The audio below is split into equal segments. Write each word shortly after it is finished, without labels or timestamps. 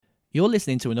You're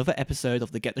listening to another episode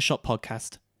of the Get the Shot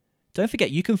podcast. Don't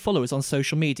forget you can follow us on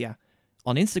social media,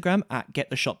 on Instagram at Get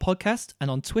the Shot Podcast and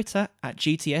on Twitter at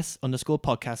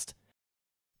GTS_podcast.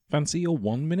 Fancy your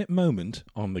 1 minute moment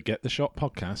on the Get the Shot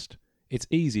podcast? It's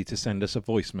easy to send us a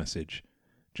voice message.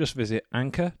 Just visit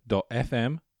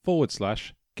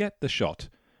anchor.fm/Get the Shot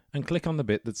and click on the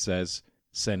bit that says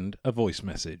Send a Voice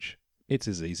Message. It's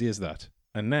as easy as that.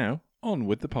 And now, on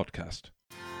with the podcast.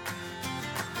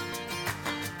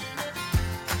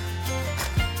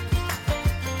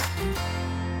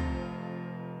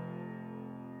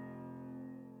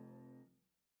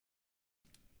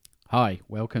 Hi,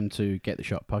 welcome to Get the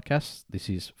Shot podcast. This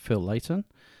is Phil Layton,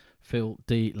 Phil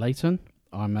D. Layton.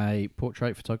 I'm a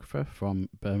portrait photographer from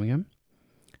Birmingham,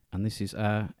 and this is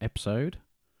our episode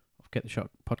of Get the Shot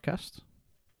podcast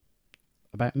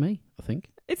about me, I think.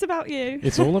 It's about you.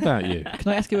 It's all about you.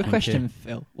 Can I ask you a question,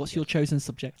 Phil? What's your chosen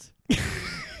subject?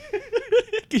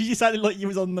 Because you sounded like you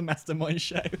was on the Mastermind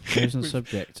show. Chosen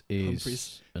subject is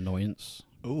Humphreys. annoyance.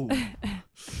 Ooh.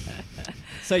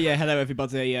 So yeah, hello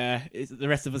everybody. It's the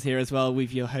rest of us here as well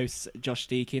with your hosts Josh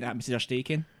Deakin at Mr. Josh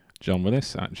Deakin. John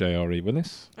Willis at JRE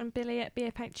Willis. I'm Billy at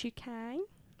BFH UK.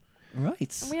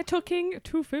 Right. And we are talking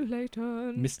to Phil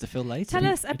Layton. Mr. Phil Layton. Tell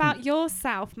us about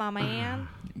yourself, my man.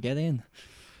 Get in.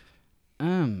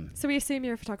 So we assume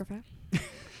you're a photographer.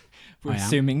 We're I am.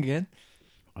 assuming again.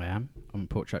 I am. I'm a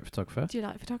portrait photographer. Do you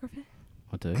like photography?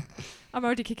 I do. I'm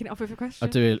already kicking it off with a question.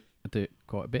 I do it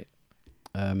quite a bit.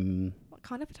 What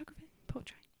kind of photography?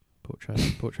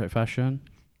 Portrait fashion.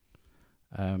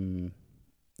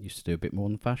 Used to do a bit more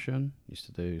than fashion. Used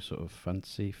to do sort of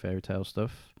fantasy fairy tale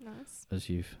stuff, Nice. as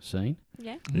you've seen.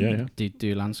 Yeah. Yeah. Did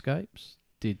do landscapes.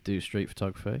 Did do street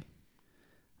photography.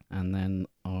 And then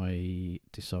I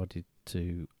decided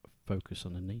to focus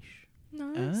on a niche.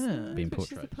 Nice. Ah. Being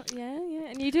Which is the portraits. yeah.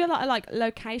 And you do a lot of like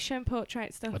location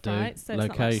portrait stuff, I do. right? So it's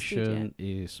not like studio. Location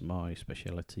is my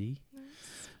speciality.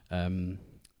 Nice.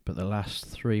 But the last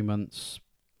 3 months,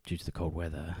 due to the cold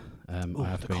weather, I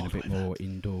have the been a cold bit weather. more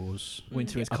indoors.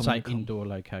 Winter is I'd coming. say and come. indoor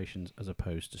locations as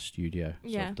opposed to studio. So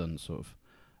Yeah. I've done sort of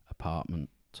apartment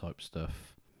type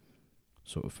stuff,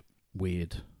 sort of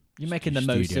weird. You're making the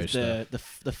most studio of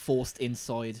the forced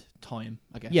inside time,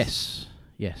 I guess.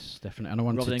 Yes, definitely. And I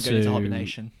wanted Rather than to going into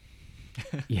hibernation.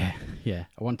 yeah.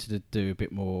 I wanted to do a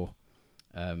bit more,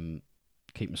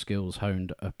 keep my skills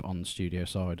honed up on the studio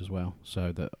side as well,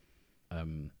 so that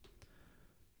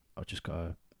I've just got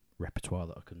a repertoire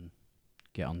that I can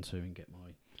get onto and get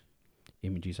my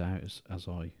images out as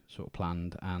I sort of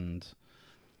planned. And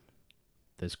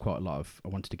there's quite a lot of, I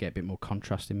wanted to get a bit more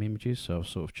contrast in my images, so I've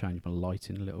sort of changed my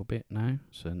lighting a little bit now,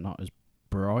 so not as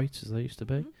bright as they used to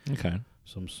be. Okay.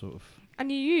 So I'm sort of,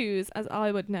 And you use, as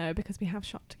I would know, because we have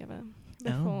shot together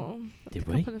before. Did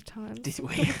a we? couple of times. Did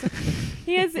we?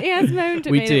 He has moaned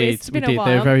at we me. did, It's been we did. a while.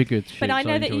 They're very good shoots. But I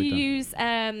know that you enjoyed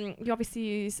them. use, you obviously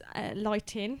use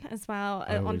lighting as well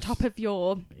I on always- top of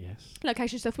your Yes.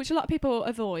 location stuff, which a lot of people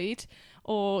avoid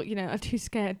or, are too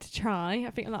scared to try. I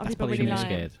think a lot of That's people probably really me. like.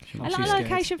 Scared. A I'm lot too of scared.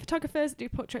 location photographers that do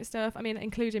portrait stuff, I mean,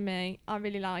 including me, I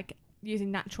really like using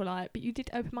natural light. But you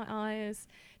did open my eyes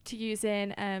to using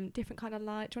different kind of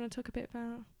light. Do you want to talk a bit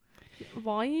about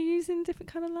why you're using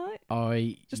different kind of light?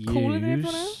 I Just cooler than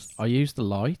everyone else? I use the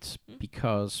light Mm.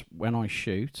 because when I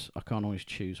shoot, I can't always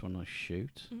choose when I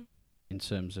shoot Mm. in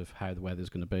terms of how the weather's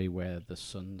going to be, where the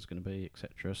sun's going to be,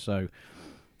 etc. So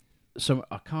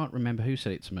I can't remember who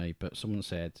said it to me, but someone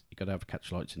said you got to have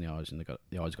catch lights in the eyes, and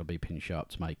the eyes got to be pin sharp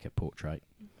to make a portrait.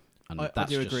 And I that's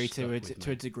do just agree stuck with to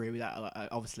me. a degree with that.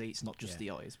 Obviously, it's not just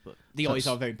Yeah. the eyes, but the So eyes it's-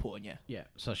 are very important, yeah. Yeah,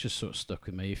 so it's just sort of stuck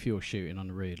with me. If you're shooting on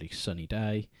a really sunny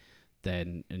day,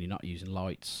 then and you're not using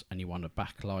lights and you want to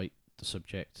backlight the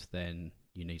subject, then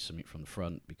you need something from the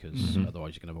front because Mhm.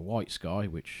 otherwise you're going to have a white sky,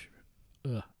 which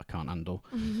I can't handle.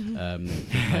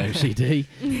 OCD.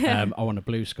 I want a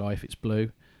blue sky if it's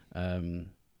blue.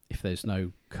 If there's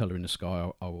no colour in the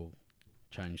sky, I will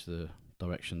change the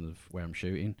direction of where I'm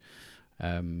shooting.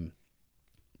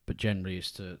 But generally,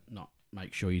 it's to not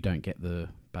make sure you don't get the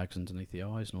bags underneath the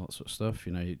eyes and all that sort of stuff.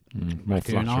 More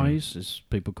Raccoon flattering. eyes, as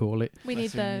people call it. We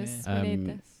need That's those. it, We need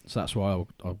Um, this. So that's why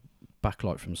I'll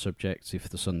backlight from the subject if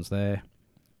the sun's there,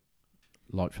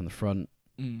 light from the front,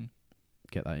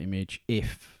 get that image.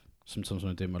 If sometimes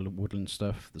when I do my woodland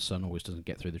stuff, the sun always doesn't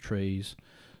get through the trees,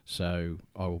 so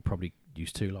I will probably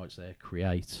use two lights there,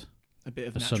 create. A bit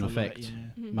of A sun natural light, effect.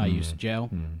 yeah. Mhm. May use Mm. gel,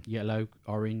 Mm. yellow,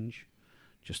 orange,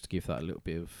 just to give that a little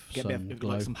bit of Get a sun bit of,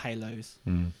 glow. like some halos.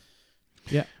 Mm.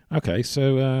 Yeah. Okay,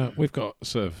 so we've got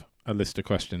sort of a list of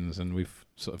questions, and we've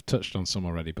sort of touched on some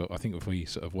already, but I think if we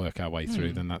sort of work our way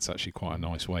through, then that's actually quite a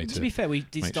nice way To be fair, we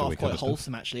did make start sure off we quite cover stuff.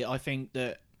 wholesome, actually. I think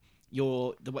that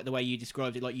the way you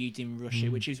described it, like you didn't rush it,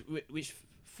 which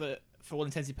for all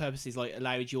intents and purposes, like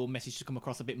allowed your message to come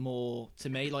across a bit more to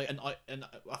me. Like, and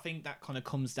I think that kind of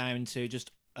comes down to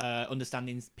just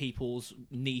understanding people's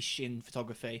niche in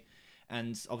photography,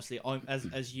 and obviously I'm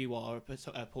as you are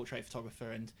a portrait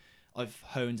photographer, and I've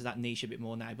honed that niche a bit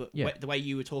more now. But the way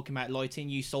you were talking about lighting,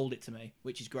 you sold it to me,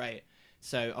 which is great.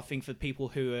 So I think for people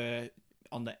who are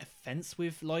on the fence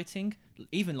with lighting,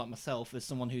 even like myself, as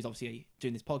someone who's obviously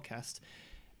doing this podcast,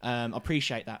 I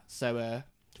appreciate that. So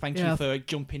thank you for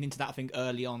jumping into that, I think,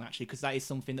 early on, actually, because that is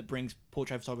something that brings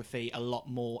portrait photography a lot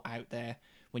more out there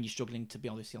when you're struggling to be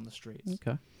obviously on the streets.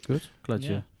 Okay, good. Glad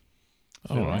you.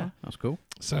 All right. That's cool.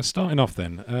 So starting off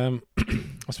then,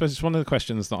 I suppose it's one of the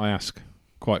questions that I ask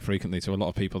quite frequently to a lot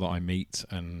of people that I meet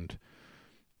and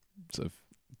sort of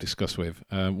discuss with.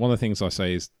 One of the things I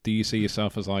say is, do you see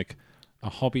yourself as like a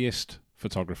hobbyist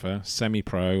photographer,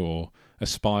 semi-pro or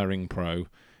aspiring pro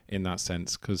in that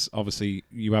sense? Because obviously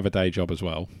you have a day job as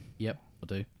well. Yep,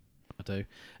 I do.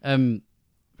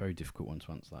 Very difficult one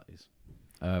to answer, that is.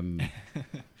 I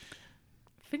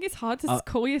think it's hard to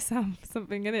call yourself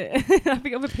something, isn't it? I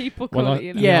think other people call it,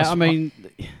 you know. Yeah, I mean...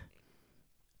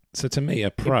 So to me, a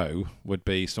pro would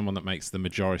be someone that makes the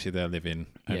majority of their living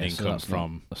and income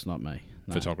from that's not me.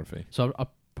 No. photography. So I'd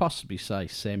possibly say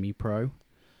semi-pro,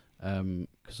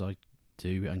 because I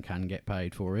do and can get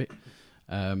paid for it.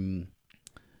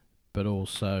 But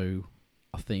also,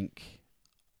 I think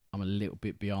I'm a little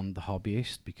bit beyond the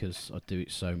hobbyist because I do it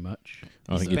so much.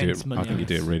 I think you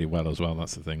do it really well as well.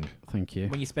 That's the thing. Thank you.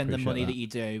 When you spend the money that you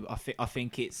do, I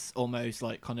think it's almost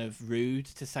like kind of rude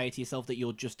to say to yourself that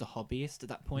you're just a hobbyist at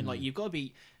that point. Like, you've got to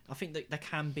be. I think that there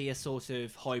can be a sort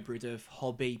of hybrid of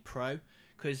hobby pro,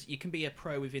 because you can be a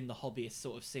pro within the hobbyist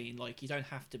sort of scene. Like, you don't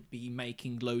have to be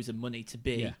making loads of money to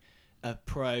be a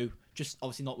pro. Just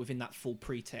obviously not within that full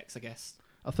pretext, I guess.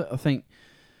 I think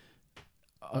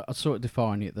I sort of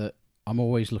define it that I'm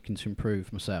always looking to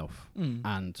improve myself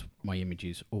and my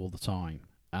images all the time,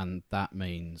 and that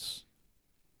means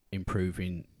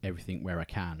improving everything where I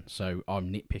can. So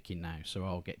I'm nitpicking now, so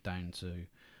I'll get down to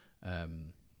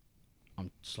I'm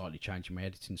slightly changing my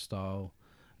editing style.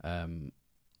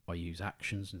 I use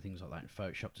actions and things like that in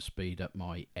Photoshop to speed up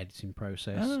my editing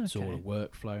process. It's all a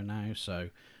workflow now, so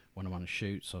when I'm on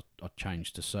shoots, I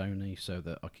changed to Sony so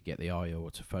that I could get the eye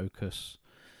autofocus.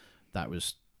 That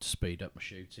was to speed up my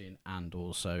shooting and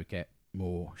also get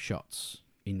more shots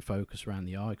in focus around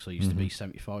the eye, because I used to be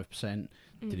 75%,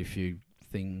 did a few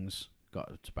things, got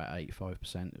up to about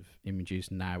 85% of images.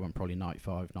 Now I'm probably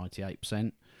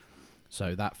 95-98%.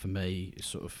 So that for me is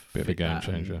sort of bit of a game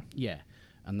changer.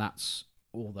 And that's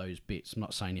all those bits. I'm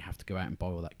not saying you have to go out and buy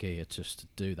all that gear just to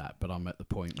do that, but I'm at the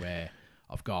point where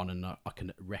I've gone and I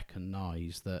can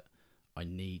recognise that I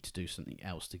need to do something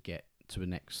else to get to the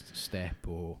next step.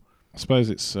 Or I suppose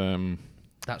it's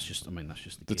that's just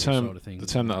the term sort of thing. The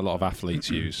term that a lot of athletes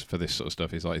use for this sort of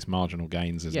stuff is like it's marginal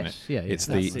gains, isn't it? Yeah, it's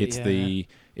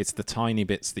the tiny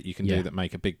bits that you can do that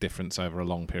make a big difference over a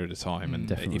long period of time. And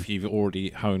definitely. If you've already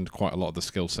honed quite a lot of the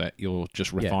skill set, you're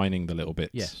just refining the little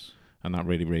bits. Yes. And that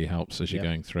really, really helps as you're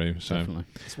going through. So definitely.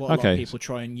 It's what a lot of people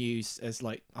try and use as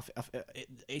like,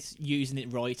 it's using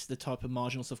it right, the type of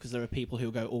marginal stuff, because there are people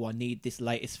who go, oh, I need this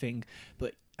latest thing.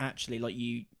 But actually, like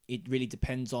it really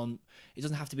depends on, it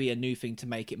doesn't have to be a new thing to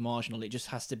make it marginal. It just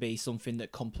has to be something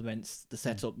that complements the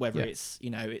setup, whether it's,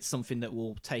 it's something that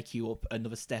will take you up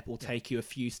another step or take you a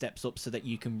few steps up so that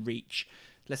you can reach,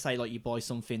 let's say like you buy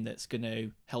something that's going to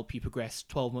help you progress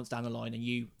 12 months down the line and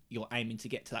you're aiming to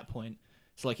get to that point.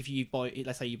 So like if you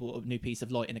let's say you bought a new piece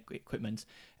of lighting equipment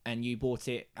and you bought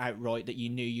it outright that you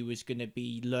knew you was going to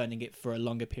be learning it for a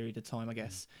longer period of time, I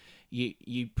guess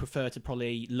you prefer to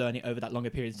probably learn it over that longer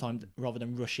period of time rather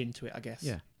than rush into it, I guess.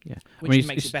 Yeah. Which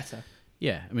makes it better.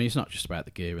 Yeah, I mean, it's not just about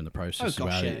the gear and the process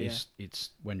It's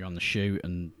when you're on the shoot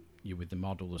and you're with the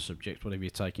model, the subject, whatever you're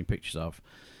taking pictures of.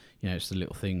 It's the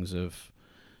little things of,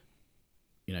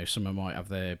 someone might have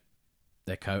their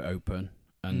coat open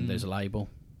and there's a label.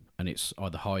 And it's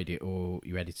either hide it or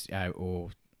you edit it out, or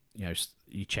you're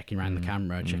checking around the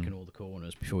camera, checking all the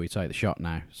corners before you take the shot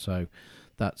now. So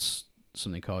that's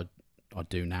something I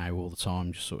do now all the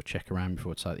time. Just sort of check around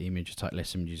before I take the image. I take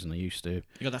less images than I used to.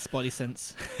 You got that spidey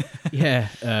sense.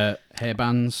 Hair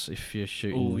bands if you're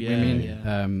shooting women.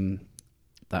 Yeah.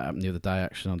 That happened the other day.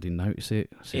 Actually, I didn't notice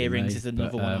it. Earrings is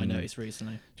another one I noticed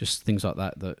recently. Just things like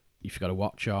that if you've got a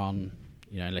watch on,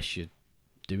 unless you're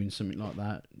doing something like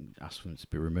that, ask for them to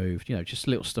be removed. Just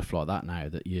little stuff like that now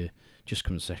that you just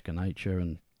comes second nature,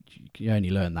 and you only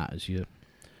learn that as you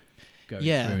go through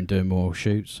and do more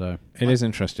shoots. So it is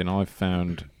interesting. I've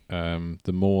found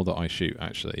the more that I shoot,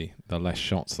 actually, the less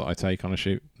shots that I take on a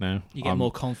shoot now. You get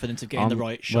more confident of getting the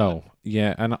right shot. Well,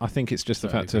 yeah, and I think it's just the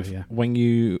fact of when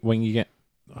you get.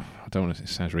 I don't want to. It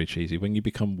sounds really cheesy. When you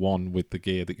become one with the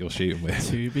gear that you're shooting with,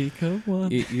 to become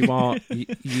one,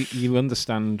 you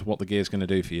understand what the gear's going to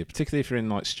do for you. Particularly if you're in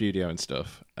like studio and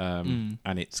stuff, and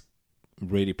it's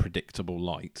really predictable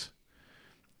light.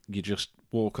 You just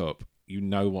walk up. You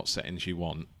know what settings you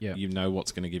want. Yeah. You know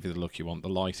what's going to give you the look you want. The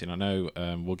lighting. I know.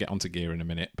 We'll get onto gear in a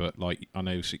minute, but like I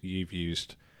know you've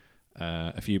used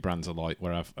a few brands of light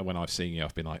where when I've seen you,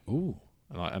 I've been like, ooh,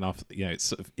 and I've it's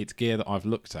sort of, it's gear that I've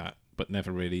looked at but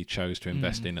never really chose to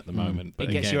invest in at the moment. But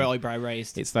it gets again, your eyebrow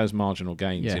raised. It's those marginal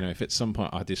gains. Yeah. You know, if at some point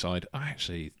I decide,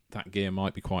 actually, that gear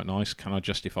might be quite nice, can I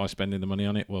justify spending the money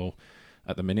on it? Well,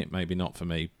 at the minute, maybe not for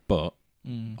me, but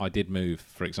I did move,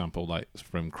 for example, like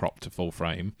from crop to full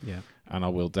frame. Yeah. And I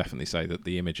will definitely say that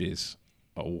the images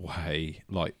are way,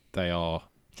 like, they are.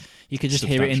 You could just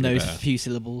hear it in those better. few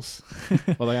syllables.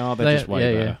 Well, they are. They're just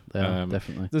way better. Yeah, they are,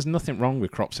 definitely. There's nothing wrong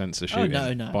with crop sensor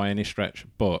shooting no. by any stretch,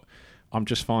 but I'm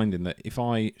just finding that if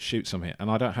I shoot something and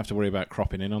I don't have to worry about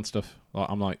cropping in on stuff, like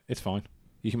I'm like, it's fine.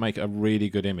 You can make a really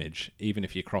good image even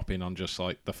if you crop in on just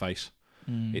like the face.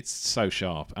 It's so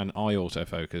sharp, and eye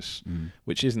autofocus,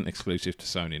 which isn't exclusive to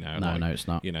Sony now. No, it's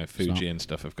not. You know, Fuji and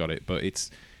stuff have got it, but it's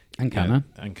and Canon.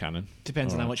 And Canon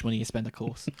depends on how much money you spend, of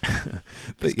course. But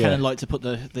Because Canon like to put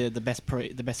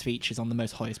the best features on the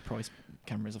most highest price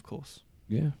cameras, of course.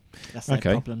 Yeah. That's their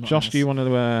problem. Josh, do you want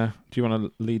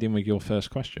to lead in with your first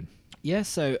question? Yeah.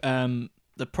 So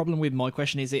the problem with my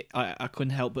question is I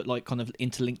couldn't help but like kind of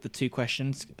interlink the two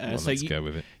questions. Let's go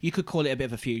with it. You could call it a bit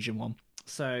of a fusion one.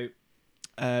 So.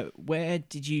 Where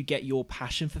did you get your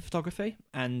passion for photography?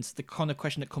 And the kind of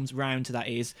question that comes round to that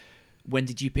is, when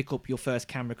did you pick up your first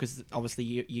camera? Because obviously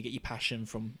you get your passion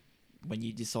from when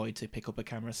you decide to pick up a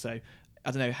camera. So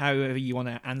I don't know, however you want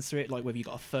to answer it, like whether you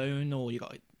got a phone or you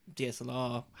got a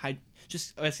DSLR.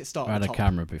 Let's get started. I had at a the top.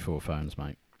 camera before phones,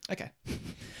 mate. Okay.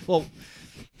 Well,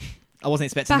 I wasn't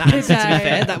expecting Back that in answer, the to be day.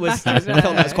 fair. That was, I Back in felt the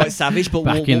that was day. quite savage, but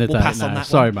Back in the we'll day, pass on no. that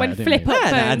Sorry, one. mate. When I didn't flip mean up No,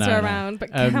 phones no, were no. around, but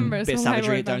Um, cameras. Bit of all I savagery,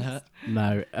 worry it don't about. hurt.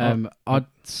 No, I'd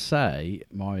say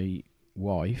my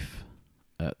wife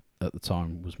at the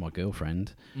time was my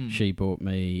girlfriend. She bought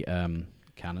me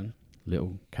Canon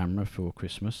little camera for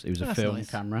Christmas. It was a That's film nice.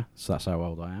 camera, so that's how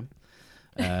old I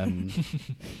am.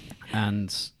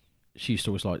 And she used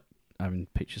to always like having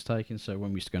pictures taken. So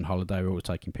when we used to go on holiday, we were always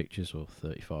taking pictures, or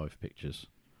 35 pictures.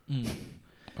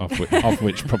 Of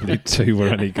which probably 2 were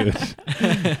any good.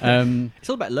 It's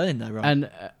all about learning, though, right?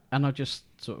 And I just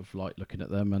sort of like looking at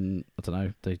them, and I don't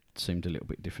know, they seemed a little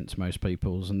bit different to most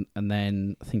people's. And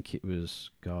then I think it was,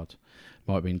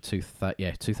 might have been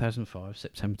 2005,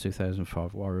 September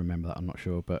 2005. Well, I remember that, I'm not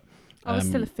sure, but I was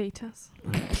still a fetus.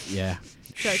 yeah.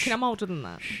 Joking, I'm older than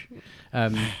that.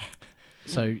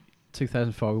 So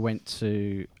 2005, we went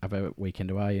to have a weekend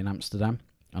away in Amsterdam,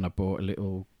 and I bought a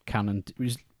little Canon. It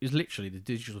was literally the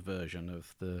digital version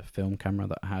of the film camera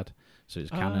that I had. So it's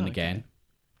Canon again.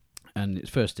 And it's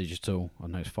first digital. I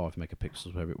know it's 5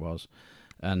 megapixels, whatever it was.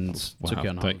 And took it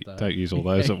on holiday. Don't use all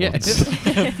those at Yeah. once.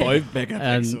 5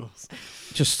 megapixels.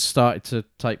 Just started to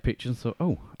take pictures and thought,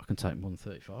 oh, I can take more than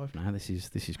 35 now. This is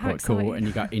How quite cool. exciting. And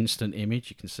you got instant image.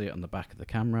 You can see it on the back of the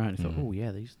camera. And you thought, oh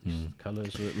yeah, these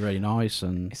colours look really nice.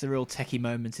 And It's a real techie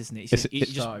moment, isn't it? It's- It it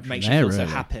just started from makes you there, feel so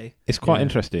really. happy. It's quite Yeah.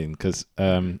 interesting because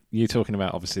you're talking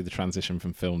about obviously the transition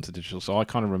from film to digital. So I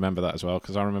kind of remember that as well,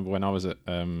 because I remember when I was at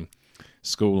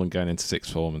school and going into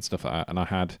sixth form and stuff like that, and I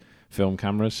had film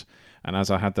cameras. And as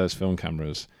I had those film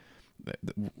cameras,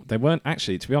 they weren't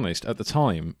actually, to be honest, at the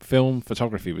time, film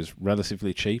photography was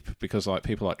relatively cheap because like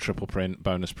people like Triple Print,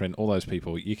 Bonus Print, all those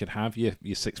people, you could have your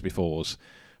 6x4s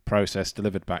processed,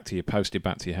 delivered back to you, posted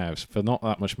back to your house for not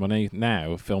that much money.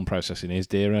 Now, film processing is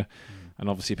dearer. And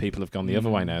obviously people have gone the other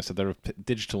way now. So there are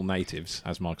digital natives,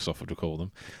 as Microsoft would call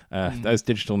them. Those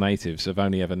digital natives have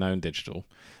only ever known digital.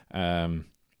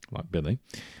 Like Billy,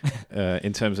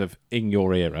 in terms of in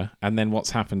your era. And then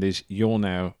what's happened is you're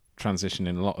now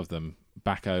transitioning a lot of them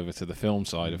back over to the film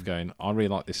side of going, I really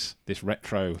like this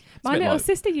retro. My little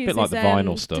sister uses like the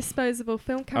vinyl stuff. disposable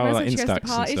film cameras like when she goes to Instax and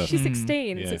parties. stuff. She's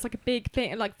 16, so Yeah. it's like a big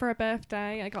thing. Like for her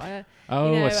birthday, I got a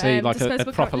I see, like a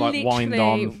disposable proper camera, like wind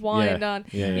literally on. wind on.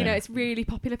 Yeah, You know, yeah. it's really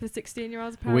popular for the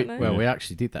 16-year-olds we, apparently. we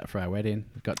actually did that for our wedding.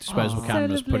 We got disposable Oh.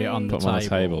 cameras, So put it on the Put them on the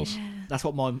table. tables. That's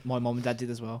what my mom and dad did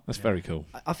as well. That's very cool.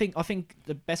 I think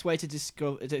the best way to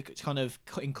discover to kind of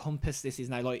encompass this is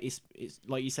now like it's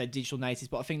like you said, digital natives,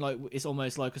 but I think like it's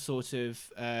almost like a sort of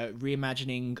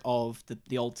reimagining of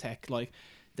the old tech. Like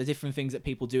the different things that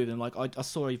people do with them. Like I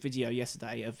saw a video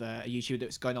yesterday of a YouTuber that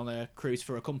was going on a cruise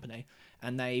for a company,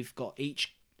 and they've got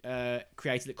each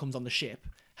creator that comes on the ship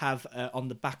have on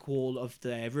the back wall of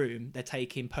their room, they're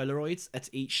taking Polaroids at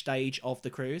each stage of the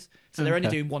cruise. So they're only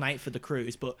doing 1/8 for the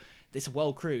cruise, but it's a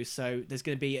world cruise, so there's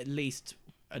going to be at least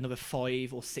another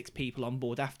 5 or 6 people on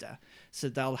board after. So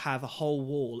they'll have a whole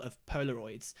wall of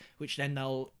Polaroids, which then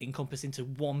they'll encompass into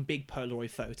one big Polaroid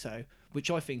photo,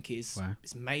 which I think is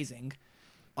amazing.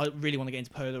 I really want to get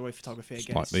into Polaroid photography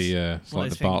again. It's like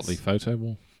the Bartley photo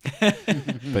wall. But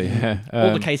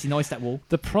all the Casey Neistat wall.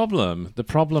 The problem,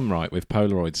 right, with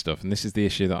Polaroid stuff, and this is the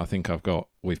issue that I think I've got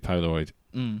with Polaroid.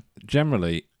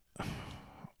 Generally,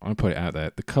 I put it out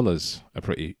there, the colours are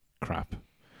pretty crap.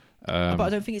 But I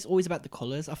don't think it's always about the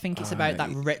colours. I think it's about that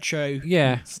retro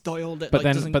style that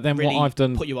doesn't really what I've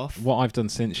done, put you off. What I've done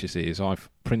since, you see, is I've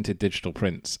printed digital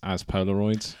prints as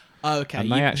Polaroids. Oh, okay.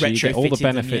 And they actually get all the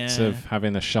benefits of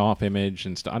having a sharp image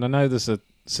and stuff. And I know there's a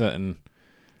certain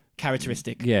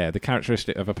characteristic. Yeah, the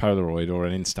characteristic of a Polaroid or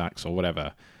an Instax or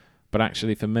whatever. But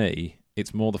actually, for me,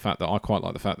 it's more the fact that I quite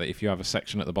like the fact that if you have a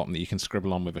section at the bottom that you can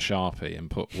scribble on with a Sharpie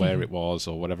and put where it was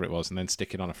or whatever it was, and then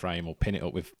stick it on a frame or pin it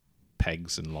up with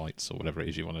pegs and lights or whatever it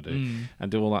is you want to do,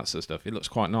 and do all that sort of stuff. It looks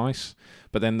quite nice.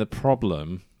 But then the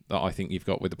problem that I think you've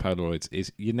got with the Polaroids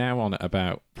is you're now on at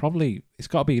about probably, it's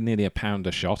got to be nearly £1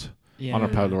 a shot on a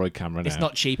Polaroid camera now. It's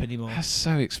not cheap anymore. That's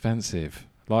so expensive.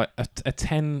 Like a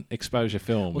 10 exposure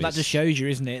film. Well, that just shows you,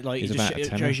 isn't it? Like, it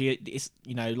just shows you, it's,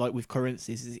 you know, like with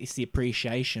currencies, it's the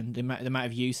appreciation, the amount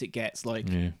of use it gets. Like,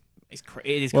 it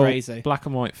is crazy. Black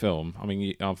and white film. I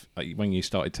mean, when you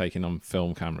started taking on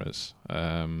film cameras, they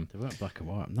weren't black and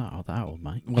white. I'm not that old,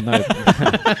 mate. Well, no,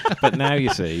 but now you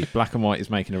see, black and white is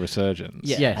making a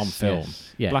resurgence on film.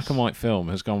 Yes. Black and white film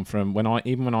has gone from when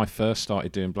I first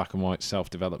started doing black and white self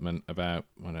development about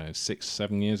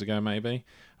 6-7 years ago maybe,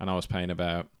 and I was paying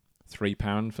about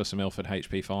 £3 for some Ilford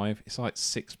HP5. It's like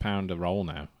 £6 a roll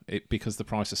now. Because the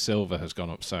price of silver has gone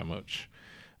up so much,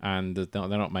 and they're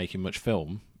not making much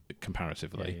film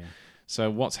comparatively. So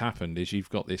what's happened is you've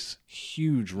got this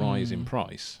huge rise in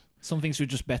price. Some things were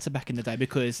just better back in the day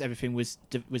because everything was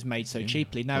made so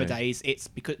cheaply. Nowadays, it's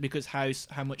because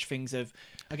how much things have,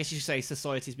 I guess you could say,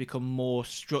 society's become more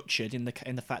structured in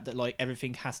the fact that like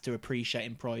everything has to appreciate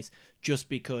in price just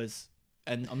because.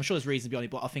 And I'm sure there's reasons behind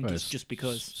it, but I think it's just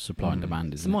because supply and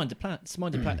demand is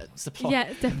supply.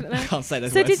 Yeah, definitely. I can't say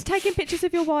those so words. did taking pictures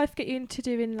of your wife get you into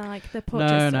doing like the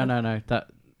portrait stuff? No. That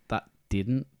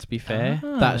didn't, to be fair.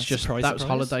 That's just surprise.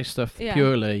 holiday stuff. Yeah.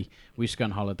 Purely, we used to go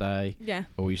on holiday. Yeah.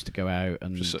 Or we used to go out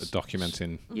and just sort of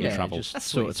documenting your travels. Just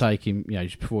sort of taking,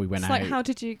 just before we went it's out. Like, how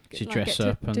did you dress get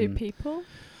up to do and people?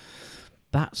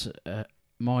 That's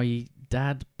my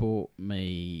dad bought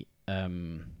me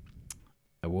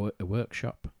a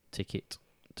workshop ticket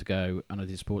to go, and I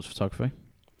did sports photography.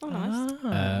 Oh, nice. Okay.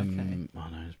 I know,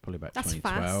 it's probably about That's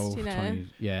 2012. fast, you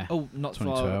know. Oh, not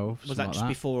 2012. Was that just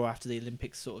before or after the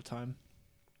Olympics sort of time?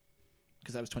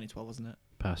 Because that was 2012, wasn't it?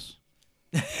 Pass.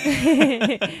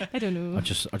 I don't know. I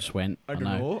just went. I don't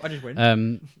know. I just went.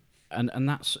 And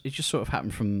that's, it just sort of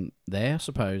happened from there, I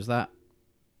suppose. That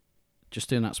just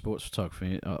doing that sports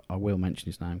photography. I will mention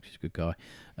his name because he's a good guy.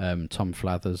 Tom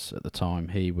Flathers at the time.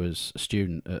 He was a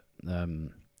student at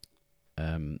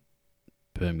Birmingham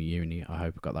Uni. I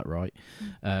hope I got that right.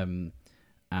 And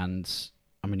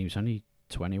I mean, he was only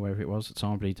 20, wherever it was at the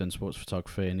time, but he'd done sports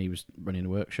photography and he was running a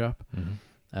workshop.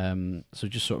 So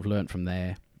just sort of learnt from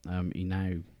there.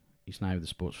 He's now the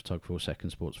sports photographer, or second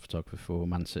sports photographer for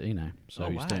Man City now. So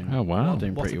he's doing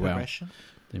pretty well.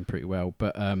 Doing pretty well,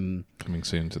 but coming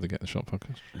soon to the Get the Shot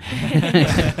podcast.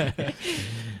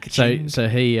 so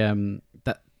he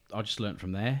that I just learnt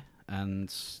from there,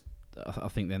 and I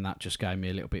think then that just gave me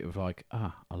a little bit of like,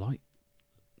 I like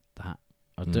that.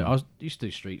 I used to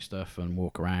do street stuff and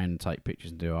walk around and take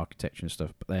pictures and do architecture and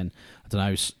stuff, but then I don't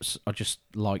know, I just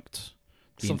liked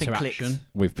the interaction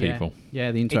with people.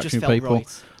 Yeah, the interaction with people.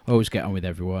 Right. I always get on with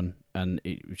everyone, and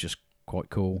it was just quite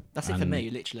cool. That's it for me,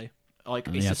 literally. Like,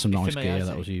 and he had some nice gear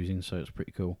that I was using, so it was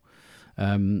pretty cool.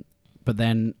 But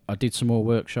then I did some more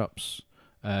workshops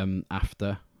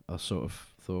after. I sort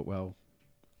of thought, well,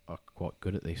 I'm quite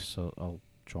good at this, so I'll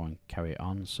try and carry it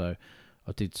on. So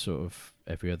I did sort of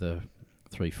every other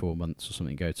 3-4 months or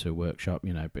something, go to a workshop,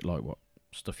 a bit like what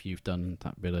stuff you've done,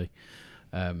 that Billy,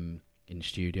 in the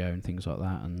studio and things like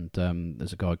that. And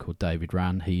there's a guy called David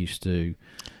Rann. He used to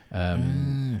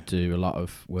do a lot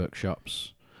of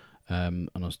workshops. And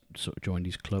I sort of joined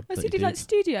his club. Oh, so he did like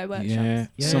studio workshops?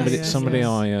 Yeah. Somebody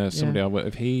I worked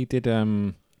with. He did.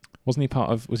 Wasn't he part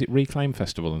of? Was it Reclaim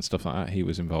Festival and stuff like that? He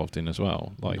was involved in as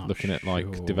well, like looking at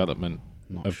like development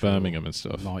Not of sure. Birmingham and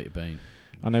stuff. Might have been.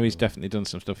 I know he's Sure. definitely done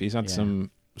some stuff. He's had Yeah.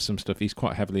 some stuff. He's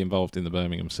quite heavily involved in the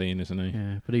Birmingham scene, isn't he?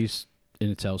 Yeah, but he's in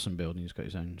the Tellson building. He's got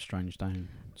his own Strange Down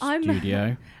I'm-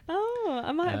 studio. Oh,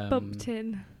 I might have bumped Um,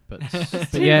 in. But, Too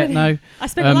but yeah, many. no. I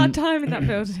spent a lot of um, time in that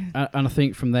building. And I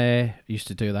think from there, I used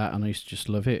to do that, and I used to just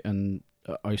love it. And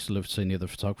I used to love seeing the other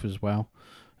photographers as well.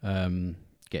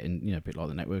 Getting, a bit like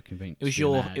the networking thing. It was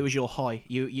your high.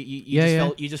 You Yeah, just yeah.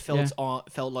 felt you just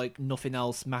felt like nothing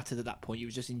else mattered at that point. You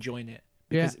were just enjoying it.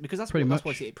 Yeah, Because that's pretty what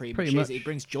much. it pretty Pretty much is. much. It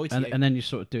brings joy to and, you. and then you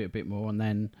sort of do it a bit more. And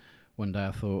then one day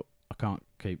I thought, I can't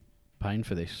keep paying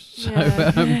for this. So,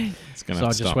 Yeah. It's going So to I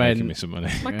have to just start making went- me some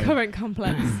money. My Yeah. current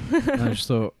complex. and I just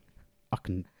thought, I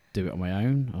can do it on my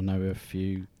own. I know a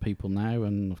few people now,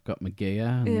 and I've got my gear.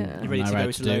 And Yeah. I You're ready know to how go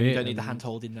to slow. do You it, don't need the and- hand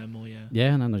holding no more. Yeah.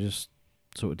 Yeah, and then I just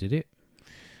sort of did it.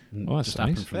 And Well, that's just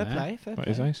happened nice. from Fair there. play. Fair What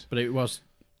play. is ace? But it was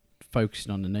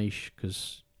focusing on the niche,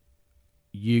 because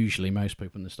usually most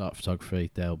people when they start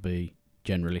photography, they'll be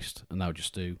generalist and they'll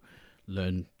just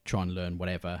try and learn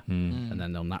whatever, Mm. and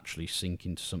then they'll naturally sink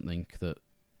into something that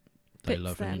they Fits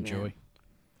love them, and enjoy.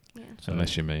 Yeah. So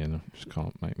Unless you're me, and I just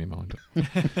can't make me mind up.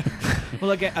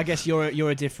 Well, I guess you're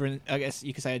a different. I guess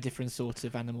you could say a different sort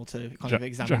of animal to kind of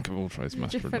examine. Jack of all trades, A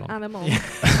master of different none. animal.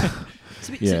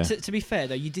 To be fair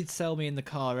though, you did sell me in the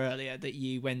car earlier that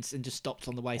you went and just stopped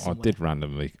on the way I somewhere. did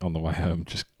randomly on the way home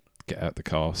just get out the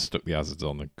car, stuck the hazards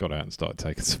on, and got out and started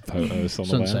taking some photos on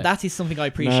the way Sunset. home. That is something I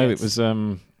appreciate. No,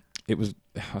 it was.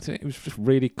 I think it was just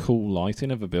really cool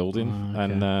lighting of a building, Oh,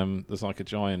 okay. and there's like a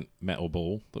giant metal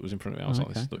ball that was in front of me. I was like,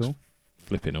 Okay, this looks cool.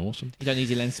 flipping awesome. You don't need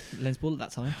your lens ball at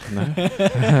that time.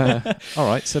 No. All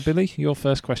right, so Billy, your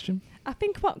first question. I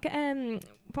think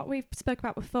what we've spoke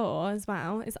about before as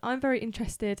well is I'm very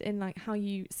interested in like how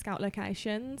you scout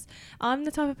locations. I'm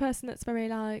the type of person that's very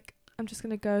like, I'm just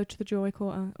going to go to the jewellery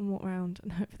quarter and walk around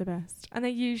and hope for the best. And they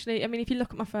usually, I mean, if you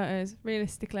look at my photos,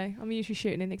 realistically, I'm usually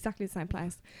shooting in exactly the same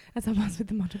place as I was with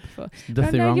the model before. But I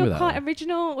Nothing know wrong you're with that. quite though.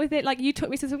 original with it. Like, you took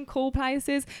me to some cool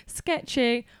places,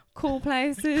 sketchy, cool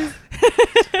places.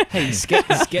 Hey,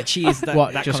 sketchy is that,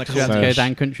 What? that Just kind of because you had to So- go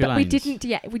down country But lanes?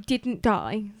 we didn't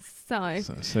die. So,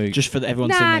 So just for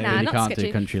everyone's Nah, in there. nah, you not can't sketchy.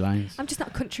 do country lanes. I'm just not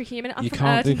a country human. I'm you from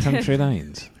can't do Erdington. country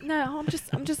lanes. No, I'm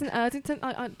just in Erdington.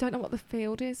 I don't know what the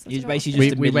field is. I You're don't know what basically the-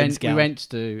 just a We Midlands went gal.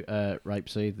 to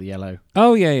Rapeseed, the yellow.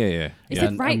 Oh yeah. It Yeah, said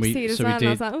and rapeseed we- as so we well. And I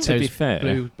was did like, oh. To be Those fair,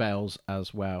 Bluebells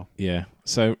as well. yeah.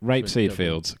 So Rapeseed Dublin.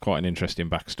 Fields, quite an interesting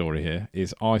backstory here.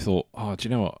 Is I thought, oh, do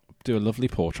you know what? Do a lovely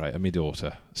portrait of my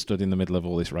daughter stood in the middle of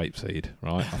all this rapeseed.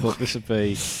 Right. I thought this would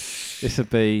be It's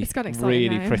got an exciting really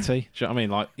name. pretty. Do you know what I mean?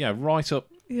 Like, yeah, right up,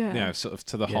 Yeah. sort of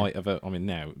to the Yeah. height of I mean,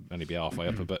 now it'd only be halfway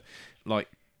up, but like,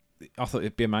 I thought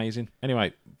it'd be amazing.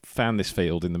 Anyway, found this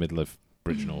field in the middle of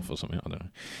Bridgnorth or something. I don't know.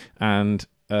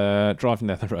 And driving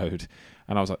down the road,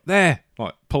 and I was like, there,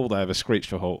 like pulled over, screeched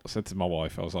to a halt. I said to my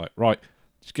wife, I was like, right,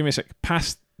 just give me a sec,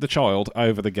 pass the child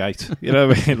over the gate. You know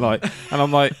what I mean? Like, and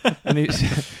I'm like, and it's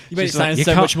You made it she's like, sound you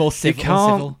so can't- much more you civil.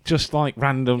 can't uncivil. just like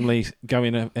randomly go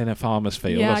in a farmer's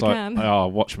field. Yeah, I was I like, can. oh,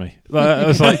 watch me. Like, I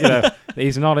was like,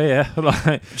 he's not here.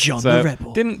 Like, John so the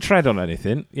Rebel. didn't tread on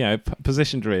anything.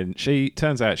 Positioned her in. She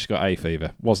turns out she's got hay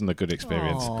fever. Wasn't a good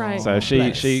experience. Aw, Great. So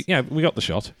bless. she we got the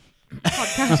shot.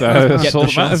 Podcast. So that's Get all the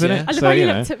that shot, matters, isn't yeah. it? I love so how you you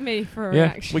know, looked at me for a yeah,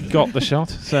 reaction. we got the shot.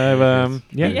 So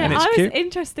Yeah, and it's I was cute.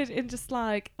 interested in just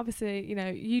like, obviously,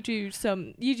 you do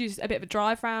a bit of a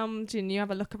drive round and you have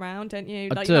a look around, don't you?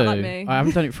 I Like, do. you're not like me. I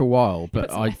haven't done it for a while, Put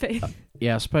but some effort in.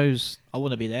 I suppose I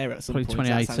want to be there at some probably point.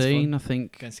 That sounds 2018. fun. I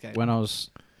think Go and skate. when I was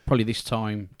probably this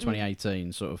time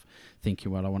 2018, sort of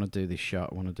thinking, well, I want to do this shot,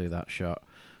 I want to do that shot.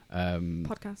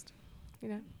 Podcast.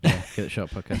 Yeah, Get the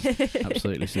Shot podcast.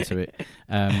 Absolutely listen to it.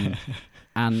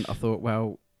 And I thought,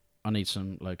 well, I need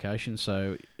some locations,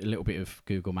 so a little bit of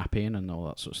Google mapping and all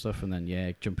that sort of stuff, and then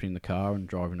jumping in the car and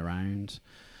driving around.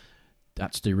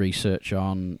 Had to do research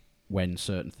on when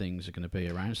certain things are going to be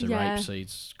around. So Yeah.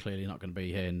 rapeseed's clearly not going to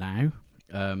be here now.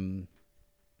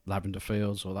 Lavender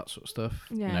fields, all that sort of stuff.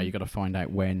 Yeah. You got to find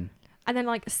out when. And then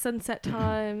like sunset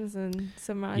times and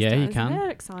sunrise Yeah, you times. can. They're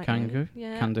exciting. Can go.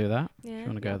 Yeah. Can do that. Yeah. If you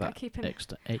want to go gotta that keep an-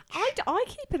 extra edge. I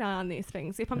keep an eye on these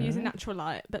things if I'm using Yeah. natural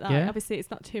light, but like, Yeah. obviously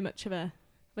it's not too much of a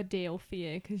deal for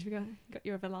you because you've got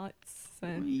your other lights, so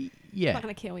it's Yeah, not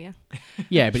gonna kill you.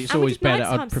 yeah, but it's And we always did better.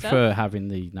 nighttime I'd prefer having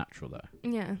the natural though.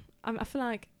 Yeah, I feel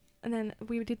like, and then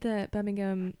we did the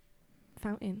Birmingham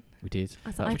fountain. We did. I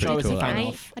was That like, was Which I was pretty a cool. fan that I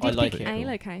of. did I like pick it. a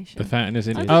location. The fountain is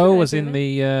in. I Oh, did was it, in didn't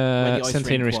the Where the ice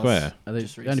Centenary rink was. Square. They've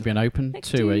Just only been open Next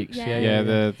 2 to- weeks. yeah. Yeah,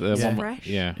 the Yeah. one. Fresh.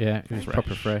 Yeah. Yeah, it was Fresh.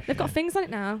 proper fresh. They've got things on it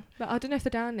now, but I don't know if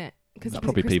they're down yet. because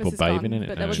Probably people bathing in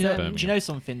it now. Do you know, Birmingham. do you know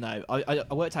something though?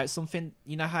 I worked out something.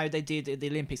 You know how they did at the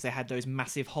Olympics? They had those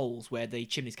massive holes where the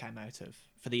chimneys came out of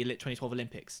for the 2012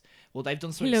 Olympics. Well, they've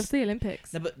done He something. loves the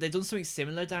Olympics. No, but they've done something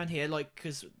similar down here, like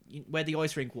because where the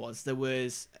ice rink was, there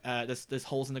was there's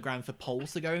holes in the ground for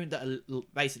poles to go that are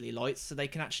basically lights, so they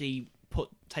can actually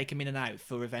take them in and out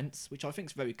for events, which I think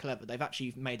is very clever. They've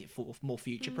actually made it more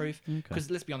future proof. Because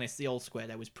let's be honest, the old square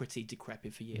there was pretty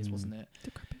decrepit for years, wasn't it?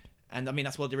 Decrepit. And I mean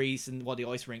that's the reason why the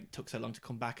ice rink took so long to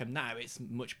come back, and now it's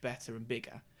much better and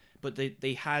bigger. But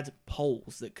they had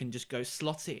poles that can just go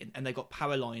slot in, and they got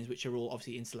power lines which are all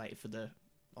obviously insulated for the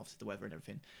weather and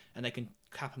everything, and they can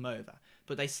cap them over.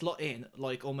 But they slot in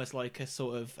like almost like a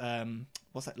sort of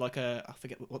what's that, like I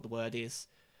forget what the word is.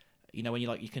 You know, when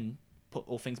you can put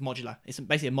all things modular. It's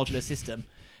basically a modular system,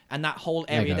 and that whole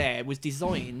area there was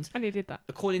designed. And he did that.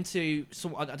 According to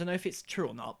some, I don't know if it's true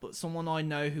or not, but someone I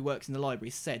know who works in the library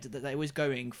said that they was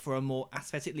going for a more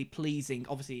aesthetically pleasing,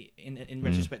 obviously in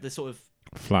retrospect, the sort of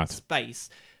Flat. space,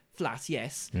 flat,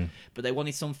 yes, Yeah. but they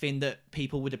wanted something that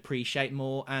people would appreciate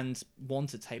more and want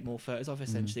to take more photos of,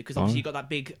 essentially, because obviously you got that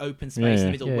big open space in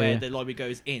the middle where the library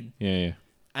goes in, Yeah.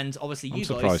 and obviously I'm you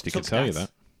surprised guys he took could tell you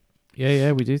that.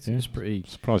 Yeah, we did. Yeah. It's pretty.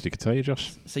 Surprised he could tell you,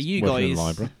 Josh. So you Working in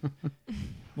guys, the library.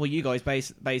 well, you guys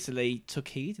basically took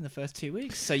heed in the first 2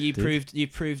 weeks. So you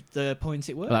Did. proved the point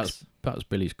it works. Well, that was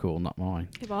Billy's call, not mine.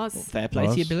 It was. Well, fair play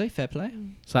to you, Was. Billy. Fair play.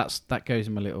 So that goes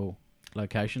in my little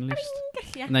location list,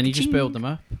 Yeah. and then you just build them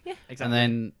up. Exactly. And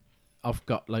then I've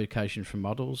got location for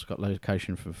models, got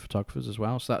location for photographers as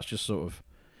well. So that's just sort of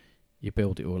you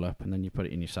build it all up, and then you put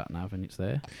it in your sat nav, and it's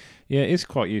there. Yeah, it is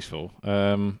quite useful.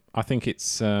 I think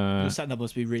it's. Your sat nav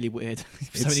must be really weird. so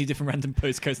It's- many different random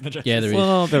postcodes and addresses. Yeah, there is.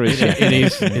 Well, there is. It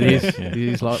is. It is. Yeah. It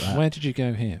is like that. Where did you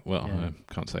go here? Well, Yeah.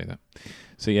 I can't say that.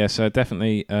 So yeah, so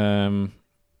definitely,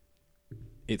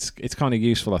 it's kind of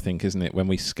useful, I think, isn't it, when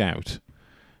we scout,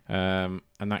 and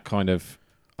that kind of.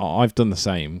 I've done the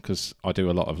same because I do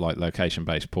a lot of like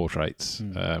location-based portraits.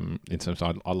 In terms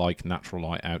of I like natural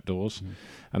light outdoors,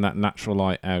 and that natural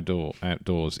light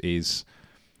outdoors is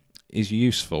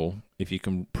useful if you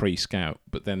can pre-scout.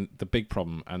 But then the big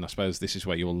problem, and I suppose this is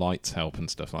where your lights help and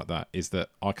stuff like that, is that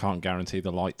I can't guarantee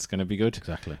the light's going to be good.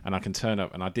 Exactly. And I can turn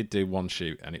up, and I did do one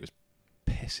shoot, and it was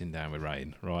pissing down with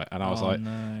rain, right? And I was like,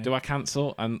 no. do I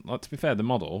cancel? And like, to be fair, the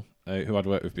model who I'd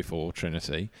worked with before,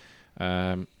 Trinity,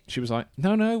 she was like,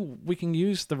 no, we can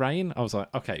use the rain. I was like,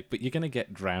 okay, but you're going to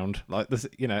get drowned, like this,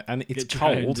 and it's Get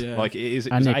cold, drowned, yeah. like it is.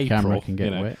 It And was your April, camera can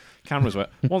get wet. Camera's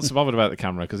wet. Wasn't so bothered about the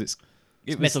camera because It's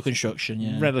was metal construction,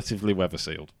 yeah. relatively weather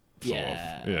sealed.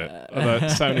 Yeah. Yeah. Although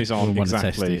Sony's aren't Wouldn't want to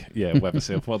exactly test weather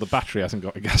sealed. Well, the battery hasn't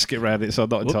got a gasket around it, so I'm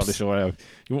not entirely Whoops. sure how. You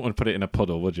wouldn't want to put it in a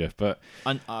puddle, would you? But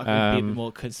I would be a bit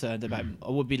more concerned about. I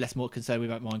would be more concerned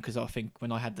about mine because I think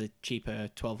when I had the cheaper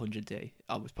 1200D,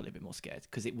 I was probably a bit more scared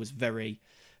because it was very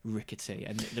rickety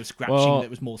and there was scratching that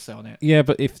was more so on it. yeah,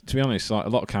 but to be honest, like a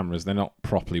lot of cameras, they're not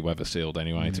properly weather sealed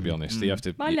anyway. To be honest, you have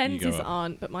to. My you lenses go up.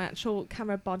 aren't, but my actual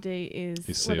camera body is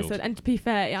Is weather sealed. sealed. And to be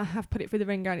fair, I have put it through the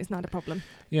ringer and it's not a problem.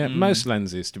 Yeah, most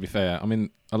lenses, to be fair. I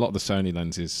mean, a lot of the Sony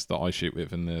lenses that I shoot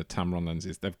with and the Tamron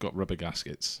lenses, they've got rubber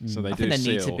gaskets, so they I do think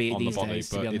they need seal to be on the these body. days,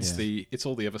 to but be it's honest. it's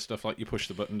all the other stuff like you push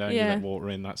the button down, you Yeah. let water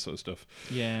in, that sort of stuff.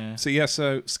 Yeah. So yeah,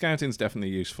 so scouting's definitely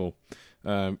useful.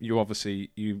 You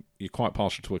obviously you're quite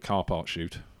partial to a car park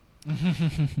shoot.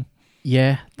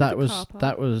 Yeah, Car park.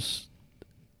 that was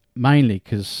mainly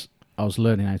because I was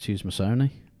learning how to use my Sony,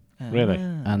 Really?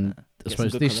 and I Get some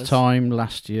suppose good this colours. time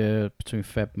last year between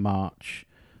Feb March,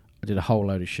 I did a whole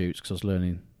load of shoots because I was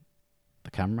learning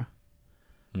the camera.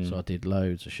 So I did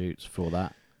loads of shoots for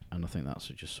that, and I think that's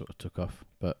what just sort of took off.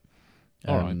 But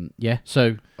All right. yeah.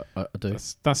 So I do.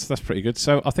 That's pretty good.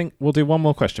 So I think we'll do one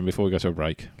more question before we go to a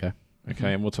break. Okay.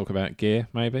 Okay, and we'll talk about gear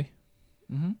maybe.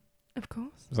 Mm-hmm. Of course.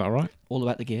 Is that all right? All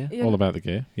about the gear. Yeah. All about the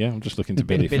gear. Yeah, I'm just looking to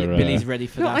Billy for. Billy's ready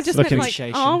for No, that. I just Looking- meant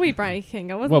like, are we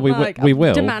breaking? I wasn't Well, we like we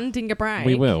will. demanding a break.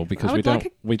 We will because I we would don't like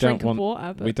a we drink don't want of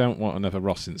water, but we don't want another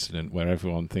Ross incident where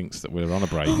everyone thinks that we're on a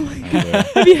break. Oh and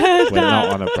have you heard we're that? not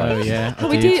on a break. Oh yeah, I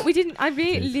we did. didn't. I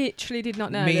Did. literally did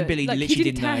not know. Me and that, Billy like, literally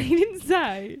he didn't know. He didn't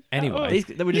say. Anyway.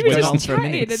 They were He just was going on just for a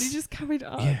chatting minute. and he just carried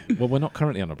on. Yeah. Well, we're not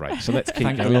currently on a break, so let's keep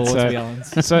Thank the going. Lord, to be So,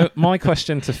 honest. so my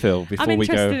question to Phil before I'm we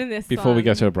interested go in this before we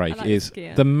go one. to a break I like is this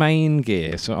gear. the main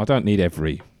gear. So I don't need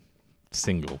every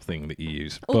single thing that you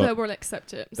use, Although but we'll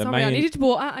accept it. the Sorry, I main- needed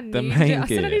water. I the needed main it. I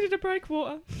said I gear- needed a break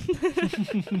water.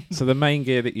 so the main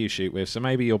gear that you shoot with. So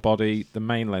maybe your body, the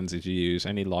main lenses you use,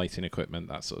 any lighting equipment,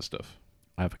 that sort of stuff.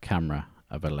 I have a camera,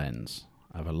 I have a lens,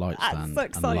 I have a light That's stand, so and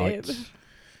excited. lights.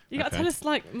 You got to Okay. tell us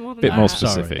like more than Bit that. more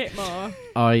Sorry. specific. Bit more.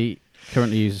 I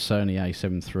Currently use a Sony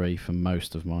A7 III for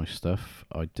most of my stuff.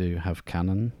 I do have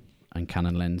Canon and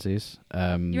Canon lenses.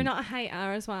 You're not a hater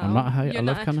as well. I'm not a hater. You're I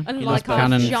love not Canon. A, He unlike loves our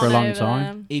Canon John for a long over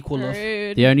time. there. Equal love.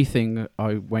 Rude. The only thing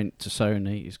I went to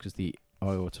Sony is because the eye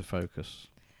autofocus.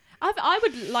 I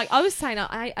would like. I was saying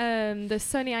the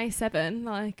Sony A7,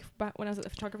 like back when I was at the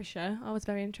photography show, I was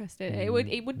very interested. It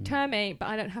would turn me, but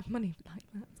I don't have money like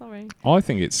that. Sorry. I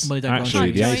think it's Money don't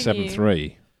actually the run. A7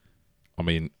 III. I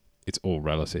mean, it's all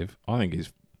relative. I think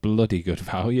it's bloody good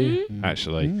value.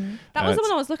 Actually, That was the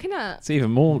one I was looking at. it's even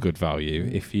more good value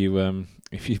if you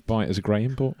buy it as a grey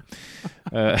import.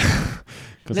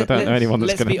 Because I don't know anyone that's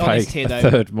let's going be to pay honest here, a though.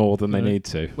 third more than they No. need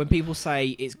to. When people say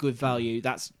it's good value,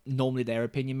 that's normally their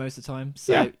opinion most of the time.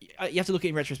 So you have to look at it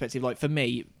in retrospective. Like for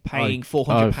me, paying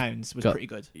 £400 was pretty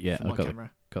good Yeah, for my I've got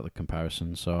camera. got the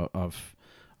comparison. So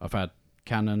I've had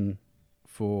Canon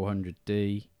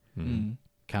 400D, Mm.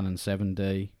 Canon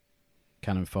 7D,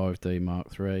 Canon 5D Mark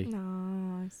III.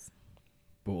 Nice.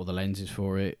 Bought all the lenses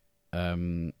for it,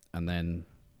 and then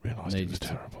Realised it was Needed to-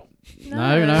 terrible.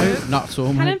 no, not at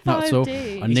all, Canon mate, not at all. 5D. I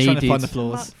He's trying to needed- find the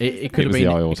flaws. It could have was been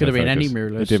the eye it could have been any autofocus.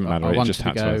 mirrorless. It didn't matter. I It wanted just to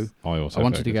had to go. have eye autofocus. I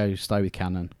wanted to go stay with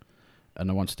Canon,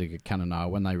 and I wanted to get Canon R.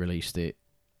 When they released it,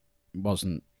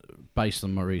 wasn't based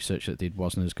on my research that did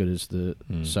wasn't as good as the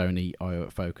Sony eye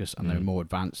autofocus, and they were Mm. more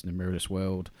advanced in the mirrorless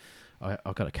world. I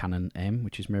got a Canon M,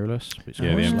 which is mirrorless. It's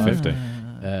Yeah, quite the slow.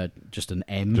 M50. Just an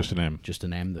M. Just an M. Just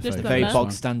an M. The Just The the very focus first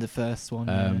bog standard first one.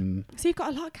 one. So you've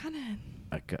got a lot of Canon.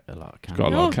 I got a lot of He's Canon.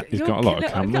 got a lot of, he's got a lot of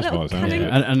You've got cameras a by little the sound of Canon-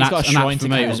 it. And He's got a that shrine for to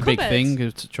me Canon. was a big Cupboard. thing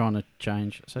of trying to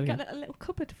change. So You've yeah, got a little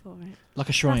cupboard for it. like a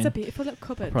That's shrine. a beautiful little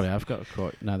cupboard. probably I've got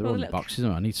quite. No, they're Well, all in look. boxes.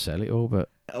 I need to sell it all, but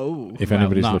Oh. If Well,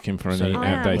 anybody's no. looking for any So- I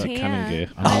am outdated here. Canon gear,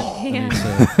 I Yeah. need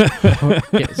to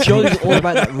get some- John's all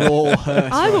about that raw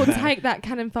hearse. I will right now. take that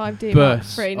Canon 5D But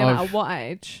Mark III no matter I've- what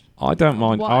age. I don't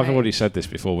mind. Why? I've already said this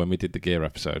before when we did the gear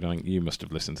episode. I think you must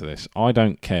have listened to this. I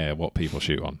don't care what people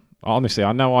shoot on. Honestly,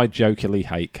 I know I jokingly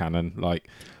hate Canon, but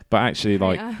actually,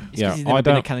 Yeah. yeah, It's 'cause he's never I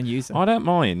been a don't. Canon user. I don't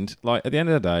mind. Like at the end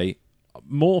of the day,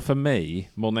 more for me,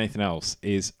 more than anything else,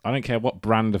 is I don't care what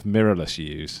brand of mirrorless you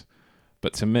use.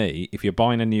 But to me, if you're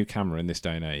buying a new camera in this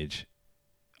day and age,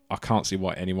 I can't see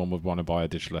why anyone would want to buy a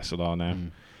digital SLR now.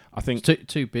 I think It's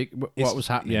too big. What It's- was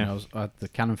happening? yeah. I had the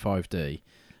Canon 5D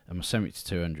and my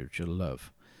 70-200, which I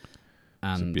love.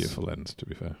 it's a And beautiful lens, to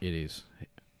be fair. it is.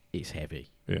 It's heavy.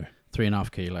 Yeah.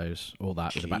 3.5 kilos, all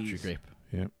that with a battery Jeez. grip.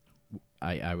 Yeah.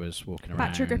 8 hours walking around.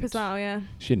 Battery grip as well, yeah.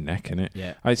 It's your neck, innit?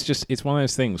 Yeah. It's one of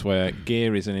those things where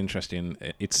gear is an interesting.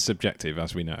 It's subjective,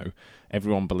 as we know.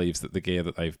 Everyone believes that the gear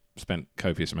that they've spent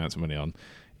copious amounts of money on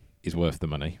is worth the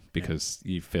money because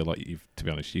you feel like to be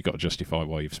honest, you've got to justify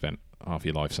why you've spent half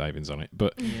your life savings on it.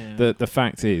 But Yeah. the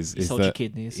fact is You sold your that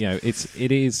kidneys. you know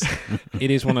it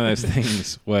is one of those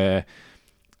things where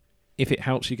if it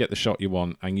helps you get the shot you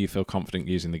want and you feel confident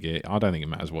using the gear, I don't think it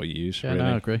matters what you use. Yeah, really,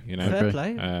 no, I agree. You know. Fair agree.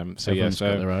 play. So Everyone's got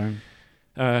yeah, their own.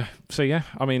 so yeah,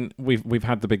 I mean, we've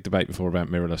had the big debate before about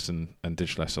mirrorless and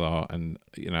digital SLR, and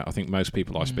I think most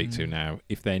people I speak to now,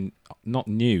 if they're not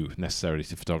new necessarily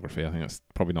to photography, I think that's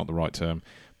probably not the right term,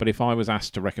 but if I was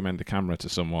asked to recommend a camera to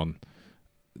someone,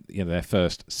 their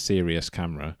first serious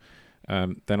camera,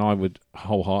 then I would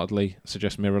wholeheartedly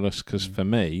suggest mirrorless because for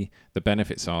me, the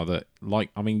benefits are that,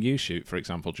 you shoot, for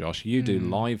example, Josh, you do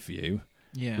live view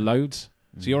Yeah. loads.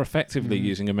 So you're effectively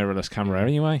using a mirrorless camera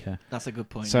anyway. Yeah. That's a good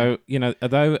point. So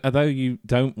although you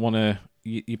don't want to,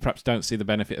 you perhaps don't see the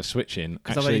benefit of switching.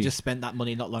 because I've only just spent that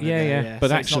money not long Yeah, ago. yeah. But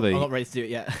So it's actually- I'm not ready to do it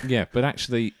yet. yeah, but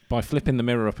actually by flipping the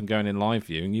mirror up and going in live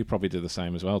view, and you probably do the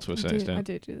same as well to a certain I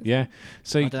extent. do this. Yeah,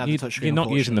 so I don't have the touchscreen, you're not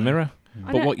using the mirror, I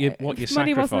but don't- what you're if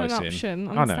money wasn't an sacrificing. option.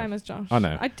 I'm I the know. same as Josh. I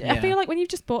know. I Yeah. feel like when you've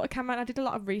just bought a camera, and I did a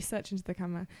lot of research into the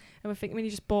camera, and I think when you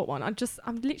just bought one, I'm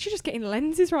literally just getting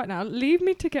lenses right now. Leave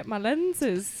me to get my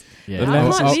lenses. Yeah, The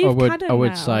lens- I leave would. Canon I would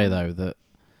now. say though that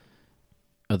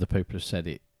other people have said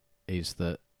it is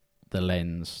that the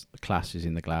lens, the class is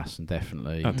in the glass, and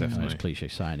definitely, Oh, definitely. it's cliche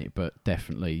saying it, but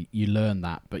definitely you learn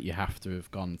that. But you have to have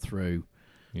gone through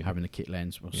Yeah. having a kit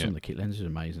lens. Well, Yeah. some of the kit lenses are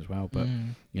amazing as well, but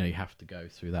you have to go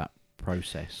through that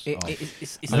process. of,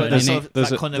 It's No, like there's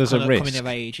that a- kind there's a of risk. coming of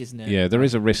age, isn't it? Yeah, there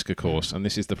is a risk, of course, and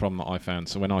this is the problem that I found.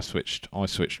 So when I switched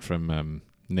from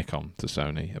Nikon to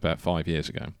Sony about 5 years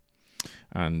ago,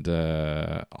 and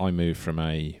I moved from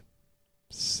a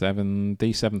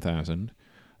D7000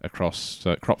 across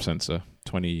crop sensor,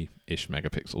 20-ish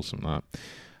megapixels, something like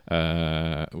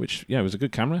that, which was a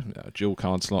good camera, dual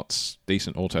card slots,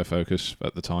 decent autofocus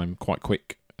at the time, quite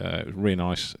quick, really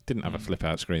nice. Didn't have a flip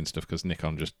out screen stuff because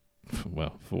Nikon just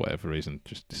well, for whatever reason,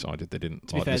 just decided they didn't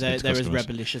To be like fair, listening to they're as customers.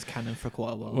 rebellious as Canon for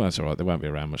quite a while. Well, that's all right. They won't be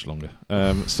around much longer.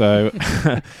 So,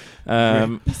 You're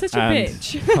such a and-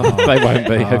 bitch. they won't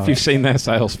be. Oh. If you've seen their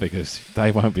sales figures,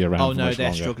 they won't be around Oh for no, much they're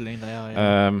longer. struggling. They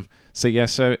are. Yeah.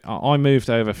 So I moved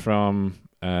over from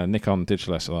Nikon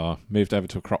digital SLR, moved over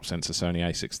to a crop sensor Sony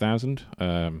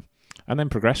A6000, and then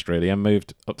progressed really and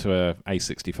moved up to a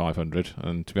A6500.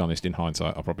 And to be honest, in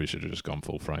hindsight, I probably should have just gone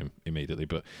full frame immediately.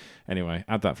 But anyway,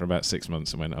 had that for about 6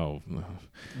 months and went,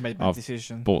 Made a bad I've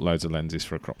decision. bought loads of lenses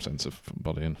for a crop sensor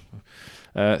body.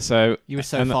 And so You were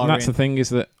so and far that's in. the thing is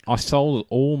that I sold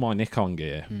all my Nikon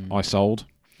gear. Hmm. I sold.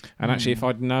 And actually, if Mm.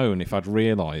 I'd known, if I'd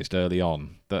realised early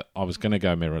on that I was going to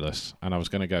go mirrorless and I was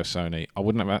going to go Sony, I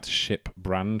wouldn't have had to ship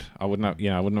brand. I wouldn't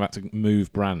have had to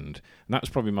move brand. And that was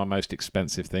probably my most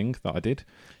expensive thing that I did.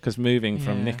 Because moving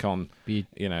from Yeah. Nikon, But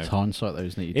it's hindsight, though,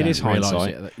 isn't it? You It don't is realise hindsight.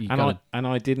 it, that you and gotta-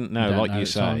 I didn't know, you don't like know you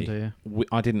it's on, say, do you?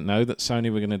 I didn't know that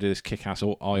Sony were going to do this kick-ass eye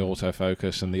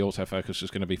autofocus, and the autofocus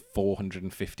was going to be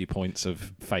 450 points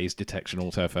of phase detection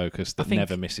autofocus that think-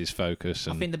 never misses focus.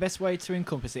 I And think the best way to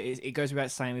encompass it is it goes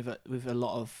without saying with a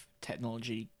lot of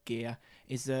technology gear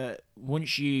is that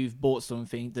once you've bought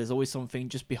something, there's always something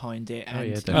just behind it, Oh, and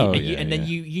yeah, and, definitely. you, and then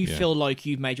you Yeah. feel like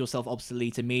you've made yourself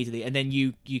obsolete immediately, and then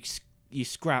you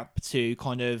scrap to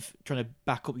kind of trying to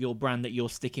back up your brand that you're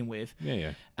sticking with,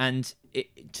 yeah. and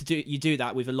you do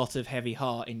that with a lot of heavy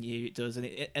heart in you. It does,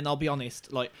 and I'll be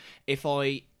honest, like if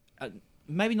I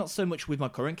maybe not so much with my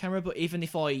current camera, but even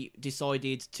if I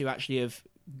decided to actually have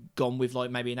gone with like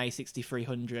maybe an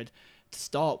A6300 to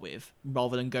start with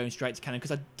rather than going straight to Canon,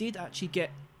 because I did actually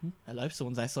get hello,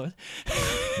 someone's outside.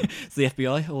 It's the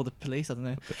FBI or the police, I don't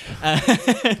know.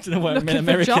 Don't know what I'm Looking for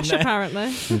American Josh, there.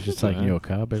 apparently. He was just taking your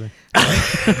car, Billy.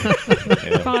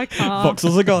 Yeah. By car.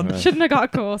 Voxels are gone. Yeah. Shouldn't have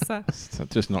got a Corsa. So I've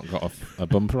just not got a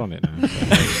bumper on it now.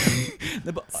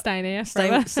 No, but Staying here staying,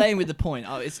 forever. staying with the point,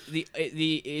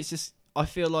 it's just I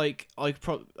feel like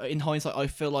in hindsight I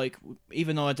feel like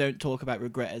even though I don't talk about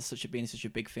regret as being such a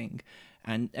big thing,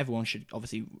 and everyone should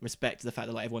obviously respect the fact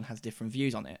that like everyone has different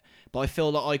views on it, but I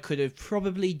feel like I could have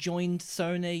probably joined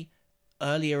Sony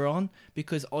earlier on,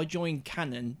 because I joined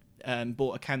Canon,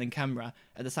 bought a Canon camera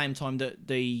at the same time that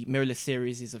the mirrorless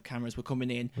series of cameras were coming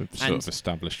in. We've sort of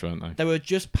established, weren't they? They were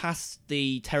just past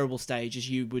the terrible stage, as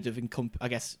you would have I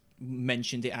guess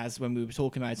mentioned it as when we were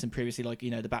talking about it previously, like, you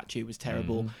know, the back tube was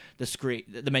terrible, the screen,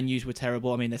 the menus were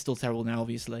terrible. I mean, they're still terrible now,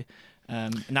 obviously,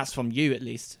 and that's from you at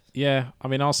least. Yeah, I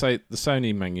mean, I'll say the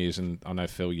Sony menus, and I know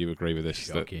Phil, you agree with this,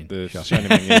 Shocking. that the Shocking. Sony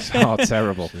menus are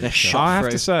terrible. They're shot I have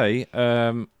through. to say,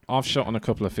 I've shot on a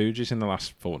couple of Fujis in the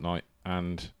last fortnight,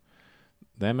 and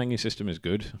their menu system is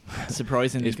good.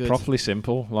 Surprisingly It's good. properly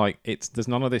simple. Like, there's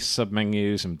none of this sub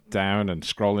menus and down and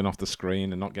scrolling off the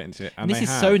screen and not getting to it. And And this they is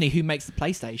have. Sony who makes the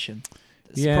PlayStation.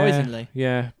 Surprisingly.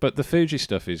 Yeah, but the Fuji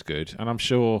stuff is good, and I'm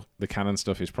sure the Canon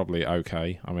stuff is probably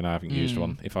okay. I mean, I haven't used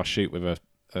one. If I shoot with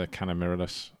a Canon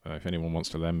mirrorless, if anyone wants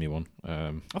to lend me one,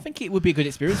 I think it would be a good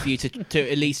experience for you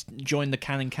to at least join the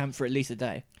Canon camp for at least a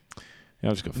day. yeah,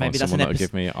 I've just got to Maybe find that's someone an that'll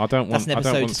give me. I don't That's want. an I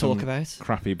don't episode want to talk some about.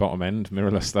 crappy bottom end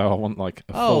mirrorless though. I want like a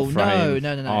Oh, full frame.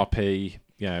 no. RP.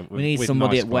 Yeah, We need with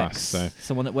somebody nice at glass, Wex. So.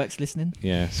 Someone at Wex listening.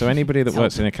 Yeah, so anybody that Help.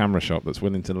 works in a camera shop that's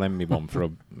willing to lend me one for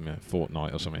a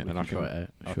fortnight or something, and I Try can,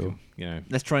 it I out, sure. can, you know,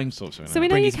 Let's try and sort something So we out.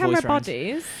 know Bring your his camera voice round.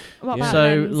 bodies. What Yeah. about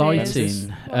So lenses?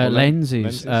 lighting, What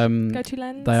lenses. lenses? Go to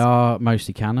lens. They are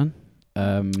mostly Canon.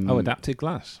 Oh, adapted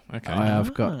glass. Okay. I have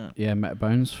Ah. got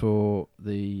Metabones for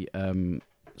the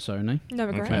Sony. No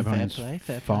regret. Okay. Fair Metabones play,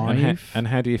 fair play. five. And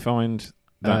how do you find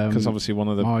that? Because Um, obviously one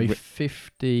of the My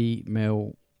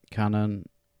 50mm Canon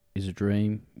is a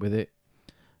dream with it.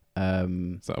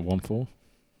 is that a 1.4,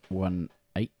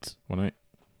 1.8. 1.8?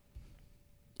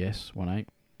 Yes, 1.8.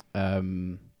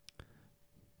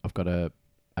 I've got a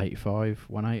 85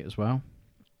 1.8 as well.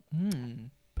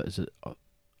 But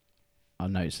I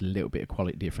know it's a little bit of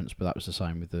quality difference, but that was the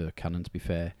same with the Canon, to be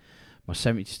fair. My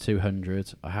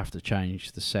 70-200, I have to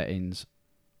change the settings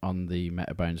on the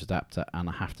Metabones adapter, and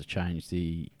I have to change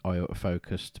the eye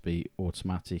autofocus to be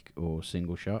automatic or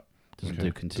single shot. Doesn't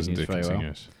do continuous very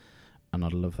well. And I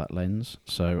love that lens,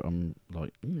 so I'm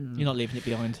like... You're not leaving it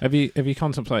behind. Have you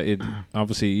contemplated,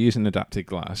 obviously you're using adapted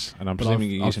glass, and I'm But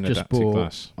presuming you're I've using just adapted bought-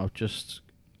 glass.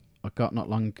 I got not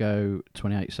long ago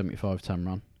 28-75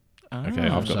 Tamron, Okay,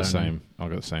 Ah. I've got the Sony. same. I've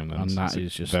got the same lens. and that It's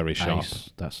is just very sharp. ace.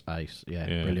 That's ace, yeah,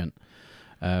 Yeah. brilliant.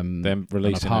 They're And I've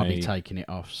releasing hardly taken it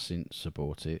off since I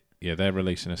bought it. they're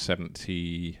releasing a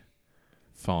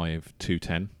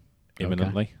 75-210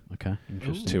 imminently. Okay,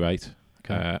 interesting. 2.8.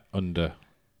 Okay. Under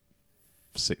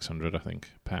 600, I think,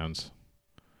 pounds.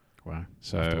 Wow.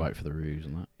 So I have to wait for the reviews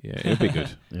and that. yeah, it'll be good.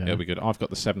 Yeah. It'll be good. I've got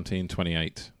the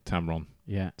 1728 Tamron,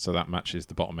 Yeah. so that matches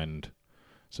the bottom end,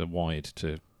 so wide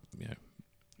to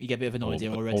You get a bit of an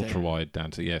idea already. ultra wide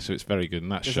down to so it's very good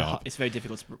and that's sharp. It's very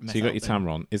difficult to mess So you got up your then.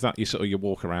 Tamron. Is that your sort of your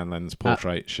walk around lens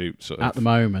portrait shoot sort of? At the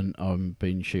moment, I've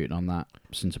been shooting on that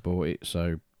since I bought it,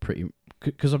 so pretty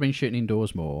because I've been shooting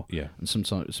indoors more, yeah, and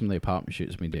sometimes some of the apartment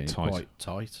shoots I've been doing Tight. quite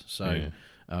tight. So yeah.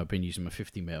 I've been using my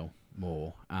 50mm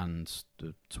more and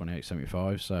the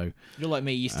 28-75. So You're like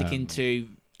me. You stick into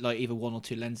like either one or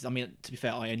two lenses. I mean, to be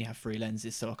fair, I only have 3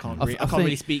 lenses, so I can't. I I can't think-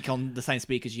 really speak on the same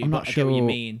speak as you. I'm but not I sure get what you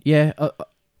mean. Yeah,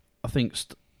 I think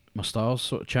my styles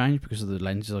sort of changed because of the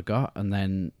lenses I got, and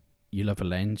then you love a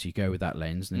lens, you go with that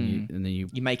lens, and then you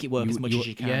You make it work as much as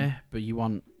you can. Yeah, but you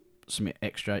want some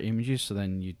extra images, so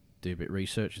then you do a bit of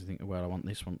research and think, well, I want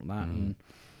this, want that. And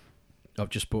I've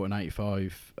just bought an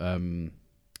 85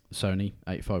 Sony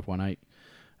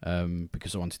 85-18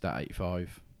 because I wanted that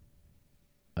 85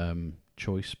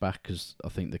 choice back, because I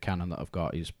think the Canon that I've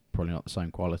got is probably not the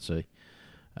same quality,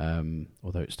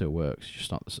 although it still works. It's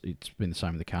just not. It's been the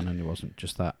same with the Canon. It wasn't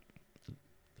just that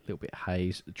little bit of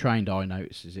haze. The trained eye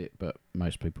notices it, but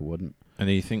most people wouldn't. And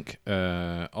you think,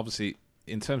 obviously,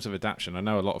 in terms of adaptation, I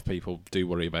know a lot of people do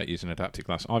worry about using adaptive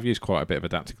glass. I've used quite a bit of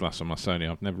adaptive glass on my Sony.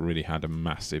 I've never really had a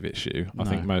massive issue. I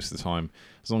think most of the time,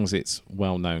 as long as it's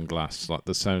well-known glass, like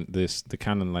the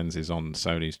Canon lenses on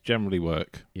Sony's generally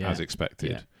work as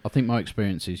expected. Yeah. I think my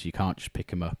experience is you can't just pick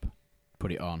them up,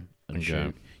 put it on, and And shoot.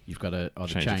 go. You've got to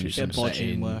either Change a few change Bit some of bodging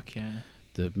setting. work, yeah.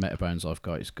 The Metabones I've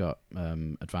got, it's got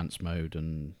advanced mode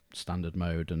and standard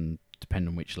mode, and depending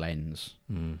on which lens.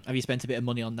 Have you spent a bit of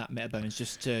money on that Metabones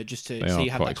just to They so are you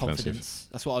have quite that expensive. confidence?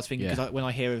 That's what I was thinking, Yeah. because when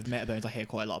I hear of Metabones, I hear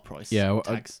quite a lot of price Yeah, well,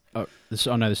 tags. I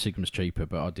know the Sigma's cheaper,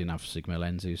 but I didn't have Sigma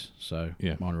lenses, so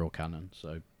Yeah. mine are all Canon.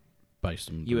 So based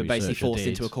on You the were basically research I forced did,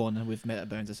 into a corner with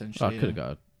Metabones, I essentially. could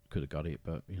have got it,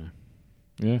 but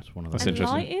Yeah. it's one of That's those. And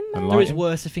interesting. lighting, And though? There is lighting.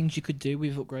 worse things you could do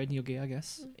with upgrading your gear, I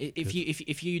guess.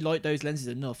 If you like those lenses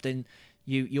enough, then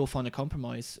you'll find a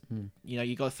compromise. You know,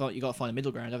 you got to find a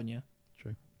middle ground, haven't you?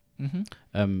 True.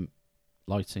 Mm-hmm.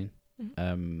 Lighting.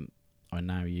 I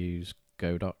now use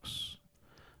Godox.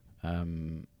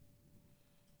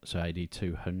 So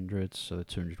AD200s, so the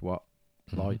 200 watt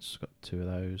lights. Got 2 of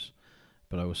those,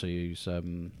 but I also use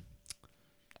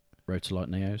Rotolight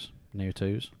Neo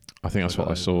 2s. I think that's what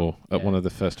I saw at one of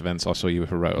the first events. I saw you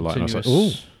with a Rotolight, and I was like,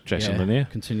 "Oh, Continuous- Jason yeah, Lanier."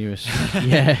 Continuous.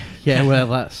 yeah. Well,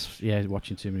 that's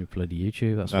watching too many bloody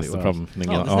YouTube. That's That's what it the was. problem.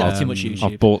 Thinking, Oh, like, there's never oh, too much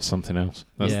YouTube. I've bought something else.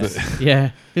 That's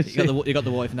Yeah, the, yeah. You got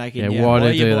the wife nagging. Yeah, why are did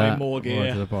I you do buying that? more Why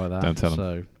gear? did I buy that? Don't tell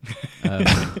 'em.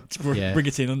 So, yeah. Bring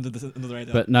it in under the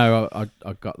radar. but no,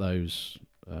 I got those.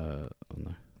 I don't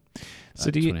know.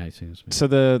 So do you? 2018. So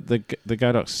the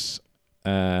Godox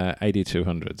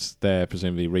AD200s, they're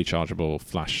presumably rechargeable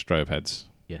flash strobe heads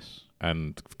Yes.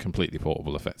 and completely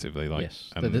portable, effectively. Like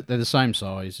Yes. and They're the same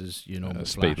size as your normal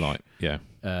speed flash. light. Yeah.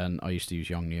 And I used to use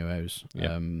Young Neos.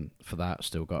 Yeah. For that,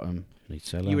 still got them. Need to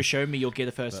sell you 'em. were showing me your gear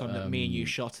the first But, time that me and you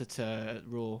shot at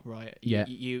Raw, right? Yeah.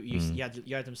 You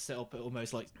had them set up at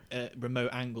almost like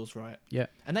remote angles, right? Yeah.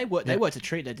 And they worked. Yeah. They worked a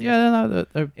treat. They did. Yeah, no,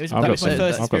 they're, It was, I've that got was my some-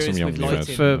 first I've got some experience Young with Neos.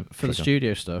 lighting. for the Trigger.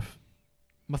 studio stuff.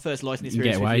 My first lighting You can get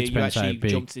experience away, with you. You depends how actually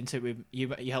big. jumped into it with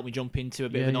you helped me jump into a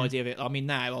bit of an Yeah. idea of it. I mean,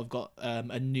 now I've got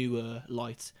a newer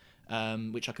light,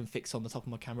 which I can fix on the top of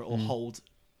my camera or hold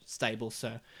stable.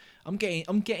 So I'm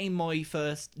getting my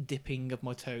first dipping of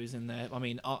my toes in there. I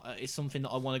mean, it's something that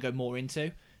I want to go more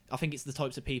into. I think it's the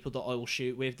types of people that I will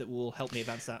shoot with that will help me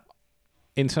advance that.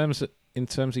 In terms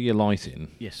of your lighting,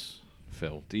 Yes.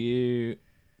 Phil, do you?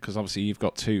 Because obviously you've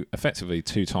got effectively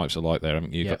two types of light there,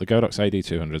 haven't you? You've Yeah. got the Godox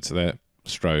AD200, so they're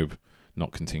strobe,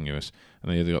 not continuous, and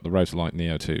then you've got the Rotolight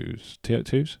Neo 2s.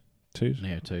 Twos?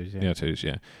 Neo 2s, yeah. Neo 2s,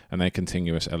 yeah. And they're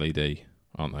continuous LED,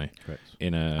 aren't they? Correct.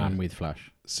 In a And with flash.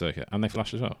 circuit. And they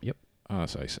flash as well? Yep. Oh,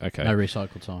 that's ace. Okay. No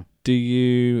recycle time. Do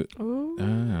you Ooh.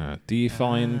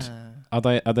 find are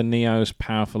the Neos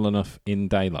powerful enough in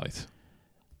daylight?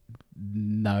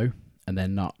 No, and they're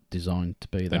not designed to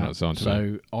be They're that. not designed to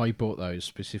so I bought those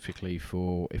specifically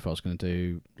for if I was going to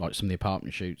do like some of the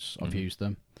apartment shoots. I've Mhm. used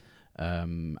them,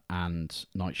 and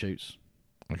night shoots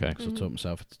Okay. because I taught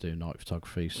myself to do night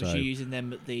photography. Was So you using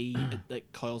them at the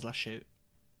at Kyle's last shoot?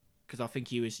 Because I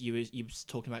think you was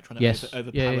talking about trying to Yes.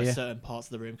 overpower Yeah. certain parts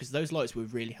of the room. Because those lights were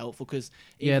really helpful. Because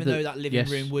Yeah, even though that living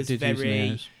room was did use very,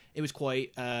 Neos. it was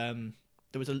quite.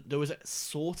 There was a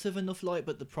sort of enough light,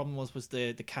 but the problem was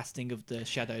the casting of the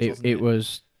shadows. Wasn't It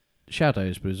was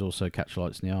shadows, but it was also catch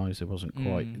lights in the eyes. It wasn't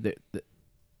quite. Mm.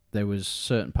 There was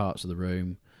certain parts of the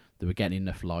room they were getting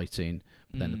enough light in,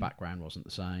 but then the Mm. background wasn't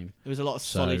the same. There was a lot of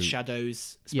So- solid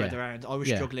shadows spread Yeah. around. I was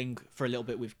Yeah. struggling for a little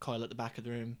bit with Kyle at the back of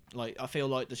the room. Like, I feel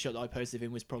like the shot that I posted of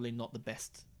him was probably not the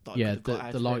best. That I Yeah, could have got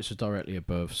out the of it. lights were directly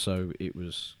above, so it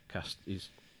was his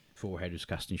forehead was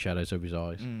casting shadows over his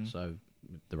eyes. Mm. So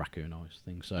the raccoon eyes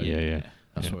thing. So Yeah.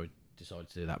 that's Yeah. why we decided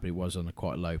to do that. But it was on a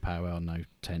quite low power. I know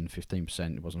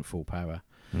 10-15%. It wasn't full power.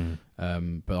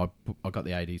 Mm. But I got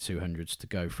the AD200s to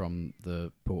go from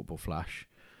the portable flash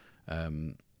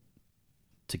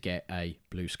to get a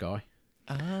blue sky.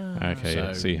 Ah. Okay,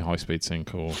 yeah. So- See high speed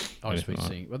sync or High anything speed like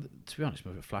sync. Well, to be honest,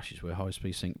 my flashes were high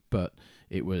speed sync, but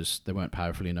they weren't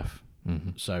powerful enough.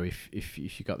 Mhm. So if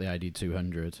you got the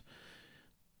AD200,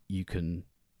 you can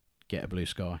get a blue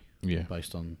sky Yeah,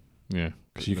 based on yeah.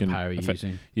 Because you the can power you're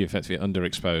using. you effectively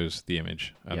underexpose the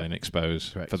image and Yep. then expose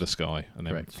Correct. for the sky and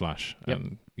then Correct. flash. Yep.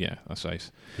 And yeah, that's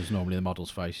ace. Because normally the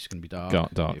model's face is going to be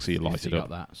dark. Dark, so you light it got up.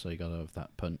 that, so you got to have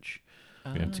that punch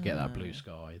Yeah. to get that blue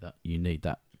sky. That you need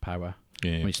that power.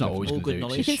 Yeah, I mean, it's not always All going to good do.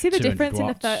 knowledge. You It's can see the 200 difference in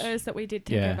the watts. photos that we did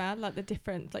take Yeah. about, like the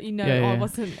difference. Like, you know, Yeah, yeah. I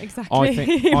wasn't exactly. I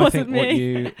think it I wasn't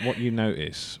think me. what you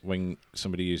notice when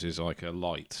somebody uses like a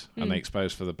light and they Mm.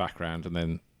 expose for the background and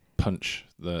then punch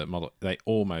the model, they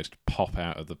almost pop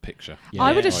out of the picture. Yeah.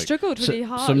 I would have Like- struggled So- really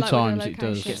hard. sometimes like, it with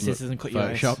does the Get location. scissors and cut your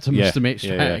eyes. Photoshopped, I Yeah. must admit,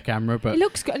 straight Yeah, out yeah. of camera. But It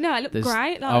looks good. No, it looked there's-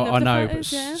 great. Like, oh, love I the know, photos,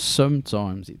 but yeah.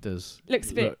 sometimes it does. Looks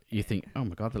a bit- look- you think, oh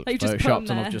my god, that Like, looks you just put 'em photoshopped,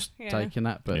 and I've there. just Yeah. taken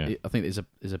that. But Yeah. I think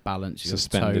there's a balance. You gotta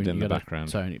Suspended tone- in you the gotta background.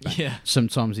 Tone it back. Yeah.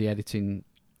 Sometimes the editing,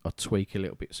 I tweak a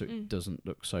little bit so it Mm. doesn't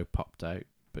look so popped out,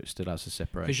 but it still has a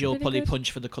separation. Because you'll Really probably good.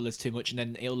 punch for the colours too much, and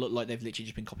then it'll look like they've literally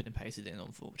just been copied and pasted in.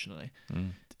 Unfortunately,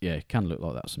 Mm. Yeah, it can look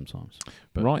like that sometimes.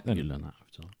 But Right then. you learn that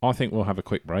over time. I think we'll have a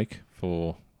quick break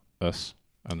for us,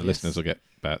 and the Yes. listeners will get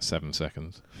about 7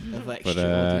 seconds. of But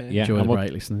extra. yeah, Enjoy and the we'll,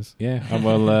 break, listeners. yeah, and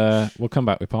we'll come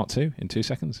back with part 2 in 2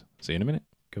 seconds. See you in a minute.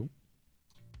 Cool.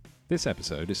 This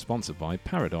episode is sponsored by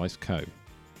Paradise Co.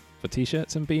 For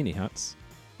t-shirts and beanie hats,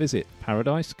 visit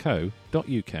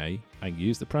paradiseco.uk and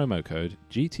use the promo code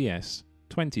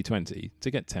GTS2020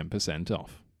 to get 10%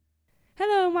 off.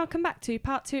 Hello and welcome back to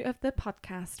part 2 of the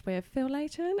podcast with Phil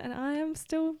Layton, and I am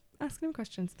still asking him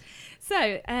questions.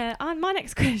 So, my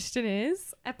next question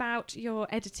is about your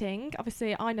editing.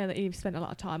 Obviously, I know that you've spent a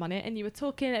lot of time on it, and you were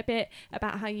talking a bit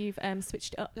about how you've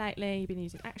switched it up lately. You've been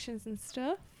using actions and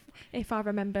stuff, if I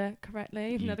remember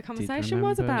correctly, even You though the did conversation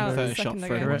was about remember a second Photoshop ago.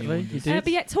 for everyone who Correctly, wonders. you did.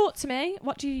 But yeah, talk to me.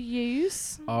 What do you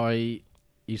use? I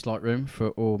use Lightroom for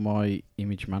all my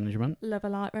image management. Love a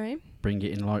Lightroom. Bring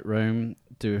it in Lightroom,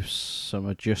 do some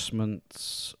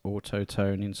adjustments, auto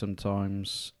toning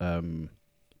sometimes.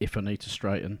 If I need to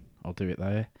straighten, I'll do it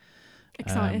there.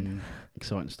 Exciting.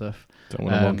 Exciting stuff. Don't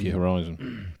want to Um, wonky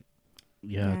horizon.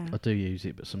 Yeah, Yeah. I do use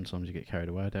it, but sometimes you get carried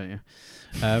away, don't you?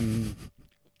 And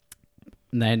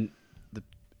then the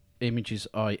images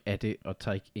I edit, I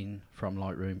take in from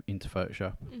Lightroom into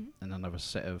Photoshop, Mhm. and then I have a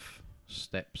set of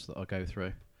steps that I go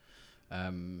through.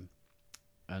 And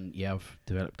yeah, I've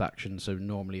developed action. So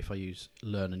normally, if I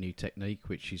learn a new technique,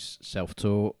 which is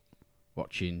self-taught,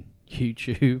 watching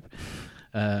YouTube.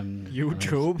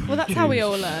 YouTube. Well, that's how we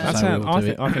all learn. That's how how, we all I do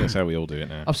think it. I think that's how we all do it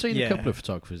now. I've seen Yeah. a couple of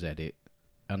photographers edit,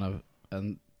 and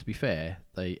to be fair,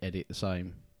 they edit the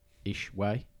same-ish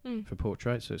way Mm. for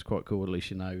portraits, so it's quite cool. At least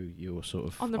you know you're sort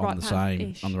of On the right same,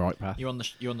 path-ish. on the right path. You're on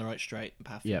the right straight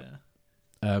path. Yep.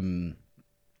 Yeah.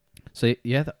 So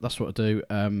yeah, that's what I do.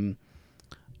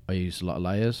 I use a lot of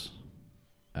layers.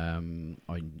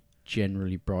 I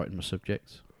generally brighten my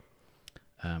subject,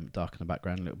 darken the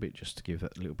background a little bit just to give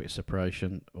that a little bit of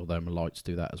separation. Although my lights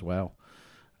do that as well.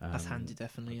 That's handy,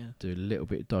 definitely. Yeah. Do a little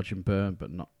bit of dodge and burn,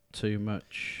 but not too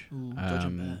much. Ooh, dodge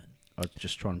and burn. I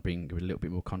just try and bring a little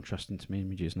bit more contrast into my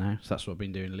images now. So that's what I've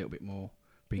been doing a little bit more,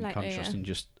 bring Lately, contrasting.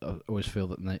 Just I always feel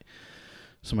that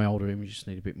some of my older images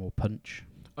need a bit more punch.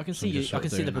 I can So see I'm you. just I sort can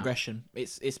of see the doing that. progression.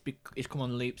 It's come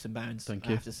on leaps and bounds. Thank I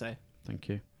you. have to say. Thank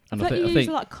you. I And feel like you I use think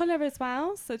a lot of colour as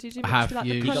well. So did you I much have do like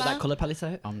used- the You You got colour? that colour palette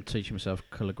out? I'm teaching myself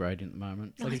colour grading at the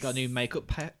moment. So he's got a new Nice. makeup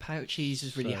pouch. He's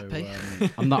just really So,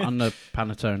 happy. I'm not on the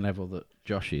Pantone level that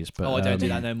Josh is, but Oh, I don't do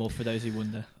that um, no more. For those who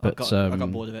wonder, but, I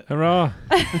got bored of it. Hurrah!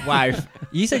 Wow,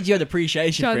 you said you had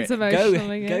appreciation John's for it. emotional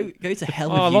Go again. to hell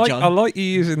Oh, with you, I John. like you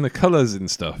using the colours and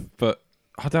stuff, but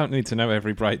I don't need to know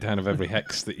every breakdown of every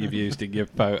hex that you've used in your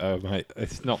photo, mate.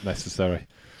 It's not necessary.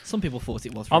 Some people thought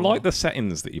it was. For I a while. like the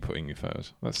settings that you put in your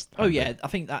photos. That's Oh handy. yeah, I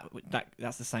think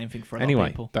that's the same thing for a lot of Anyway,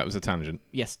 people. that was a tangent.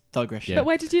 Yes, digression. Yeah. But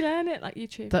where did you learn it? Like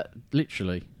YouTube? that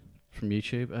literally from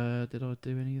YouTube. Did I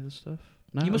do any of the stuff?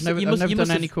 No, You must- I've you never, must- I've you never must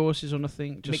done any have courses or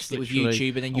nothing. Just mixed it with literally-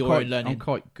 YouTube and then I'm your quite, own learning. I'm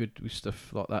quite good with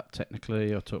stuff like that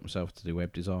technically. I taught myself to do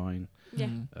web design, Yeah.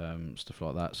 stuff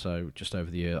like that. So just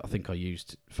over the year, I think I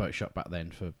used Photoshop back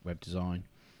then for web design.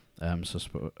 So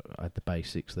I had the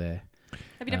basics there.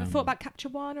 Have you never thought about Capture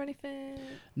One or anything?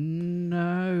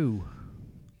 No,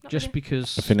 Not just really?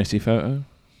 because. Affinity Photo.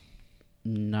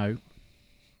 No,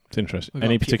 It's interesting. We've got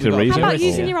Any a few- particular we've got- reason? How about or-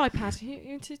 using your iPad?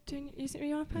 You into using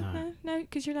your iPad? No. No,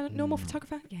 because you're a normal No.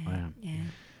 photographer. Yeah, I am. yeah.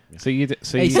 So you,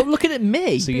 so Hey, you, stop looking at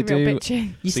me. So you Be real do-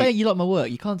 bitchy. You so say you like my work.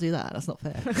 You can't do that. That's not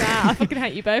fair. Nah, I fucking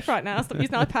hate you both right now. Stop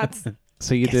using iPads.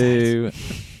 so you Get do.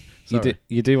 You Sorry. do,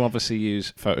 you do obviously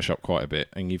use Photoshop quite a bit,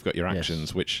 and you've got your Yes.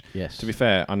 actions, which, yes. to be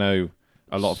fair, I know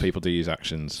a lot of people do use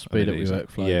actions. Speed and up they your use it.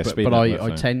 workflow. Yeah, but speed but up I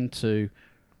workflow. tend to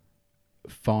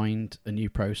find a new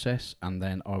process and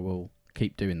then I will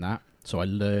keep doing that. So I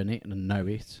learn it and I know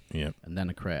it, Yeah. and then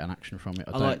I create an action from it.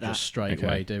 I I don't like that. just straight Okay.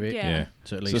 away do it. Yeah. Yeah.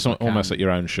 So at So least it's I almost can- like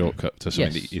your own shortcut to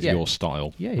something Yes, that is yeah. your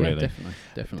style, Yeah, really.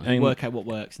 definitely. And Work out what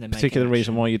works and then make particular an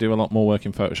reason action. why you do a lot more work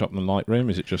in Photoshop than Lightroom?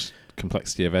 Is it just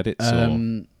complexity of edits?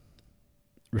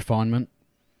 Refinement.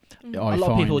 Mm. I A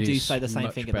lot of people find do is say the same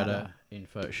much thing about better in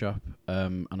Photoshop.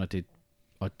 And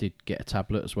I did get a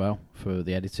tablet as well for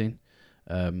the editing.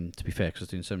 To be fair, because I was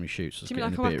doing so many shoots, I was Do you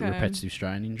getting mean a like bit a of Wacom? repetitive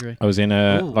strain injury. I was in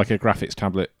Ooh. like a graphics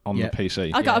tablet on Yeah. the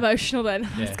PC. I got Yeah. emotional then.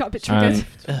 I Yeah. just got a bit triggered.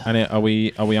 And are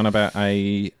we on about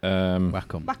a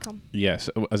Wacom. Wacom. yes,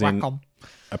 as in Wacom.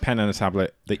 a pen and a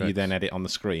tablet that you Correct. then edit on the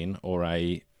screen, or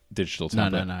a digital No,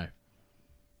 tablet? no.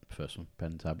 First one,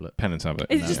 pen tablet. Pen and tablet.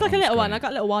 Is it No, just like a on the little one? screen. I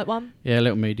got a little white one. Yeah, a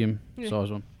little medium Yeah. size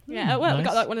one. Yeah, well, I got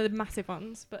nice. like one of the massive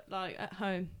ones, but like at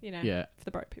home, Yeah, for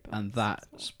the broke people. and that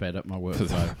sped up my For the-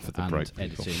 workflow for the and broke people.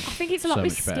 editing. I think it's a lot so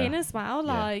with much better. skin as well.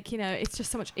 Yeah. Like, it's just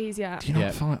so much easier. Do you know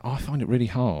Yeah. what I find it really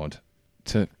hard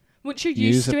to Once you're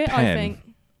use used a to it, I pen think.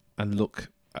 and look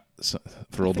at,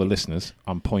 for all the listeners,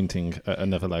 I'm pointing at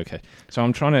another location. So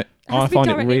I'm trying to. I has to be find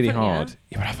it directly in really front of you. hard.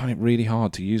 Yeah, but I find it really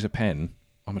hard to use a pen.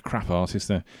 I'm a crap artist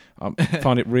there. I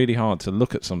find it really hard to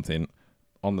look at something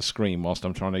on the screen whilst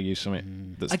I'm trying to use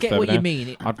something that's I get further what you down.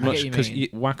 mean. I'd I much get what because you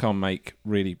mean. Wacom make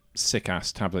really sick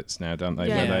ass tablets now, don't they?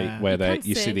 Yeah. Where You they can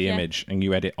you see see, the yeah. image and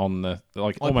you edit on the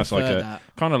like I almost like prefer a that.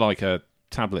 kind of like a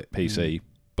tablet PC,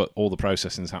 but all the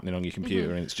processing's happening on your computer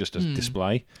Mhm. and it's just a Mm.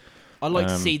 display. I like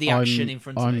to Um, see the action in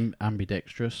front of me. I'm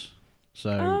ambidextrous,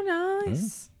 so Oh,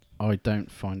 nice. I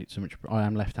don't find it so much. I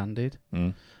am left-handed.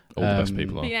 Mm. All the best Um,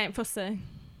 people But are. you ain't fussy.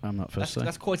 I'm not That's, fussy.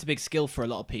 that's quite a big skill for a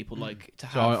lot of people, like to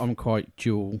So have. I'm quite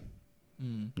dual,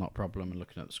 Mm. not a problem, and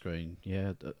looking at the screen.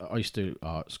 Yeah, I used to do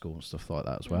art at school and stuff like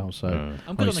that as well. So I'm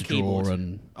I good on used the to draw keyboard.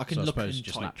 and I can so look suppose and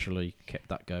just type. naturally kept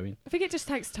that going. I think it just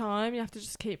takes time. You have to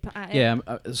just keep at it. Yeah,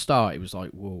 at the start it was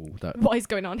like, whoa, that What is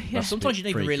going on here? That's- Sometimes you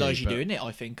don't even freaky, realise you're but- doing it.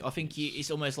 I think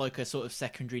it's almost like a sort of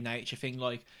secondary nature thing.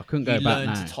 Like I couldn't you go back learn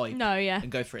now. to type No, yeah.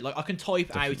 and go for it. Like I can type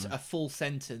Definitely. out a full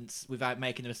sentence without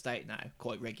making a mistake now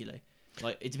quite regularly.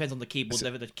 Like it depends on the keyboard, So-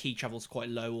 whether the key travels quite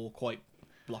low or quite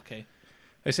blocky.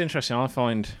 It's interesting. I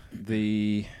find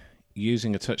the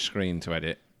using a touchscreen to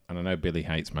edit, and I know Billy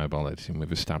hates mobile editing.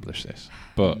 We've established this,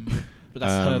 but But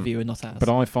that's her Um, view and not ours. but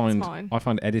I find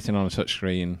fine. editing on a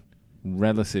touchscreen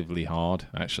relatively hard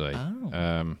actually.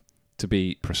 Oh. To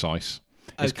be precise,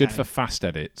 it's good Okay. for fast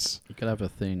edits. You could have a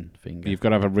thin finger. You've got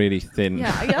to have a really thin.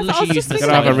 Yeah, I Unless was you just use the You've got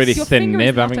to have a stylus. really Your thin finger is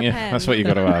nib, not haven't a you? pen. That's what you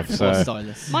got to have. Or So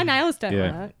stylus. My nails don't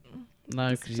Yeah. work. no,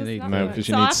 It's because you just need. not no, work. because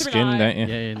So you I need have to skin, rely- don't you?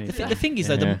 Yeah, you need. The thing is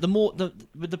though, Yeah. the more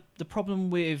the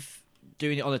problem with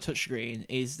doing it on a touchscreen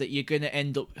is that you're going to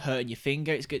end up hurting your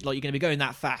finger. It's good, like you're going to be going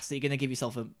that fast that you're going to give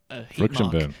yourself a heat Friction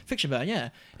mark. burn. Friction burn, yeah.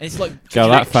 And it's like Go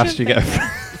that Friction fast, you get.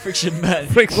 friction burn.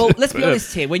 Friction Well, let's be burn.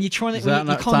 honest here. When you're trying Is to, when that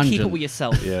you not can't keep tangent? up with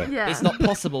yourself. Yeah. Yeah. It's not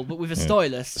possible. But with a Yeah.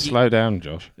 stylus, Slow down,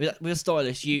 Josh. with a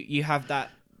stylus, you have that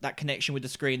connection with the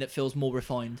screen that feels more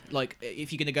refined. Like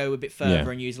if you're going to go a bit further Yeah.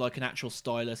 and use like an actual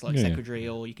stylus, like Yeah. Secretary,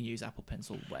 or you can use Apple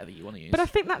Pencil, whatever you want to use. But I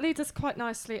think that leads us quite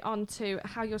nicely onto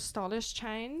how your style has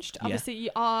changed. Yeah. Obviously, you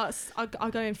are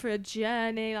going through a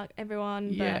journey like everyone.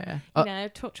 But, Yeah.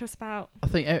 talk to us about. I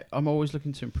think I'm always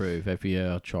looking to improve. Every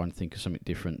year I try and think of something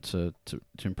different to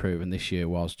improve. And this year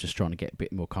was just trying to get a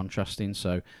bit more contrasting.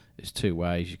 So it's two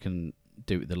ways. You can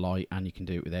do it with the light and you can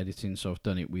do it with editing. So I've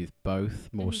done it with both,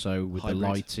 more Mhm. so with Hybrid. the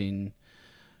lighting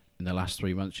in the last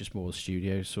 3 months, just more the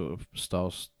studio sort of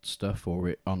style stuff or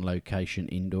it on location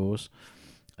indoors.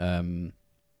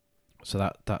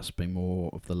 So that's been more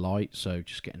of the light. So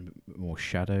just getting a bit more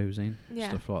shadows in, Yeah.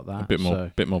 stuff like that. A bit more,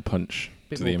 So, bit more punch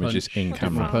bit to the more images punch. in What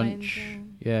camera. different punch.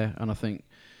 Yeah, and I think,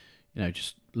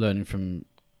 just learning from,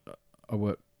 I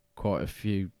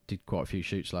did quite a few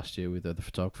shoots last year with other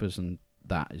photographers, and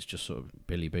that is just sort of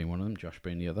Billy being one of them, Josh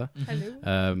being the other.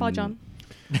 Hello. Bye, John.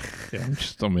 Yeah, I'm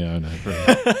just on my own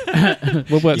over.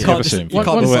 We'll work together soon. You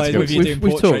can't decide whether you're doing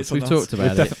portraits or We've not. talked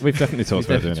about it. We've definitely talked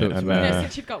about doing it. talked And, about it.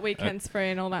 Since you've got weekends free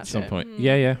and all that at some shit. point. Mm.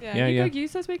 Yeah. You could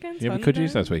use those weekends. Yeah, we fun, could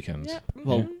use though. those weekends. Yep.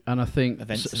 Well, And I think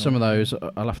Events and some of all. those,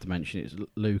 I'll have to mention, it's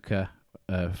Luca,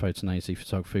 Photonazy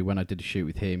Photography. When I did a shoot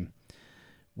with him,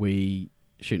 we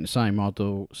shooting the same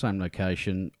model, same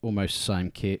location, almost the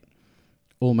same kit,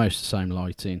 almost the same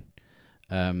lighting,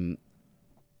 and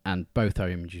both our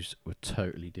images were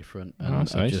totally different. And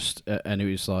Nice, I eh? just and it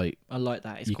was like I like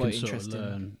that. It's you quite can sort interesting.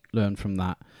 of learn from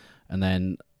that. And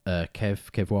then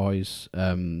Kev Wise,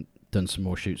 done some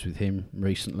more shoots with him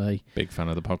recently. Big fan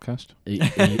of the podcast.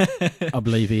 I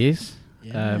believe he is.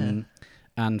 Yeah.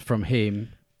 And from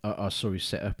him, I saw his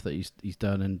setup that he's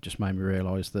done, and just made me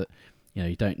realise that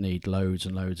you don't need loads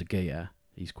and loads of gear.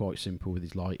 He's quite simple with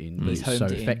his lighting, but He's it's so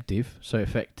honed it in.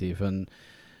 effective, and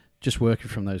just working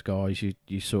from those guys,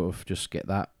 you sort of just get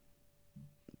that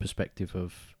perspective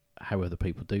of how other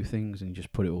people do things, and you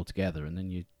just put it all together, and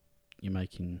then you're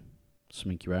making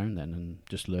something your own then, and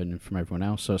just learning from everyone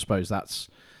else. So I suppose that's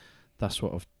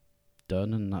what I've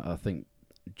done, and I think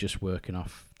just working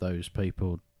off those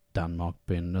people, Dan Mogg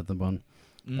being another one,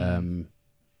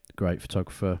 great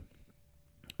photographer,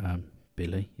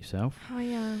 Billy yourself,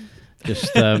 Hiya.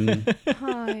 just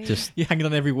Hi. just You're hanging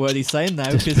on every word he's saying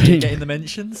now Just because you're being- getting the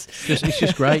mentions. it's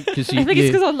just great because I think it's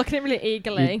because I'm looking at it really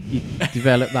eagerly. you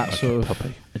develop that sort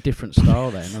of a different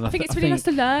style then, and I think it's really nice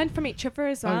to learn from each other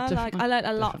as Oh, well. Like definitely, I learned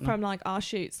a lot definitely. from like our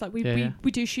shoots. Like we Yeah.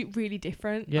 we do shoot really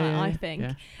different. Yeah, like, yeah, I think,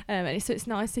 yeah. and so it's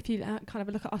nice if you kind of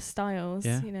look at our styles.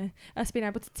 Yeah. Us being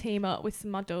able to team up with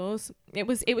some models. It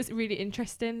was really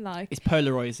interesting. Like It's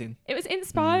polarizing. it was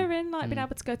inspiring. Like being Mm.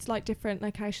 able to go to like different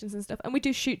locations and stuff. And we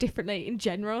do shoot differently in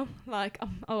general. Like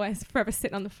I'm always forever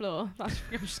sitting on the floor. Like,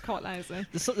 I'm just quite lazy.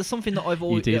 There's something that I've You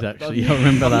always did actually. I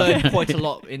remember I've that. learned quite a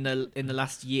lot in the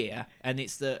last year, and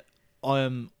it's that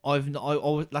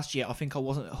last year I think I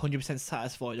wasn't 100%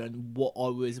 satisfied on what I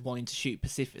was wanting to shoot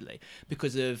specifically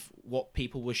because of what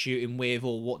people were shooting with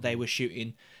or what they were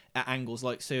shooting at angles.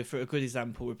 Like, so for a good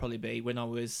example would probably be when I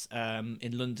was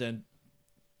in London,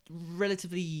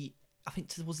 relatively, I think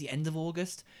towards the end of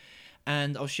August,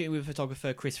 and I was shooting with a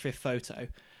photographer, Chris Frith Photo,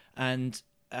 and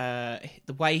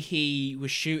the way he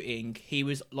was shooting, he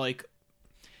was like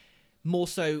more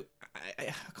so,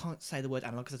 I can't say the word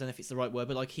analog because I don't know if it's the right word,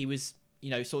 but like he was,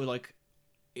 sort of like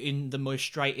in the most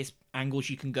straightest angles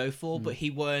you can go for, but he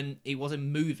wasn't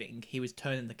moving, he was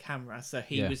turning the camera, so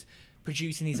he Yeah. was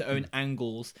producing his own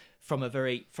angles from a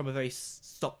very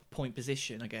stop point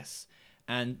position, I guess.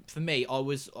 And for me, I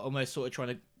was almost sort of trying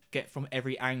to get from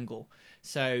every angle.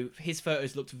 So his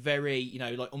photos looked very,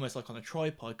 like almost like on a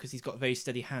tripod because he's got a very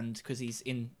steady hand because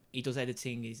he does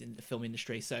editing, he's in the film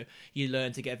industry. So you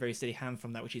learn to get a very steady hand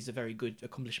from that, which is a very good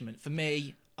accomplishment. For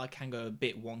me, I can go a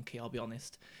bit wonky, I'll be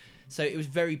honest. So it was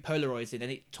very polarizing, and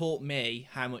it taught me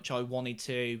how much I wanted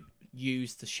to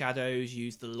use the shadows,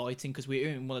 use the lighting, because we were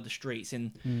in one of the streets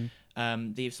in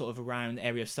the sort of around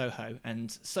area of Soho.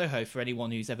 And Soho, for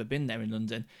anyone who's ever been there in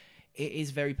London, it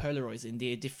is very polarizing.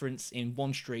 The difference in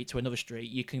one street to another street,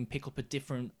 you can pick up a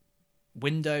different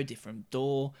window, different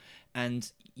door,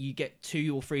 and you get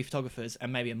 2 or 3 photographers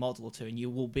and maybe a model or two, and you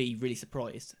will be really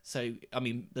surprised. So, I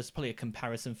mean, there's probably a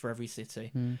comparison for every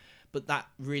city, but that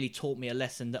really taught me a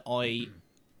lesson that I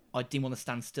didn't want to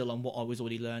stand still on what I was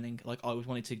already learning. Like, I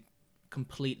wanted to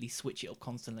completely switch it up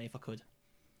constantly if I could.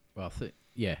 Well, I think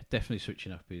definitely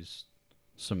switching up is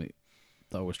something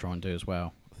that I always try and do as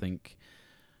well. I think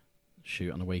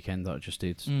shoot on the weekend that I just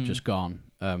did, just gone.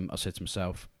 I said to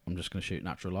myself, I'm just going to shoot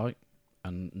natural light,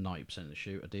 and 90% of the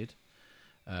shoot I did.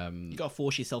 You got to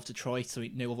force yourself to try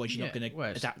something new, otherwise you're not going to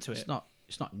adapt to it.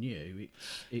 It's not new.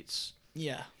 It's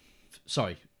Yeah.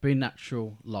 sorry, being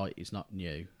natural light is not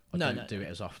new. I No, don't do no. it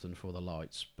as often for the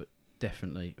lights, but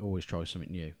definitely always try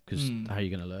something new, because how are you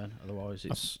going to learn? Otherwise,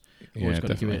 it's always got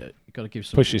to give it. You've got to give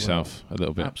something Push a yourself a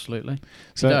little bit. Absolutely.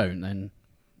 So If you don't, then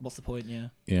What's the point? Yeah.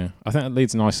 yeah, I think that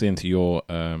leads nicely into your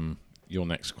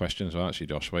next question as well, actually,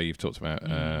 Josh, where you've talked about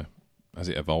has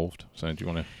it evolved. So do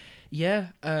you want to? Yeah.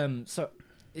 So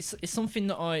it's something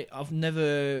that I've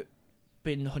never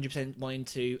been 100% wanting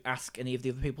to ask any of the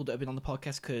other people that have been on the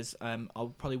podcast, because I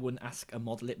probably wouldn't ask a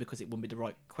model it because it wouldn't be the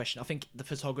right question. I think the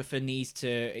photographer needs to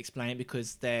explain it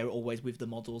because they're always with the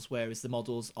models, whereas the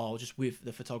models are just with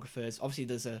the photographers. Obviously,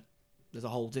 there's a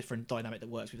whole different dynamic that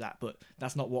works with that, but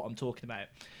that's not what I'm talking about.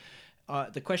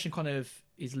 The question kind of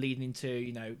is leading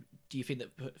into, do you think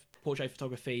that portrait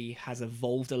photography has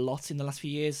evolved a lot in the last few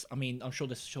years? I mean, I'm sure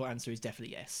the short answer is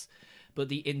definitely yes. but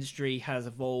the industry has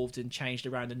evolved and changed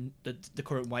around the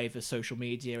current wave of social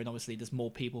media, and obviously there's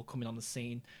more people coming on the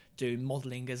scene doing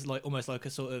modelling as like almost like a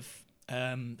sort of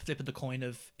flip of the coin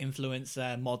of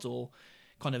influencer model,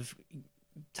 kind of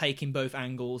taking both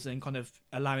angles and kind of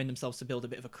allowing themselves to build a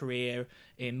bit of a career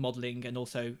in modelling and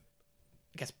also,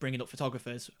 I guess, bringing up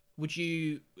photographers. Would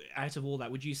you, out of all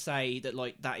that, would you say that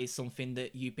like that is something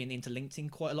that you've been interlinked in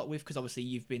quite a lot with? Because obviously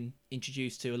you've been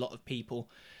introduced to a lot of people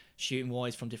shooting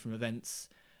wise from different events,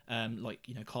 like,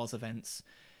 you know, cars events.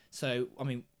 So, I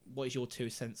mean, what is your 2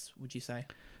 cents, would you say?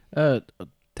 I'd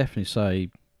definitely say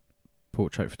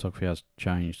portrait photography has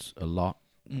changed a lot.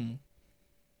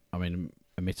 I mean,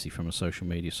 admittedly, from a social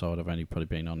media side, I've only probably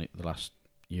been on it the last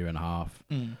year and a half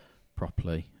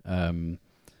properly.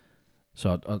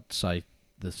 So I'd say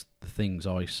the things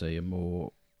I see are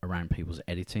more around people's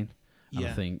editing. And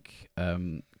I think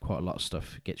quite a lot of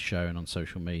stuff gets shown on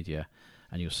social media,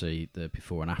 and you'll see the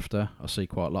before and after. I see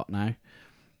quite a lot now.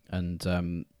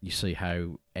 And you see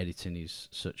how editing is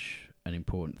such an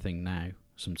important thing now.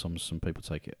 Sometimes some people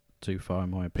take it too far,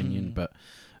 in my opinion, but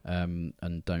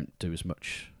and don't do as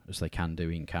much as they can do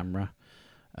in camera.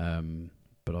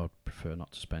 But I prefer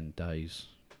not to spend days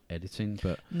editing.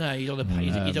 But no, you don't want to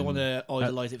pay. You don't want to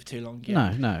idolize it for too long.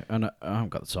 No, and I haven't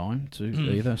got the time to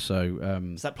either. So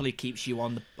so that probably keeps you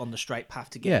on the straight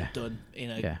path to get it done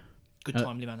in a good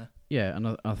timely manner. Yeah,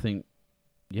 and I think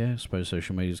I suppose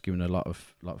social media's given a lot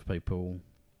of people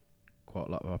quite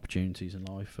a lot of opportunities in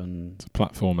life, and it's a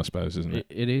platform, I suppose, isn't it?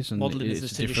 It is, and modelling is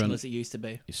it's as traditional as it used to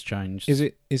be. It's changed. Is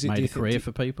it made a career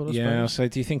for people? I suppose? So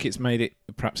do you think it's made it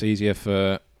perhaps easier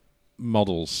for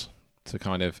models to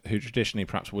kind of, who traditionally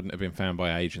perhaps wouldn't have been found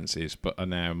by agencies, but are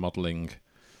now modelling?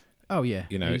 Oh yeah,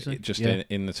 you know,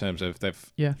 in the terms of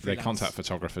they contact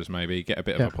photographers, maybe get a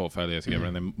bit of a portfolio together,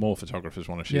 and then more photographers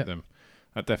want to shoot them.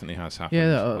 That definitely has happened.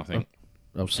 Yeah, I think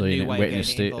I've seen it,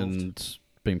 witnessed it, and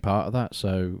been part of that.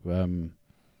 So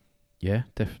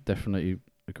definitely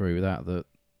agree with that. That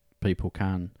people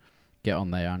can get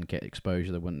on there and get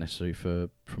exposure they wouldn't necessarily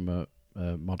from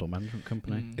a model management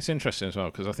company. It's interesting as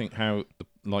well, because I think how,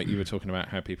 like you were talking about,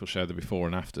 how people show the before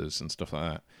and afters and stuff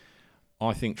like that.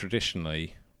 I think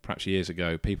traditionally, perhaps years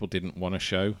ago, people didn't want to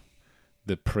show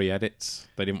the pre-edits.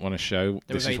 They didn't want to show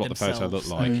this is what the photo looked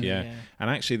like. And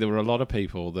actually, there were a lot of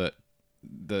people that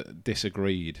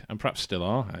disagreed, and perhaps still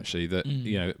are actually, that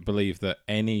you know, believe that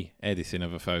any editing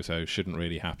of a photo shouldn't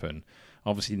really happen.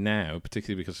 Obviously now,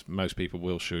 particularly because most people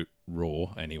will shoot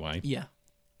raw anyway.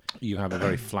 You have a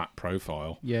very flat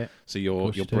profile. So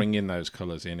you're bringing those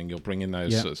colours in, and you're bringing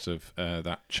those sorts of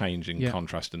that changing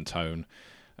contrast and tone.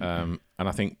 And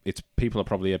I think people are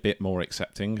probably a bit more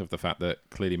accepting of the fact that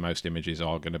clearly most images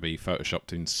are going to be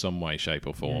photoshopped in some way, shape,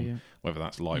 or form, whether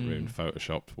that's Lightroom,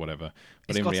 Photoshopped, whatever.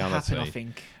 But in reality, to happen, I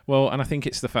think. Well, and I think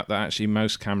it's the fact that actually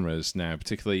most cameras now,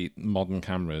 particularly modern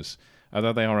cameras,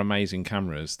 although they are amazing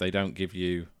cameras, they don't give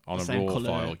you on a raw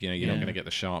file. You know, you're not going to get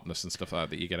the sharpness and stuff like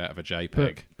that you get out of a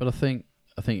JPEG. But I think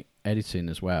editing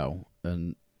as well,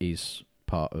 and is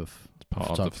part of the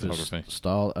photography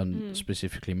style, and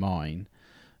specifically mine.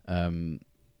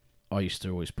 I used to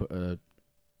always put a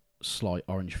slight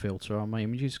orange filter on my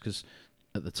images, because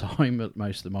at the time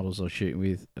most of the models I was shooting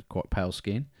with had quite pale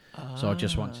skin, so I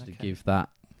just wanted to give that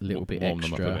little bit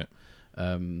extra.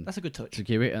 That's a good touch to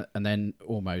give it, and then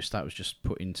almost that was just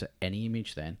put into any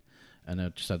image then, and I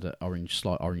just had an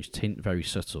slight orange tint, very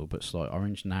subtle but slight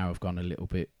orange. Now I've gone a little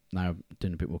bit, now I'm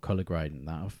doing a bit more colour grading.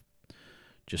 That I've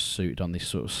just suited on this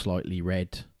sort of slightly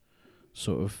red,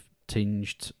 sort of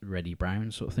tinged reddy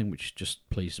brown sort of thing, which just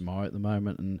pleases my eye at the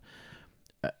moment.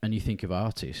 And you think of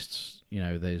artists, you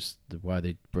know, there's the way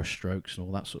they brush strokes and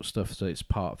all that sort of stuff, so it's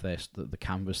part of their the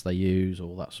canvas they use,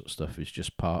 all that sort of stuff is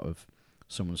just part of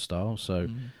someone's style. So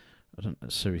I don't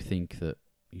necessarily think that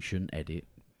you shouldn't edit.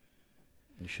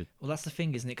 You should. Well, that's the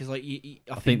thing, isn't it? Because like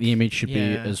I think the image should be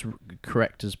as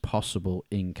correct as possible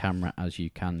in camera as you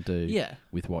can do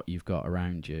with what you've got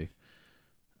around you.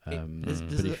 There's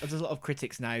a lot of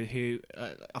critics now who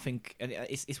I think, and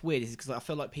it's weird, because I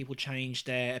feel like people change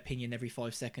their opinion every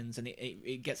 5 seconds, and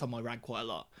it gets on my rag quite a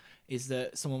lot. Is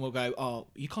that someone will go, "Oh,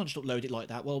 you can't just upload it like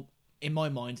that." Well, in my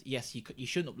mind, yes, you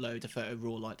shouldn't upload a photo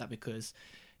raw like that, because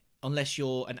unless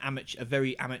you're a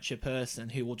very amateur person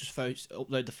who will just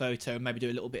upload the photo and maybe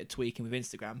do a little bit of tweaking with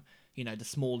Instagram, you know, the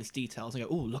smallest details, and go,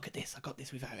 "Oh, look at this! I got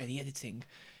this without any editing."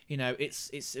 You know,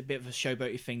 it's a bit of a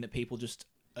showboaty thing that people just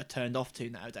are turned off to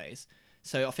nowadays.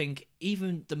 So I think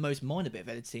even the most minor bit of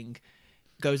editing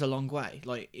goes a long way.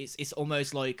 Like it's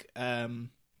almost like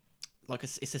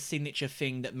it's a signature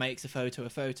thing that makes a photo,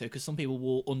 because some people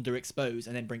will underexpose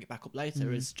and then bring it back up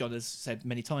later, as John has said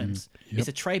many times. It's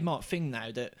a trademark thing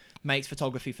now that makes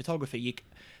photography. Photography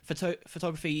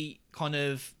kind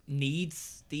of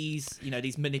needs these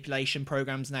manipulation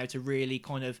programs now to really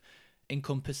kind of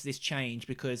encompass this change,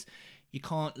 because you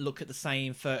can't look at the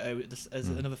same photo as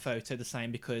another photo the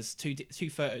same, because two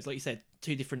photos, like you said,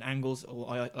 two different angles,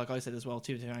 or like I said as well,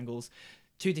 two different angles,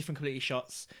 two different completely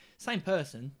shots, same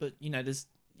person, but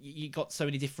you got so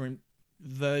many different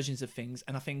versions of things,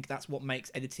 and I think that's what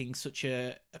makes editing such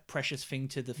a precious thing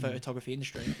to the photography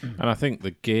industry. And I think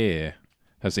the gear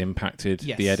has impacted the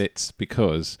Yes. edits,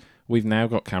 because we've now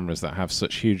got cameras that have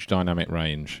such huge dynamic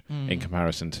range in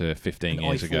comparison to 15 An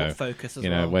years ago. focus as You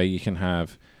know, well. where you can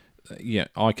have,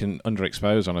 I can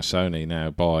underexpose on a Sony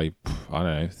now by, I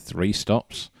don't know, 3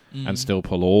 stops and still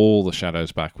pull all the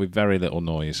shadows back with very little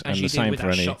noise. As and you the did same with for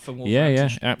that any. shot from Yeah,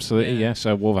 Wolverhampton. absolutely. Yeah. Yeah.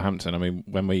 So Wolverhampton, I mean,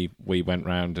 when we went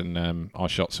round and I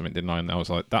shot something, didn't I? And I was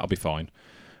like, that'll be fine.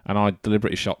 And I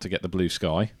deliberately shot to get the blue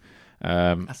sky.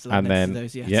 I still And haven't then, edited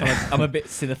those yet. So I'm a bit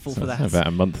cynical for that. about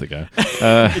a month ago.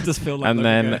 It does feel like And long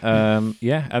then, ago.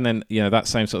 and then, that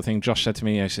same sort of thing. Josh said to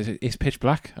me, he says, it's pitch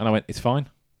black. And I went, it's fine.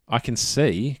 I can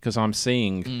see, because I'm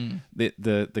seeing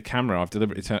the camera. I've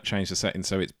deliberately changed the settings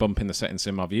so it's bumping the settings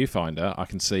in my viewfinder. I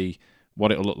can see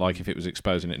what it'll look like if it was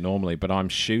exposing it normally, but I'm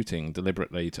shooting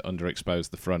deliberately to underexpose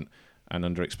the front and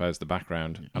underexpose the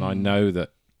background. And I know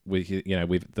that with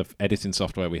the editing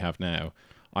software we have now,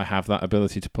 I have that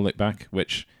ability to pull it back,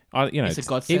 which It's a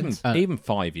godsend. even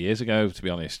 5 years ago, to be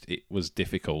honest, it was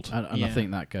difficult. And I Yeah.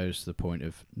 think that goes to the point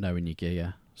of knowing your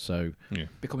gear. So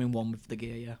Becoming one with the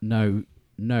gear, yeah.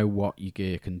 know what your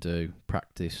gear can do.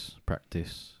 Practice,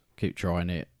 keep trying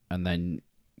it, and then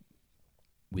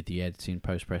with the editing,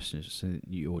 post-processing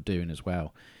you're doing as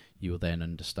well, you will then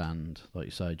understand, like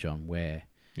you say, John, where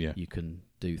you can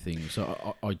do things.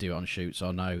 So I do it on shoots.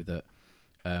 I know that.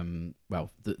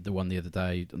 The one the other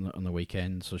day on the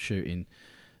weekend, so shooting,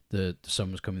 the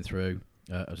sun was coming through.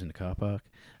 I was in the car park,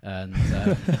 and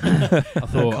I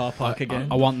thought, car park again.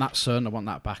 I want that sun. I want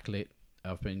that backlit.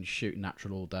 I've been shooting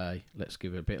natural all day. Let's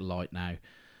give it a bit of light now.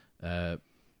 The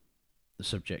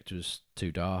subject was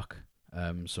too dark,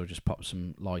 so I just popped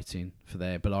some light in for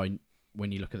there. But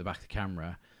when you look at the back of the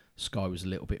camera, the sky was a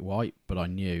little bit white, but I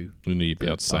knew You need to be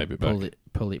able to save it back.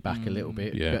 pull it back a little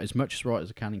bit. Yeah. Got as much as right as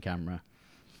a Canon camera.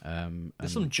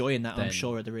 There's some joy in that, I'm then-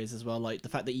 sure there is as well. Like the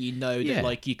fact that you know that, Yeah,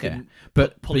 like you can. yeah.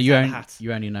 But pull but it you out of only the hat.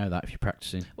 you only know that if you're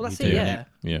practicing. Well, that's You're it. doing Yeah.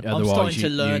 Yeah. I'm Otherwise, starting to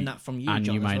you- learn you- that from you, and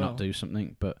John, you may as not well. do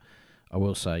something, but I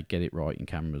will say get it right in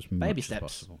camera as Baby much as steps.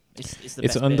 possible. It's the It's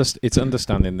best bit. it's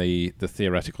understanding the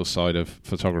theoretical side of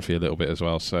photography a little bit as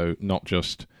well. So not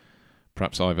just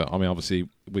perhaps either. I mean, obviously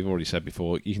we've already said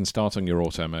before, you can start on your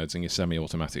auto modes and your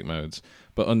semi-automatic modes,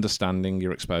 but understanding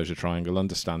your exposure triangle,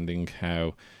 understanding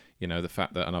how, the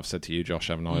fact that, and I've said to you, Josh,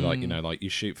 haven't I, like you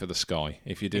shoot for the sky.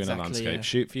 If you're doing Exactly, a landscape, yeah.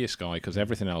 shoot for your sky, because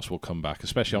everything else will come back,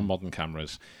 especially on modern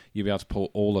cameras. You'll be able to pull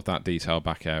all of that detail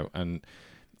back out, and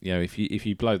if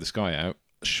you blow the sky out,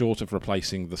 short of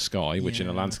replacing the sky, which in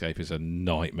a Yeah. landscape is a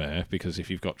nightmare, because if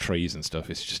you've got trees and stuff,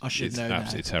 it's just I should it's know that.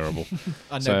 absolutely terrible.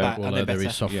 I know, So- I Well, know there better.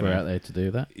 is software out there to do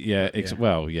that. Yeah, Yeah.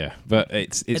 well, yeah, but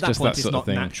it's At that just point, that it's sort not of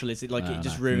thing. natural, is it? Like No, it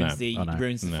just no. ruins No. the I know.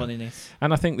 ruins the No. funniness.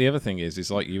 And I think the other thing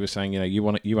is like you were saying,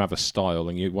 you have a style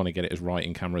and you want to get it as right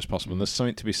in camera as possible. And there's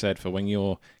something to be said for when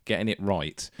you're getting it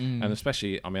right, and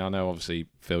especially, I mean, I know obviously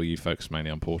Phil, you focus mainly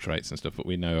on portraits and stuff, but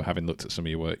we know, having looked at some of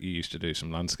your work, you used to do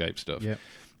some landscape stuff. Yeah.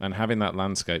 And having that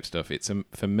landscape stuff,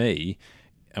 for me,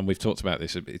 and we've talked about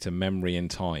this, it's a memory in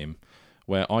time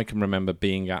where I can remember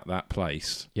being at that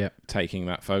place, Yep. taking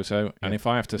that photo. And if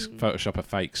I have to Photoshop a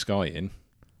fake sky in,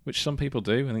 which some people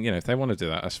do, and if they want to do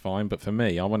that, that's fine. But for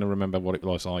me, I want to remember what it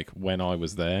was like when I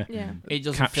was there. Yeah. It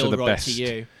doesn't Capture feel the right best. to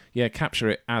you Yeah, capture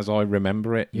it as I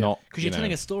remember it, Yeah. not because you're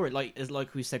telling a story.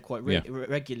 Like we said quite Yeah.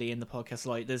 regularly in the podcast.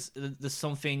 Like there's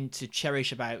something to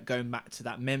cherish about going back to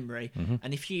that memory. Mm-hmm.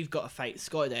 And if you've got a fake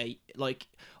sky there, like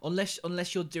unless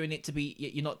you're doing it to be,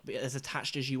 you're not as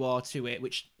attached as you are to it,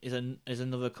 which is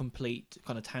another complete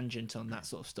kind of tangent on that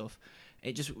sort of stuff.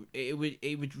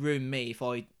 It would ruin me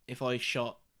if I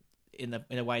shot in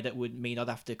a way that would mean I'd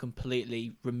have to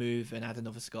completely remove and add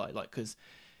another sky, like, because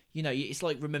it's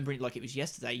like remembering like it was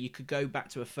yesterday. You could go back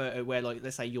to a photo where, like,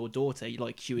 let's say your daughter,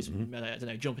 like she was, I don't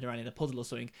know, jumping around in a puddle or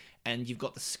something, and you've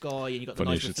got the sky and you've got the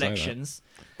Funny you nice should say that. reflections.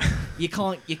 You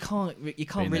can't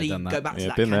there, really done that. go back to Yeah,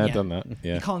 that. been can there, you? done that.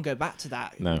 Yeah. You can't go back to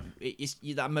that. No.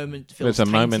 That moment feels There's a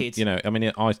tainted. moment, I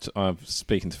mean, I'm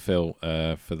speaking to Phil,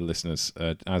 for the listeners,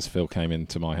 as Phil came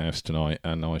into my house tonight,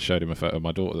 and I showed him a photo of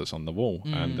my daughter that's on the wall,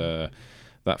 and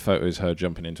that photo is her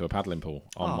jumping into a paddling pool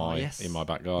on yes. in my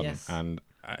back garden. Yes. And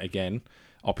again,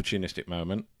 opportunistic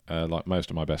moment. Like most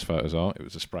of my best photos are, it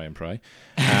was a spray and pray.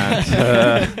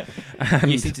 And,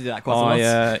 You seem to do that quite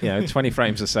a lot. 20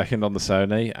 frames a second on the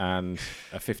Sony and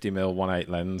a 50mm 1.8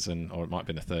 lens, or it might have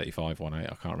been a 35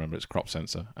 1.8. I can't remember. It's a crop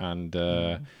sensor, and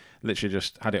literally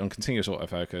just had it on continuous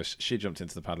autofocus. She jumped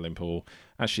into the paddling pool.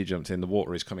 As she jumped in, the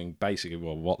water is coming basically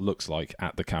what looks like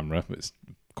at the camera. It's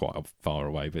quite far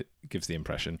away, but it gives the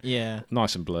impression. Yeah.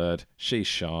 Nice and blurred. She's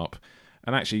sharp.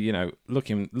 And actually,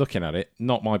 looking at it,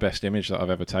 not my best image that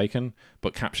I've ever taken,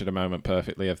 but captured a moment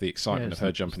perfectly of the excitement of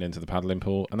her jumping into the paddling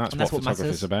pool, and that's what photography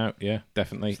is about. Yeah,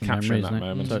 definitely capturing that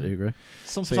moment. Totally agree.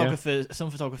 Some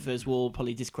photographers will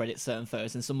probably discredit certain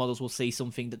photos, and some models will see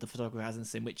something that the photographer hasn't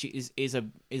seen, which is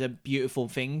a beautiful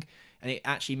thing. And it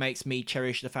actually makes me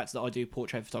cherish the fact that I do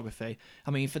portrait photography. I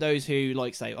mean, for those who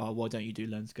say, "Oh, why don't you do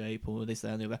landscape or this,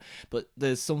 that, and the other?" But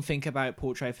there's something about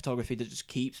portrait photography that just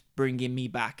keeps bringing me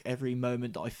back every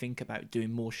moment that I think about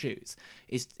doing more shoots.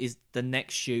 Is the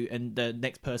next shoot and the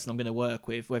next person I'm going to work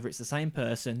with, whether it's the same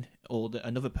person or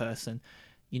another person,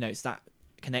 it's that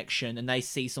connection, and they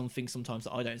see something sometimes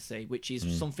that I don't see, which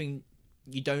is something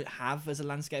you don't have as a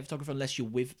landscape photographer unless you're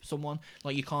with someone.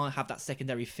 Like, you can't have that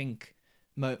secondary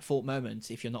thought moments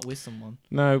if you're not with someone.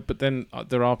 No, but then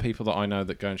there are people that I know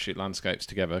that go and shoot landscapes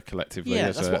together collectively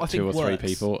as two or three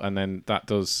people, and then that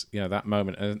does, that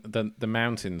moment. The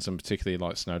mountains, and particularly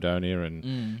like Snowdonia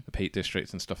and the Peak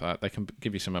District and stuff like that, they can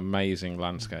give you some amazing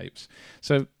landscapes.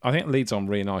 So I think it leads on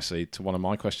really nicely to one of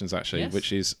my questions, actually,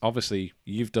 which is, obviously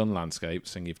you've done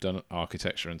landscapes and you've done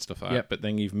architecture and stuff like that, but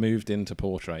then you've moved into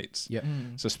portraits. Yep.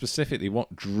 So specifically,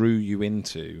 what drew you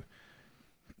into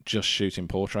just shooting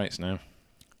portraits now?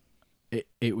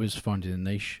 It was finding a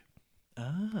niche.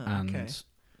 Okay.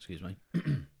 Excuse me.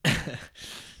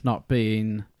 Not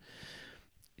being...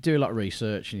 You do a lot of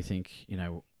research and you think,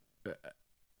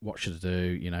 what should I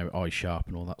do? Eye sharp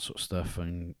and all that sort of stuff,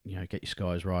 and, get your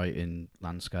skies right in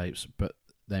landscapes. But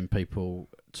then people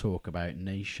talk about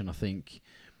niche, and I think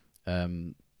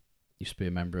used to be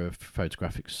a member of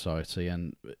Photographic Society,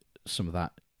 and some of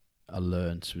that I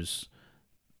learnt was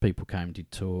people came,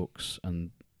 did talks,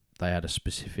 and they had a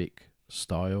specific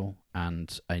style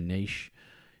and a niche.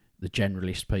 The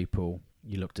generalist people,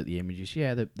 you looked at the images,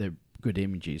 they're good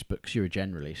images, but because you're a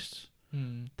generalist,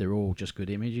 they're all just good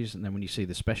images. And then when you see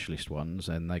the specialist ones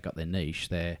and they got their niche,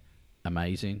 they're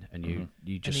amazing, and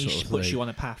you just and sort of puts you on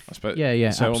a path. I suppose,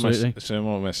 so absolutely. I'm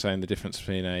almost saying the difference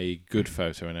between a good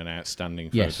photo and an outstanding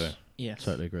photo. Yes,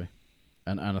 totally agree.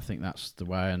 And I think that's the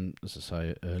way. And as I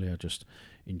say earlier, I just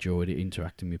enjoyed it,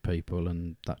 interacting with people,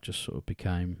 and that just sort of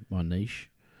became my niche.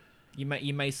 You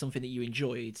made something that you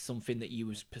enjoyed, something that you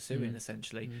was pursuing.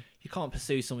 Essentially, you can't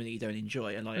pursue something that you don't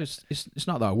enjoy. And it's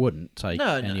not that I wouldn't take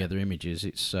any other images.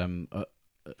 It's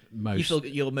most. You feel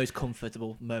your most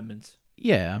comfortable moment.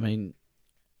 Yeah, I mean,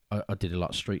 I did a lot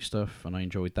of street stuff, and I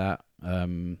enjoyed that.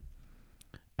 And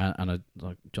I,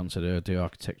 like John said earlier, I do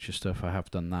architecture stuff. I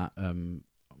have done that. I'm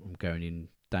going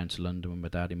down to London with my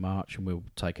dad in March, and we'll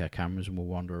take our cameras and we'll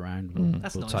wander around. We'll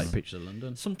That's nice. Take pictures of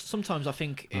London. Sometimes I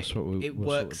think That's what it we'll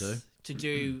works sort of do. to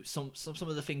do some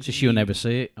of the things. Just you'll never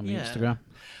see it on Instagram,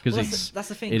 because that's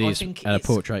the thing. It I is think a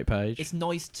portrait page. It's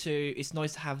nice to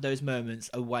have those moments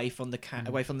away from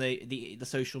the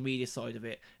social media side of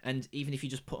it, and even if you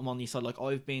just put them on your side, like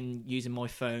I've been using my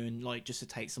phone just to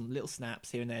take some little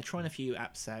snaps here and there, trying a few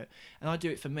apps out, and I do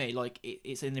it for me. Like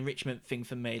it's an enrichment thing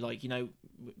for me. Like,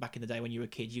 back in the day when you were a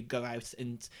kid, you go out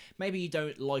and maybe you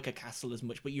don't like a castle as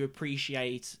much, but you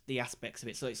appreciate the aspects of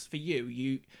it. So it's for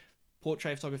you.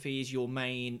 Portrait photography is your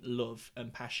main love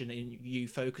and passion, and you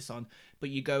focus on.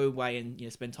 But you go away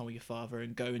and spend time with your father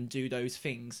and go and do those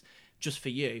things just for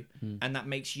you, and that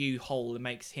makes you whole and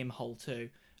makes him whole too.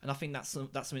 And I think that's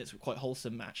something that's quite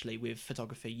wholesome actually with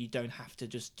photography. You don't have to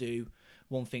just do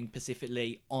one thing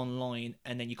specifically online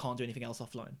and then you can't do anything else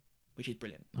offline, which is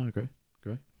brilliant. I agree.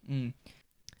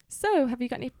 So, have you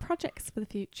got any projects for the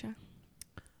future?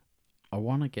 I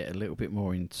want to get a little bit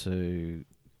more into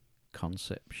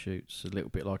concept shoots, a little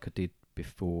bit like I did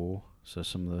before. So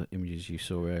some of the images you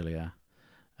saw earlier,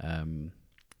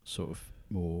 sort of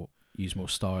use more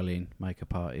styling,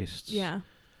 makeup artists,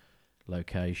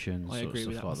 locations, I sort agree of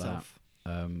with stuff that like myself.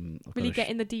 that. Really get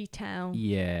in the detail.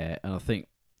 Yeah, and I think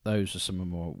those are some of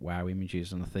the more wow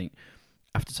images. And I think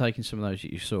after taking some of those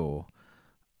that you saw,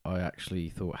 I actually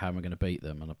thought, how am I going to beat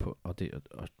them? And I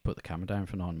put the camera down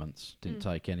for 9 months. Didn't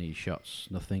take any shots,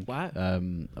 nothing. Wow.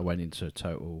 I went into a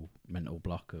total mental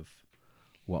block of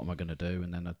what am I going to do,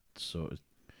 and then I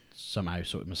somehow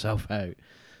sorted myself out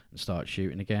and started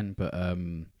shooting again. But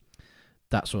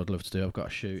that's what I'd love to do. I've got a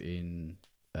shoot in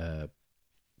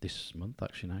this month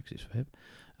actually now, 'cause it's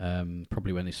Feb.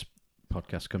 Probably when this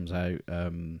podcast comes out,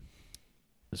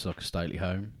 it's like a stately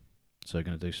home, so we're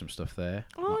going to do some stuff there.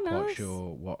 Oh, Not quite nice.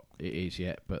 sure what it is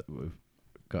yet, but we've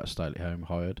got a stately home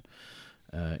hired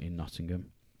in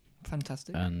Nottingham,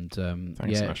 Fantastic. and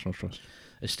Thanks, National Trust.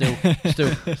 it's still say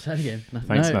it again. No,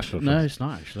 Thanks, no, National no, Trust. it's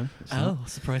not actually. It's not. Oh,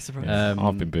 surprise, surprise.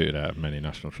 I've been booted out of many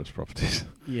National Trust properties.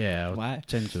 Yeah, I Wow.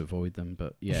 tend to avoid them,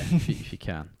 but yeah, if you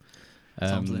can.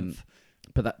 Arm's length.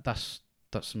 But that's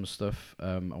some stuff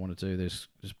I want to do. There's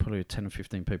probably 10 or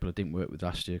 15 people I didn't work with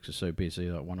last year because they're so busy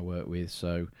that I want to work with.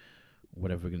 So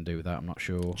whatever we're going to do with that, I'm not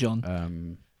sure.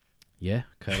 John. Yeah,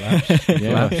 collabs.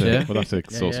 We'll have to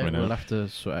sort something We'll out have to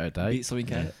sort out a date. Beat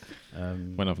something out.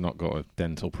 when I've not got a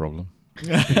dental problem.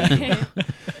 Yeah.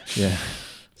 Yeah.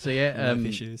 So yeah,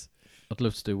 Issues. I'd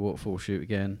love to do a waterfall shoot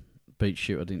again. Beach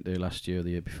shoot I didn't do last year or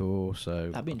the year before, so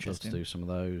That'd be I'd love to interesting. do some of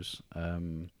those.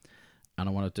 And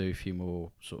I want to do a few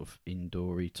more sort of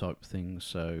indoor-y type things.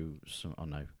 So some, I don't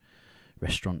know,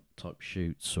 restaurant type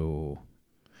shoots or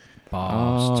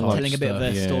bars. Oh, type like Telling a bit of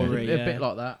a Yeah. story. a bit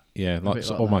like that. Yeah, A like bit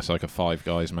like almost like a Five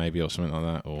Guys maybe or something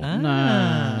like that, or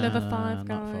Ah. Love a Five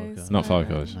not Guys. Not Five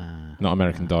Guys. Nah, not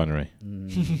American Dinery.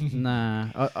 Nah,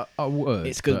 I would.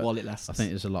 It's good but while it lasts. I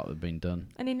think there's a lot that's been done.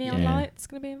 Any neon Yeah. lights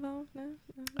going to be involved?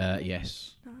 No?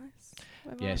 Yes. Nice.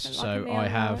 Yes, Like a so neon I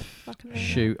light, have like a neon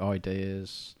shoot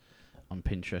ideas on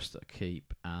Pinterest that I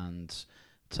keep and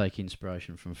take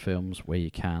inspiration from films where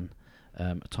you can.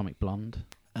 Atomic Blonde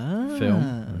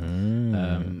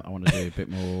film. I want to do a bit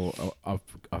more.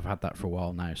 I've had that for a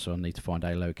while now, so I need to find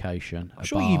a location. I'm a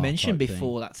sure you bar mentioned type thing.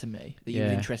 before that to me that you were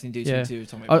Yeah. interested in doing Yeah. something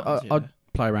to Atomic I Blonde, I'd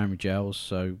play around with gels,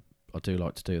 so I do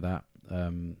like to do that.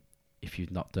 If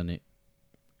you've not done it,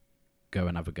 go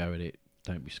and have a go at it.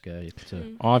 Don't be scared.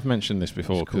 Mm. I've mentioned this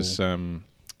before It's because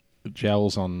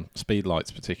gels on speed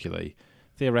lights particularly,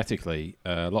 theoretically,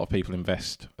 a lot of people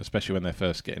invest, especially when they're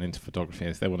first getting into photography,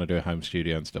 if they want to do a home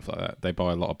studio and stuff like that, they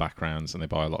buy a lot of backgrounds and they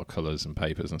buy a lot of colours and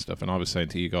papers and stuff. And I was saying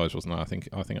to you guys, wasn't I? I think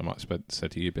I might have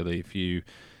said to you, Billy, if you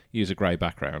use a grey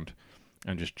background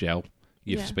and just gel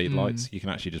your Yeah. speed lights, you can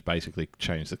actually just basically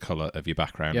change the colour of your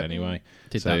background Yep. anyway.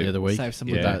 Did So- that the other week. Save some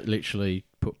Did money. that literally.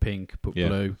 Put pink, put Yeah.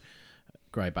 blue,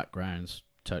 grey backgrounds.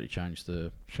 Totally changed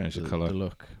the Change the colour. the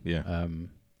look. Yeah.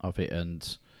 Of it,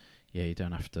 and yeah, you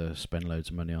don't have to spend loads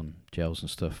of money on gels and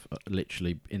stuff.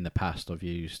 Literally, in the past, I've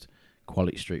used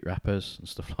Quality Street wrappers and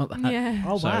stuff like that. Yeah.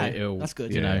 Oh So wow, it'll- that's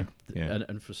good. You Yeah, know, yeah.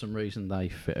 and for some reason they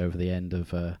fit over the end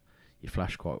of your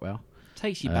flash quite well.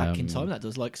 Takes you back in Um, time. That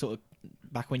does, like sort of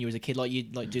back when you was a kid, like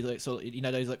you'd like do like sort of, you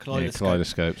know, those like Yeah, kaleidoscopes.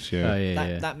 kaleidoscopes, yeah. Oh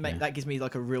yeah, That yeah. that gives me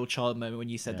like a real child moment when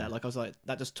you said Yeah. that. Like I was like,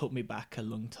 that just took me back a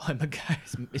long time ago.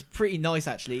 It's pretty nice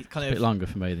actually. It kind a bit of longer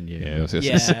for me than you. Yeah, it was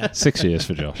Yeah. 6 years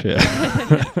for Josh, yeah.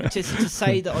 to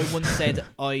say that I once said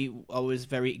I was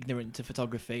very ignorant to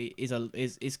photography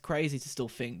is crazy to still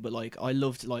think. But like I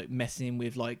loved like messing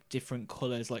with like different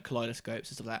colors, like kaleidoscopes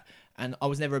and stuff like that. And I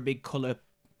was never a big color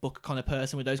book kind of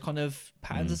person with those kind of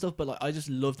patterns and stuff, but like I just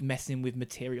loved messing with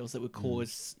materials that would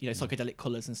cause psychedelic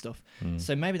colors and stuff.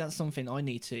 So maybe that's something I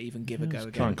need to even give a go Try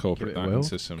and again. incorporate Give it a that whirl.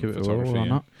 into some Give it a photography. whirl, why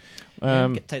yeah.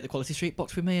 not? Take the Quality Street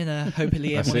box with me and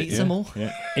hopefully That's everyone it, eats them yeah. all.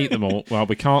 Yeah. Eat them all. Well,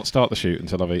 we can't start the shoot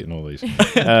until I've eaten all these.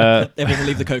 Everyone will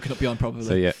leave the coconut behind probably.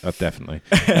 So yeah, definitely.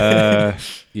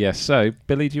 Yeah. So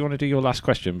Billy, do you want to do your last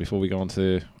question before we go on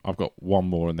to? I've got one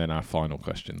more and then our final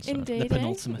question. So. Indeed.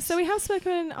 penultimate. So we have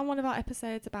spoken on one of our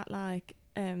episodes about like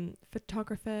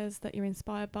photographers that you're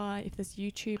inspired by. If there's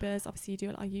YouTubers, obviously you do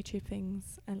a lot of YouTube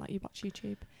things and like you watch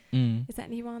YouTube. Is there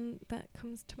anyone that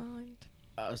comes to mind?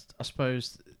 I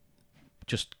suppose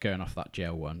just going off that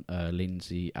gel one,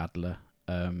 Lindsay Adler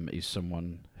is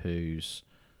someone who's.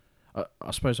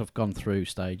 I suppose I've gone through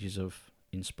stages of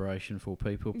inspiration for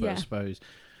people, but Yeah. I suppose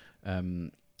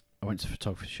I went to a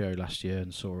photography show last year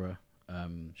and saw her.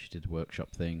 She did a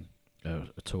workshop thing, a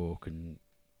talk, and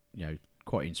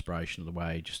quite inspirational the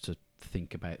way just to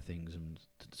think about things and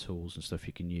the tools and stuff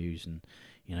you can use, and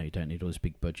you don't need all this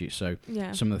big budget. So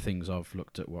Yeah. some of the things I've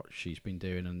looked at what she's been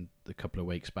doing, and a couple of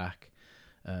weeks back,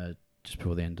 just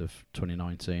before the end of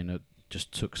 2019, I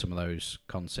just took some of those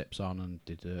concepts on and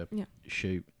did a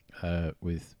shoot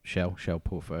with Shell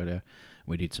Portfolio.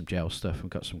 We did some gel stuff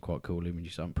and got some quite cool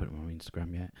images. I haven't put them on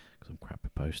Instagram yet because I'm crap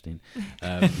at posting.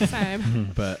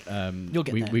 Same. But You'll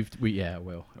get there. I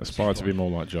will Aspire to be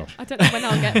more like Josh. I don't know when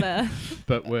I'll get there.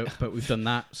 but we've done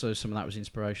that, so some of that was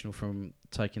inspirational from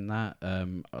taking that.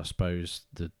 I suppose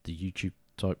the YouTube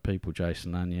type people,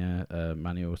 Jason Lanier,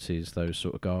 Manny Ortiz, those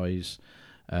sort of guys.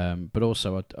 But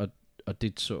also I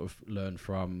did sort of learn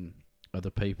from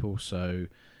other people. So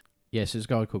yes, there's a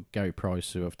guy called Gary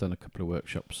Price who I've done a couple of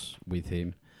workshops with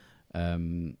him.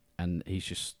 and he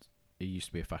used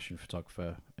to be a fashion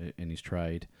photographer in his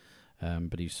trade,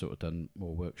 but he's sort of done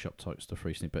more workshop type stuff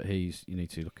recently. But you need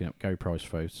to look up Gary Price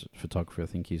Photography. I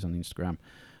think he's on Instagram.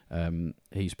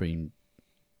 He's been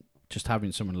just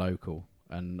having someone local,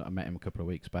 and I met him a couple of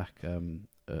weeks back at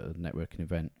a networking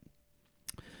event,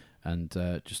 and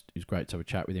just it was great to have a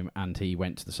chat with him. And he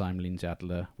went to the same Lindsay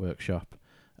Adler workshop.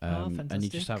 And you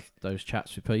just have those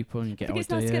chats with people and you get ideas.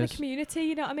 It's nice to get a community,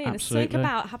 you know what I mean? Absolutely. It's something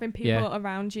about having people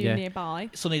around you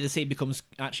nearby. Suddenly the scene becomes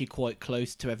actually quite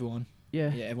close to everyone. Yeah,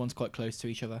 everyone's quite close to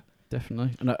each other.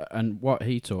 Definitely. And what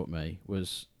he taught me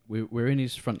was we're in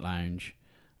his front lounge.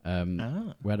 We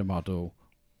had a model.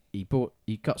 He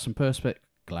got some Perspex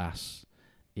glass.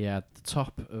 He had the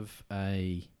top of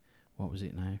what was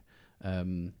it now?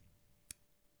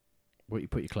 What you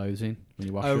put your clothes in when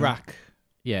you wash them. A rack.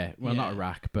 Yeah, well, not a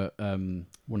rack, but one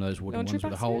of those wooden laundry ones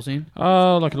with the holes in.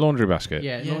 Oh, like a laundry basket.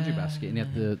 Yeah, laundry basket. And you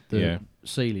had the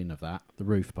ceiling of that, the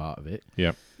roof part of it.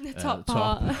 Yeah. The top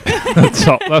part.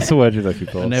 Top. That's the word you're looking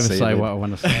for. I never say what I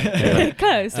want to say.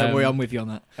 Close. Don't worry, I'm with you on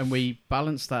that. And we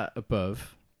balanced that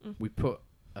above. We put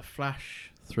a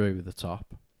flash through the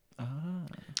top.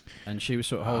 And she was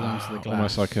sort of holding onto the glass.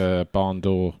 Almost like a barn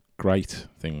door grate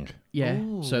thing. Yeah.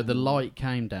 Ooh. So the light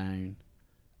came down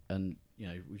and...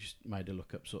 we just made a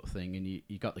look up sort of thing, and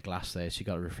you got the glass there, so you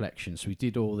got a reflection. So we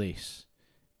did all this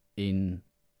in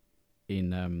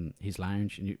his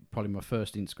lounge, and probably my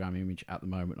first Instagram image at the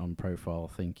moment on profile,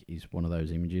 I think, is one of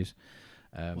those images.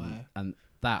 Wow. And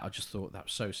that I just thought that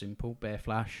was so simple, bare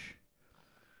flash,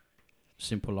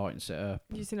 simple lighting setup,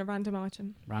 using a random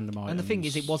item. Items. And the thing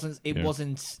is, it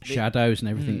wasn't shadows and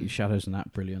everything. Shadows and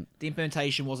that, brilliant. The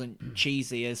implementation wasn't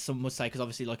cheesy, as some would say, because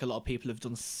obviously, like a lot of people have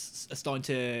done, are starting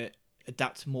to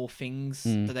adapt more things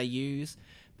that they use.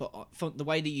 But from the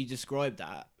way that you described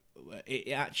that,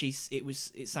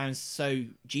 it sounds so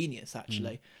genius.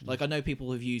 Actually, like I know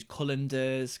people have used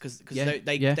colanders because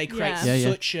they create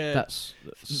such a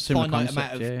finite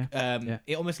amount of.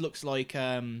 It almost looks like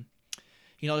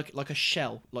like a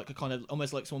shell, like a kind of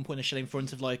almost like someone putting a shell in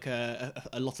front of like a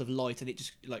lot of light, and it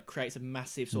just like creates a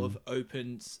massive sort of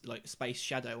open like space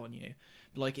shadow on you.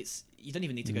 Like you don't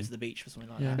even need to go to the beach for something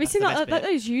like that. We've seen like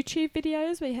those YouTube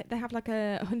videos where they have like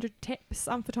 100 tips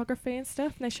on photography and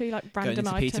stuff, and they show you like random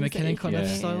items. Peter McKinnon kind of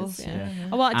styles. Yeah.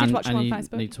 Oh, well, I did watch them on you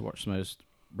Facebook. Need to watch those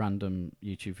random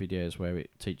YouTube videos where it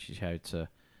teaches you how to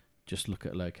just look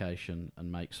at a location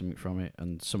and make something from it.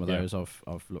 And some of those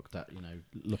I've looked at,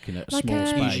 looking at a like small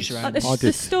space. Like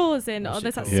the stores in, or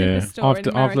there's that superstore in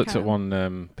America. I've looked at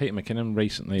one, Peter McKinnon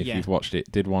recently, if you've watched it,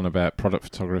 did one about product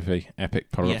photography,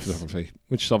 epic product photography,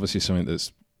 which is obviously something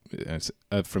that's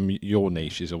from your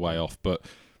niche is a way off, but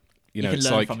you can it's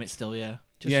learn like from it still,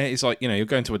 it's like, you're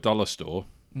going to a dollar store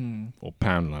or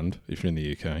Poundland if you're in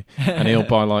the UK, and he'll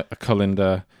buy like a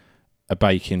colander, a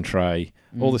baking tray,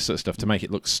 all this sort of stuff to make it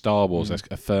look Star Wars, like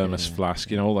a thermos flask,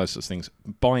 all those sorts of things.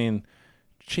 Buying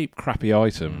cheap, crappy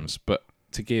items, but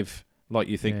to give, like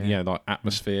you think, like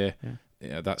atmosphere,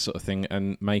 that sort of thing,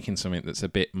 and making something that's a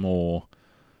bit more,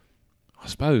 I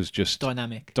suppose, just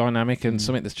dynamic Mm. and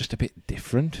something that's just a bit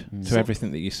different to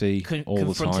everything that you see all the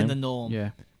time. Confronting the norm. Yeah,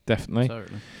 definitely.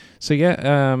 totally. So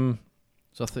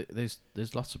So I think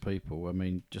there's lots of people. I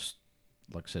mean, just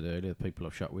like I said earlier, the people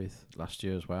I've shot with last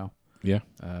year as well. Yeah.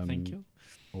 Thank you.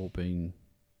 All been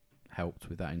helped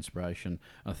with that inspiration.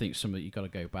 I think some of you got to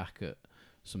go back at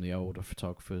some of the older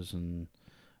photographers, and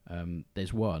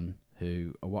there's one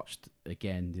who I watched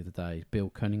again the other day, Bill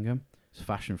Cunningham. He's a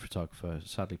fashion photographer,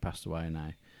 sadly passed away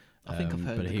now. I think I've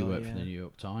heard but the he guy, worked for the New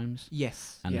York Times.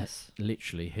 Yes. And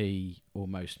literally, he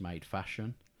almost made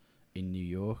fashion in New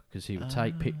York because he would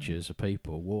take pictures of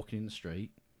people walking in the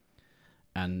street,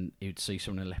 and he would see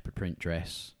someone in a leopard print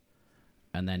dress,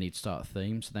 and then he'd start a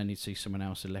theme. So then he'd see someone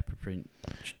else in a leopard print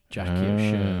jacket or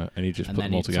shirt, and he'd just and put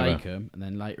then them all he'd together. take them, and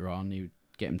then later on he would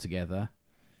get them together,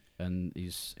 and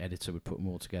his editor would put them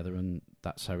all together, and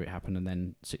that's how it happened. And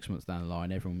then 6 months down the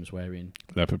line, everyone was wearing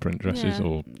Leopard print dresses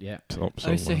or tops.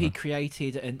 Oh, or so he whatever.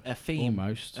 created a theme.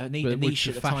 almost. A But niche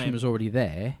at the the fashion time. was already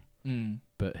there, Mm.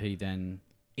 but he then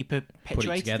He put it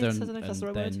perpetuated together I don't know if that's the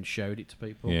right then word. showed it to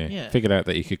people. Yeah. Figured out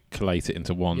that you could collate it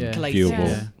into one Collate, viewable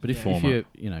yeah. But if format. you're,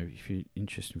 if you're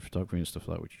interested in photography and stuff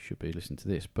like that, which you should be, listening to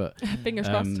this. But Fingers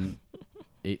crossed.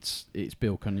 it's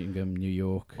Bill Cunningham, New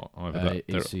York.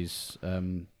 It's his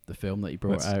the film that he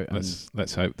brought out.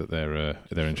 Let's hope that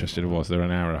they're interested. Was they're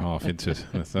an hour and a half into?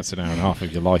 That's an hour and a half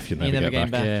of your life. You never get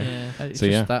getting back. Yeah. It's So,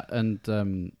 just that, and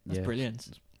That's brilliant.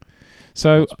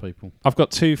 So lots of people. I've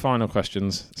got two final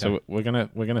questions. So Okay.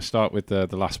 we're gonna start with the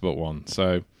last but one.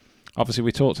 So obviously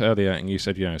we talked earlier, and you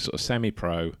said sort of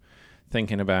semi-pro,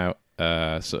 thinking about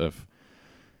sort of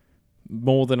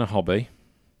more than a hobby,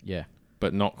 Yeah.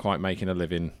 but not quite making a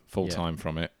living full time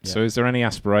from it. Yeah. So is there any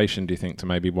aspiration, do you think, to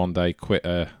maybe one day quit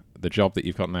the job that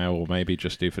you've got now, or maybe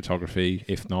just do photography?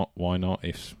 If not, why not?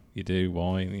 If you do,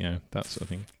 why? That sort of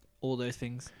thing. All those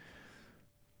things.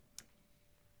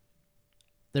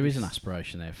 There is an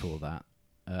aspiration there for that.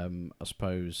 I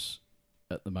suppose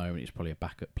at the moment it's probably a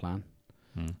backup plan.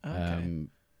 Okay.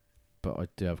 But I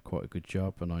do have quite a good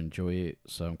job and I enjoy it,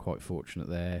 so I'm quite fortunate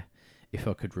there. If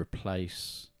I could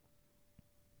replace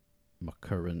my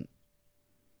current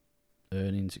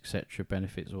earnings, etc.,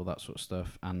 benefits, all that sort of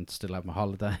stuff, and still have my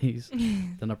holidays,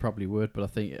 then I probably would. But I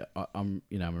think I'm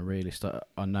a realist.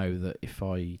 I know that if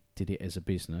I did it as a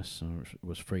business or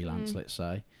was freelance, let's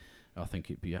say, I think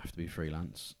you have to be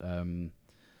freelance.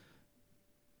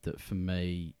 That for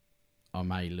me, I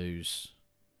may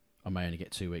only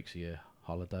get 2 weeks a year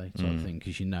holiday type thing,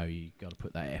 because you got to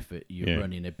put that effort. You're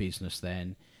running a business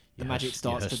then. The magic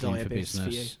starts to die a bit for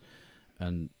you.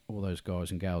 And all those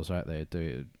guys and gals out there do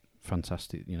it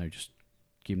fantastic, just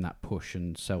give them that push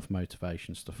and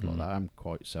self-motivation, stuff like that. I'm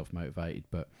quite self-motivated,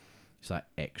 but it's that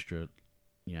extra,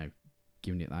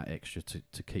 giving it that extra to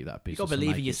keep that business. You've got to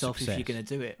believe in yourself if you're going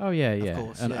to do it. Oh, yeah. Of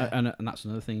course, and that's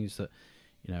another thing is that,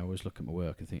 I always look at my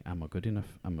work and think, am I good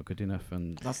enough? Am I good enough?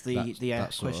 And that's the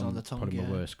question on the tongue. Probably my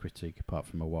worst critique, apart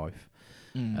from my wife.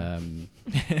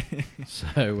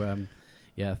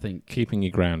 I think keeping you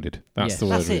grounded. That's the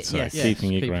word we'd say. Yes.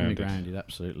 Keeping you grounded. grounded. Keeping me grounded,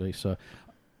 absolutely. So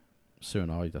Sue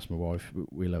and I, that's my wife,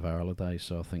 we love our holidays,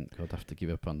 so I think I'd have to give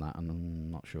up on that, and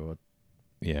I'm not sure.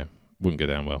 Yeah, wouldn't go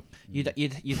down well. You'd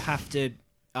have to,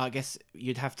 I guess,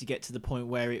 you'd have to get to the point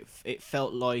where it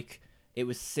felt like it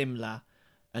was similar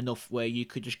enough where you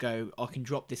could just go, I can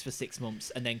drop this for 6 months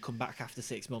and then come back after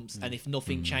 6 months, and if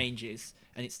nothing changes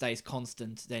and it stays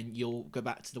constant, then you'll go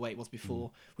back to the way it was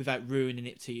before without ruining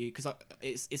it to you. Because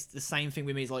it's the same thing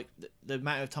with me. It's like the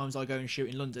amount of times I go and shoot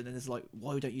in London, and it's like,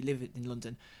 why don't you live in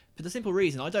London? For the simple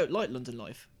reason, I don't like London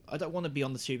life. I don't want to be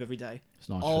on the tube every day. It's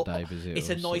nice for a day visit. It's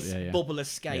a nice bubble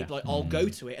escape. Yeah. Like I'll go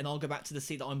to it and I'll go back to the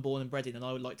city that I'm born and bred in, and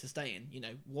I would like to stay in.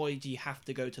 Why do you have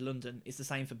to go to London? It's the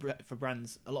same for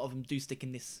brands. A lot of them do stick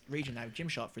in this region now.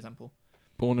 Gymshark, for example.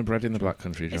 Born and bred in the Black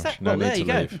Country, Josh. No need to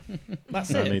go. leave. That's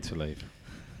no it. need to leave.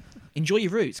 Enjoy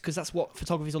your roots, because that's what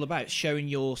photography is all about, showing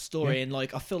your story. And I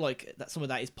feel like that some of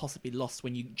that is possibly lost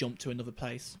when you jump to another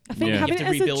place. I think having it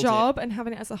as a job and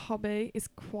having it as a hobby is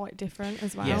quite different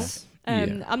as well. Yes.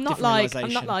 I'm not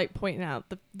like pointing out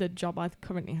the job I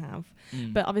currently have,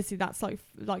 but obviously that's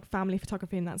like family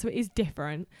photography and that, so it is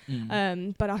different.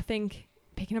 But I think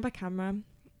picking up a camera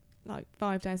like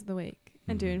 5 days of the week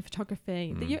and doing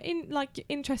photography that you're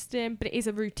interested in, but it is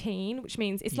a routine, which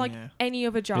means it's like any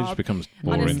other job. It just becomes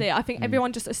boring. Honestly, I think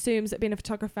everyone just assumes that being a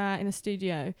photographer in a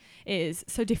studio is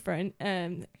so different,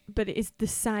 but it is the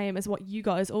same as what you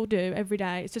guys all do every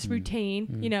day. It's just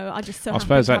routine. I just so I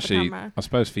suppose happen to actually, have a camera. I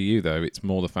suppose for you though, it's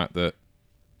more the fact that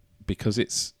because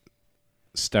it's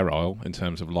sterile in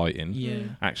terms of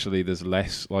lighting, actually there's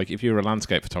less, like if you're a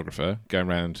landscape photographer going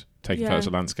around taking photos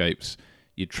of landscapes,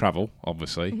 you'd travel,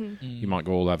 obviously. You might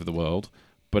go all over the world.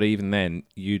 But even then,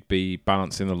 you'd be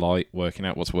balancing the light, working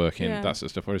out what's working, that sort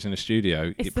of stuff. Whereas in a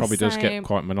studio, it probably does get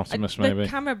quite monotonous, maybe. The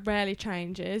camera rarely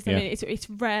changes. I mean, it's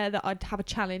rare that I'd have a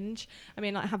challenge. I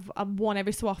mean, I have one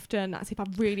every so often. That's if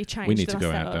I've really changed. We need to go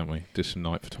out, don't we? Do some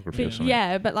night photography or something.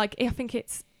 Yeah, but I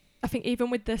think even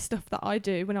with the stuff that I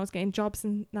do when I was getting jobs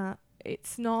and that,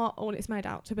 it's not all it's made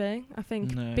out to be. I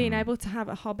think being able to have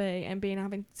a hobby and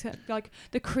having to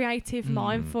the creative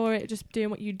mind for it, just doing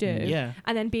what you do,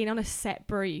 and then being on a set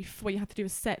brief where you have to do a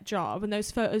set job, and those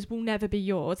photos will never be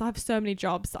yours. I have so many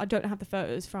jobs that I don't have the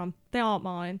photos from. They aren't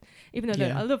mine, even though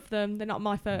I love them. They're not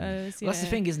my photos. Well, that's the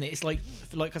thing, isn't it? It's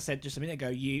like I said just a minute ago.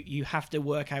 You have to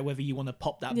work out whether you want to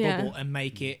pop that bubble and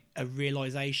make it a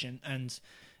realization. And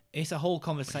it's a whole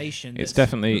conversation. It's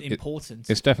definitely important.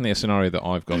 It's definitely a scenario that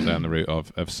I've gone down the route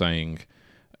of saying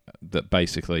that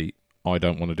basically I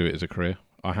don't want to do it as a career.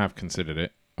 I have considered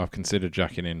it. I've considered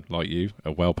jacking in, like you,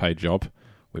 a well-paid job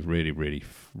with really, really,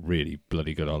 really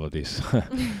bloody good holidays.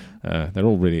 They're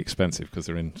all really expensive because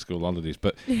they're in school holidays,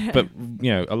 but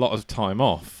a lot of time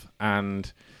off.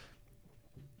 And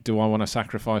do I want to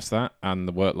sacrifice that and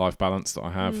the work-life balance that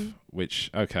I have? Which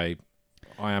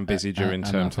I am busy during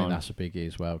term time. That's a biggie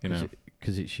as well,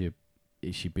 because it's your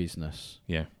business.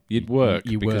 Yeah, you'd work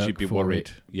because work you'd be for worried.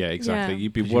 it. Yeah, exactly.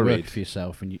 You'd be You worried work for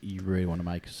yourself, and you really want to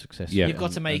make a success. Yeah, of it, you've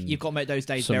got to make those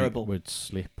days bearable. Would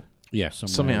slip. Yeah,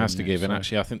 something has to give. And so.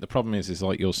 actually, I think the problem is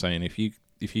like you're saying, if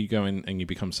you go in and you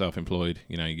become self-employed,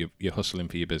 you're hustling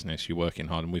for your business, you're working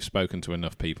hard, and we've spoken to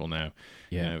enough people now.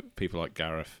 Yeah. People like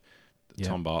Gareth.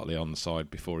 Tom Bartley on the side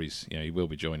before he will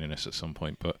be joining us at some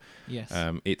point. But yes,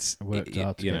 it's worked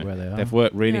hard to get where they are. They've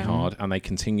worked really hard, and they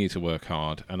continue to work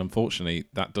hard. And unfortunately,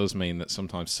 that does mean that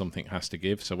sometimes something has to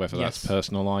give. So whether that's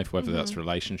personal life, whether that's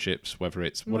relationships, whether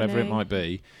it's whatever it might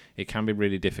be, it can be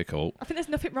really difficult. I think there's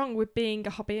nothing wrong with being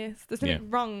a hobbyist. There's nothing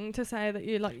wrong to say that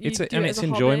you do it as a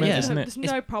enjoyment, hobby. isn't it? There's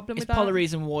no problem with that. It's part of the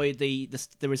reason why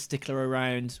there is stickler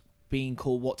around being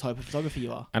called what type of photographer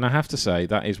you are. And I have to say,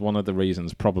 that is one of the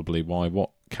reasons probably why what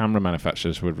camera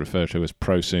manufacturers would refer to as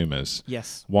prosumers,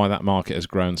 why that market has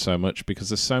grown so much, because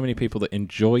there's so many people that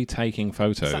enjoy taking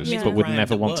photos but would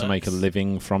never want to make a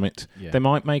living from it. They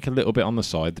might make a little bit on the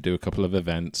side, they do a couple of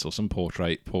events or some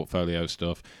portfolio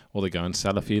stuff, or they go and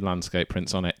sell a few landscape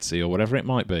prints on Etsy or whatever it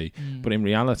might be, but in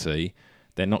reality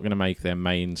they're not going to make their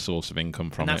main source of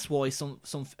income from it. And that's why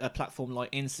a platform like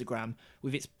Instagram,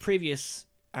 with its previous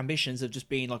ambitions of just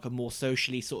being like a more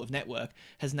socially sort of network,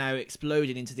 has now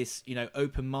exploded into this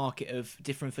open market of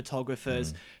different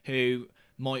photographers who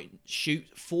might shoot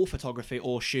for photography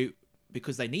or shoot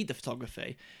because they need the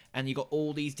photography. And you've got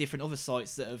all these different other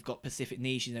sites that have got specific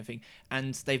niches and everything,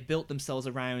 and they've built themselves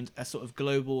around a sort of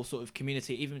global sort of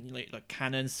community. Even like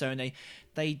Canon, Sony,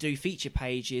 they do feature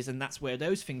pages, and that's where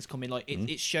those things come in. Like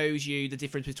it shows you the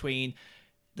difference between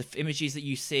the images that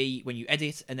you see when you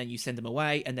edit and then you send them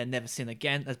away and then never seen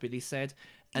again, as Billy said,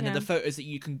 and then the photos that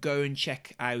you can go and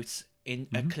check out in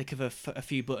a click of a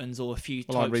few buttons or a few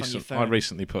types on your phone. I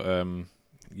recently put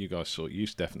you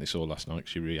definitely saw last night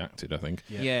because you reacted, I think.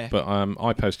 Yeah. But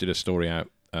I posted a story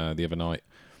out the other night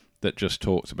that just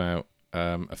talked about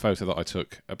a photo that I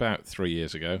took about 3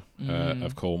 years ago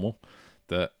of Cornwall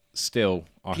that still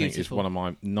I think is one of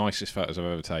my nicest photos I've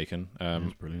ever taken.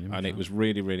 And it was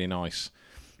really, really nice.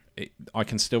 I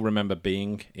can still remember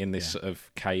being in this sort of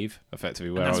cave,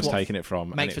 effectively, where I was taking it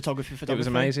from. Make photography. It was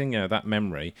amazing, that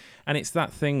memory. And it's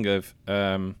that thing of,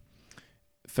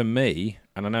 for me,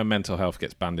 and I know mental health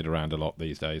gets bandied around a lot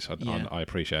these days, I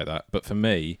appreciate that, but for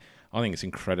me, I think it's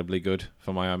incredibly good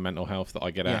for my own mental health that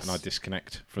I get out and I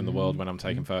disconnect from the world when I'm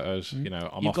taking photos. I'm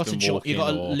often walking. You've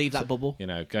got to leave that bubble.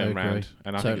 Going around.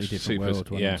 And I totally think it's different world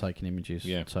when I'm taking images.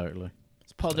 Yeah, totally.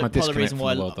 It's part of the reason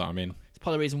why the world that I'm in.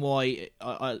 Part of the reason why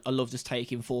I love just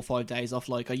taking 4 or 5 days off.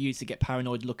 Like I used to get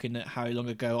paranoid looking at how long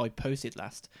ago I posted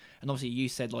last, and obviously you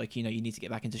said you need to get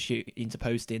back into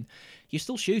posting. You're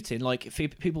still shooting. Like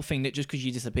people think that just because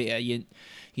you disappear, you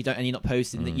don't, and you're not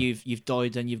posting, that you've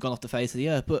died and you've gone off the face of the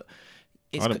earth. But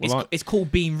it's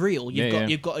called being real.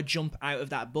 You've got to jump out of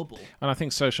that bubble. And I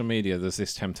think social media, there's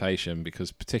this temptation,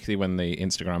 because particularly when the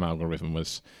Instagram algorithm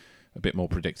was a bit more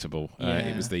predictable.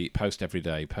 It was the post every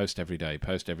day,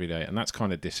 and that's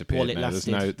kind of disappeared now.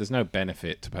 There's no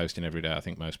benefit to posting every day. I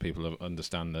think most people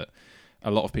understand that a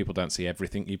lot of people don't see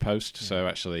everything you post, so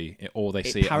actually, or they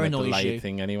see it on a delayed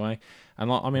thing anyway.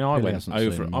 And I went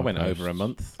over a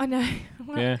month. I know.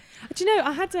 Yeah. Do you know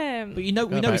I had but we know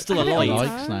it's still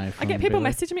alive. I get people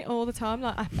messaging me all the time,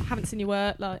 like, I haven't seen your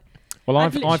work, like. Well,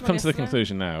 I've come to the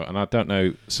conclusion now, and I don't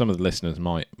know, some of the listeners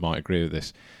might agree with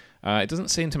this. It doesn't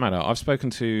seem to matter. I've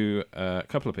spoken to a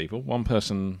couple of people. One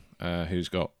person who's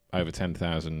got over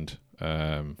 10,000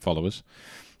 followers.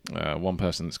 One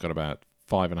person that's got about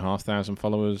 5,500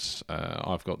 followers.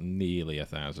 I've got nearly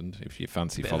 1,000. If you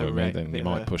fancy following me, then you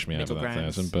might push me over that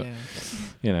 1,000. But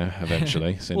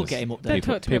eventually, we'll get him up there.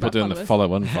 People doing the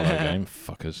follow-unfollow game,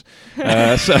 fuckers.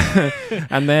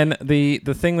 And then the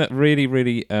thing that really,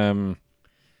 really, the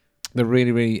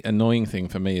really, really annoying thing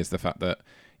for me is the fact that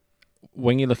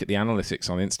when you look at the analytics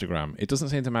on Instagram, it doesn't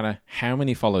seem to matter how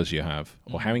many followers you have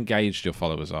or how engaged your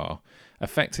followers are.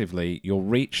 Effectively, your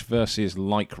reach versus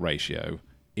like ratio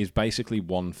is basically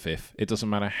 1/5. It doesn't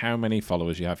matter how many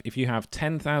followers you have. If you have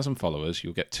 10,000 followers,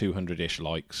 you'll get 200-ish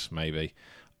likes, maybe,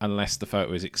 unless the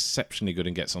photo is exceptionally good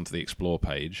and gets onto the Explore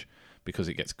page, because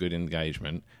it gets good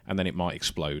engagement, and then it might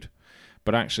explode.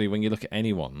 But actually, when you look at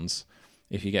anyone's,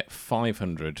 if you get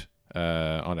 500,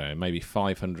 I don't know, maybe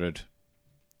 500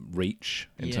 reach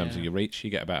in terms of your reach, you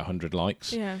get about 100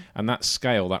 likes, and that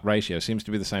scale, that ratio seems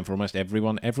to be the same for almost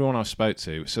everyone I've spoke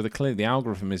to. So clearly the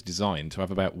algorithm is designed to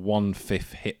have about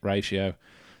 1/5 hit ratio,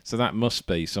 so that must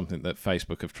be something that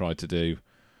Facebook have tried to do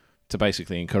to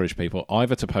basically encourage people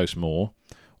either to post more,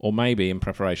 or maybe in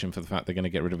preparation for the fact they're going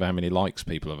to get rid of how many likes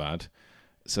people have had,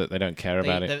 so that they don't care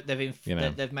about it.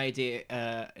 They've made it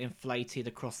inflated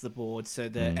across the board, so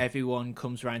that everyone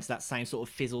comes around to that same sort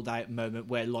of fizzled out moment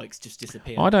where likes just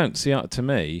disappear. I don't see. To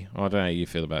me, I don't know how you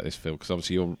feel about this, Phil, because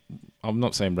obviously I'm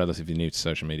not saying relatively new to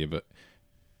social media, but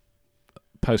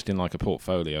posting like a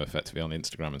portfolio effectively on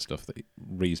Instagram and stuff, that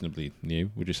reasonably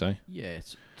new, would you say? Yeah,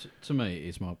 to me,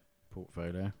 it's my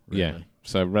portfolio. Really. Yeah,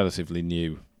 so relatively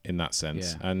new in that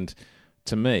sense. Yeah. And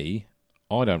to me,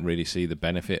 I don't really see the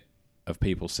benefit of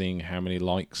people seeing how many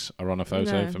likes are on a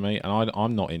photo No. for me, and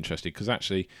I'm not interested, because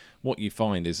actually what you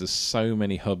find is there's so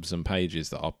many hubs and pages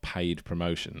that are paid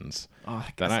promotions. Oh,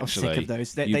 That I'm sick actually of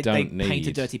those. you They don't paint a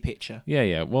need- dirty picture.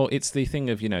 Yeah. Well, it's the thing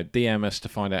of, DM us to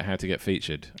find out how to get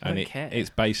featured, and Don't care.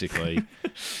 it's basically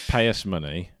pay us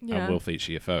money Yeah. and we'll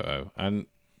feature your photo. And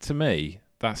to me,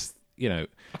 that's I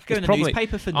could go in the probably-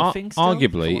 newspaper for nothing. Still, if I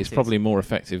arguably, it's wanted. probably more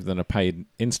effective than a paid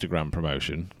Instagram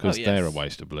promotion, because Oh, yes. they're a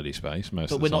waste of bloody space most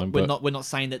But of we're the time. not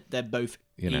saying that they're both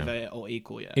You know. either or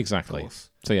equal. Yeah, Exactly. Of course.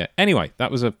 So yeah. Anyway,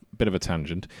 that was a bit of a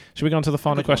tangent. Should we go on to the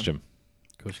final Good one. question?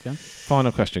 Of course you can.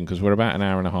 Final question, because we're about an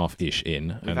hour and a half ish in,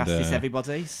 We've and asked this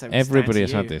everybody. So it's everybody down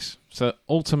has to had you. this. So,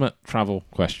 ultimate travel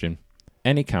question: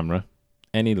 any camera,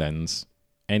 any lens,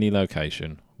 any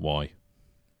location. Why?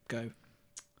 Go.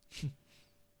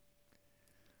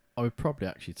 I would probably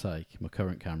actually take my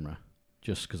current camera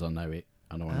just because I know it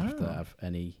and I won't have to Oh. have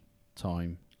any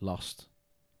time lost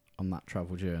on that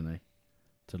travel journey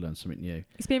to learn something new.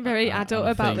 He's been very I adult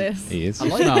think about this. He is. I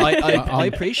like No, that. I I-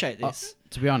 appreciate this.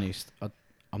 To be honest,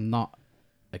 I'm not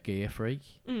a gear freak,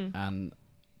 Mm. and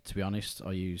to be honest,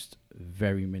 I used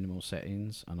very minimal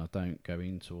settings, and I don't go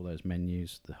into all those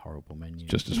menus, the horrible menus.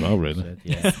 Just as well, really. Said,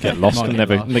 yeah. Get lost Might and get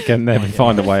never, lost. can never Might get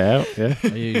find a lost. way out. Yeah.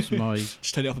 I use my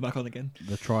Just turn it off and back on again.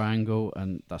 the triangle,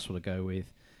 and that's what I go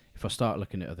with. If I start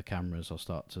looking at other cameras, I'll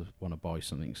start to want to buy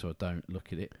something, so I don't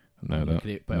look at it. No, look at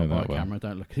it, but know I'll buy a that well. camera.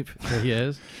 Don't look at it for 3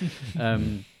 years.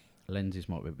 Lenses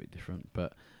might be a bit different,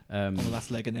 but On the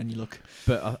last leg, and then you look.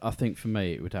 but I think for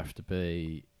me it would have to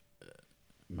be.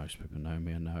 Most people know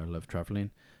me and know I love travelling.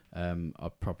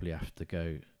 I'd probably have to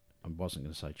go. I wasn't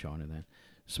going to say China then.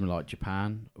 Something like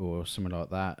Japan or something like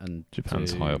that, and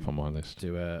Japan's do- high up on my list.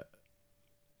 Do a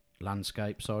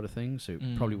landscape side of things. So it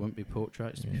Mm. probably wouldn't be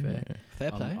portraits, to be fair.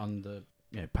 Fair play. On the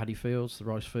paddy fields, the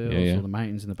rice fields, Yeah. or the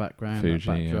mountains in the background, Fuji,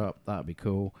 that yeah. backdrop, that'd be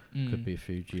cool. Mm. Could be a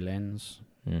Fuji lens,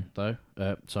 Yeah. though.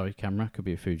 Sorry, camera. Could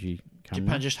be a Fuji camera.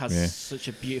 Japan just has Yeah. such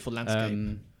a beautiful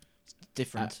landscape.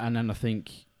 Different. And then I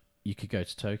think you could go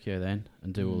to Tokyo then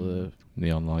and do all the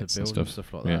Neon the lights and building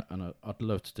stuff. like Yeah. that. And I'd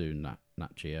love to do Nat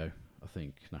Geo. I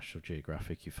think National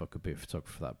Geographic. If I could be a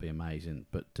photographer, that'd be amazing.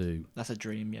 But do That's a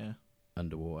dream. Yeah.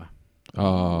 underwater.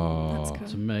 Oh, That's cool.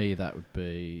 To me, that would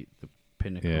be the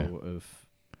pinnacle Yeah. of.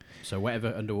 So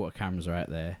whatever underwater cameras are out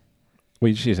there, well,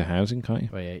 you just use a housing, can't you?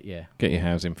 well, yeah, Get your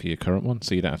housing for your current one,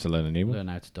 so you don't have to learn a new one. learn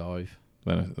how to dive.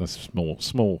 Then that's a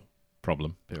small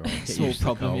problem. Bit right. Get Small used to the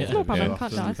problem, cold yeah. every Small problem, so can't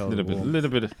often, dive. cold Little warm.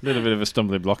 bit of a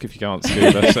stumbling block if you can't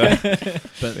scuba. So.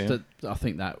 But Yeah. I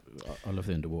think that I love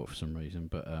the underwater for some reason.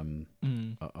 But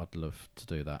Mm. I'd love to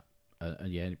do that.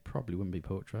 And yeah, it probably wouldn't be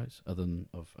portraits other than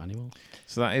of animals.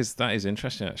 So that is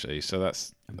interesting actually. So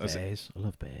that's And That's it. bears. I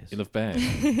love bears. you love bears.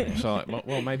 So like,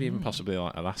 well, maybe even possibly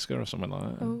like Alaska or something like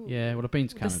that. Oh. Yeah, well, I've been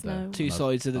to The Canada. snow. Two and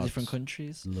sides of the I'd different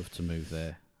countries. Love to move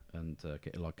there and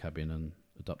get a log cabin and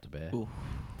adopt a bear. Ooh.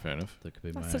 Fair enough. That could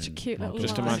be That's my such a own cute little market.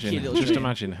 Just Wow. imagine, Cute little just dream.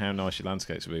 imagine how nice your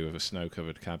landscapes would be with a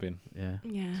snow-covered cabin. Yeah.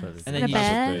 Yeah. So there's And And then a you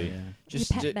bear. just- yeah.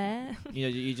 Just Your pet bear.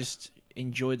 you just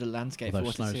enjoy the landscape for Although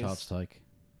what snow's it hard is. to take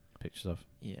pictures of.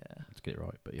 Yeah. To get it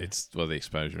right, but yeah, It's the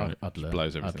exposure. I'd- Right? I'd Just learn.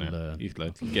 blows I'd everything out. learn. You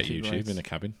learn. I'd Get keep YouTube right. in a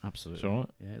cabin. absolutely. It's all right.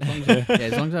 Yeah, as long as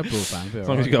as long as I have broadband, As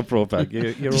long as you got broadband,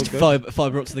 you're all Just good.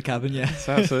 fibre up to the cabin. Yeah.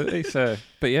 So absolutely. So,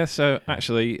 but yeah. So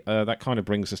actually, that kind of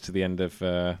brings us to the end of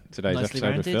today's Nicely episode with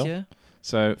rounded. Phil. Yeah.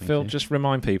 So, Thank Phil, you. just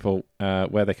remind people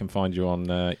where they can find you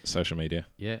on social media.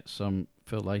 Yeah, so I'm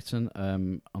Phil Layton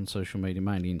on social media,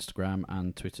 mainly Instagram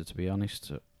and Twitter. To be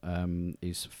honest,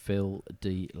 is Phil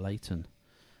D Layton.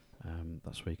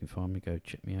 That's where you can find me. Go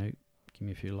check me out. Give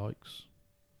me a few likes.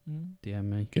 Mm. DM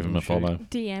me. Give him a shout. follow.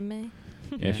 DM me.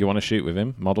 Yeah, if you want to shoot with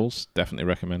him, models, definitely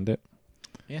recommend it.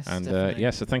 Yes. And definitely. yeah,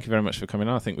 so thank you very much for coming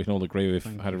on. I think we can all agree we've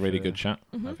Thank had a you really for- good chat.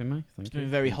 Mhm. Having me. Thank It's you. been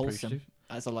very I'm wholesome, appreciative.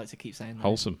 as I like to keep saying.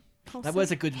 Wholesome. That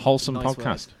was a good Wholesome nice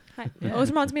podcast. Hi. It always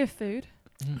reminds me of food,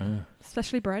 Mm.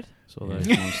 especially bread. So Yeah. those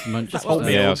monster munch That's stuff. what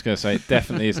we Yeah, I all- was going to say, it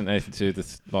definitely isn't anything to do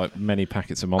with like many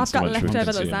packets of I've Monster got Munch we've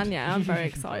leftover consumed. lasagna. I'm very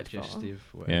excited for. Digestive,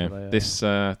 Yeah, whatever they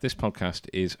are. this podcast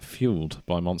is fueled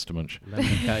by Monster Munch lemon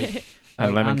cake.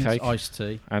 and Oh, lemon and cake iced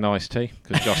tea. and iced tea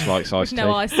because Josh likes iced With tea,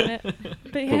 no ice in it. But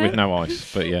but yeah. with no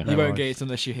ice. But yeah, You No won't ice. get it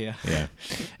unless you're here. yeah.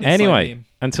 It's Anyway, like me.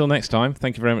 until next time,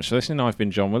 thank you very much for listening. I've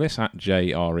been John Willis at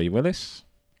JRE Willis.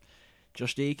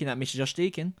 Josh Deakin at Mr. Josh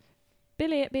Deakin.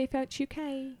 Billy at BFH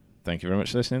UK. Thank you very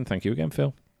much for listening. Thank you again,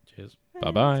 Phil. Cheers.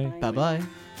 Bye-bye. Bye bye.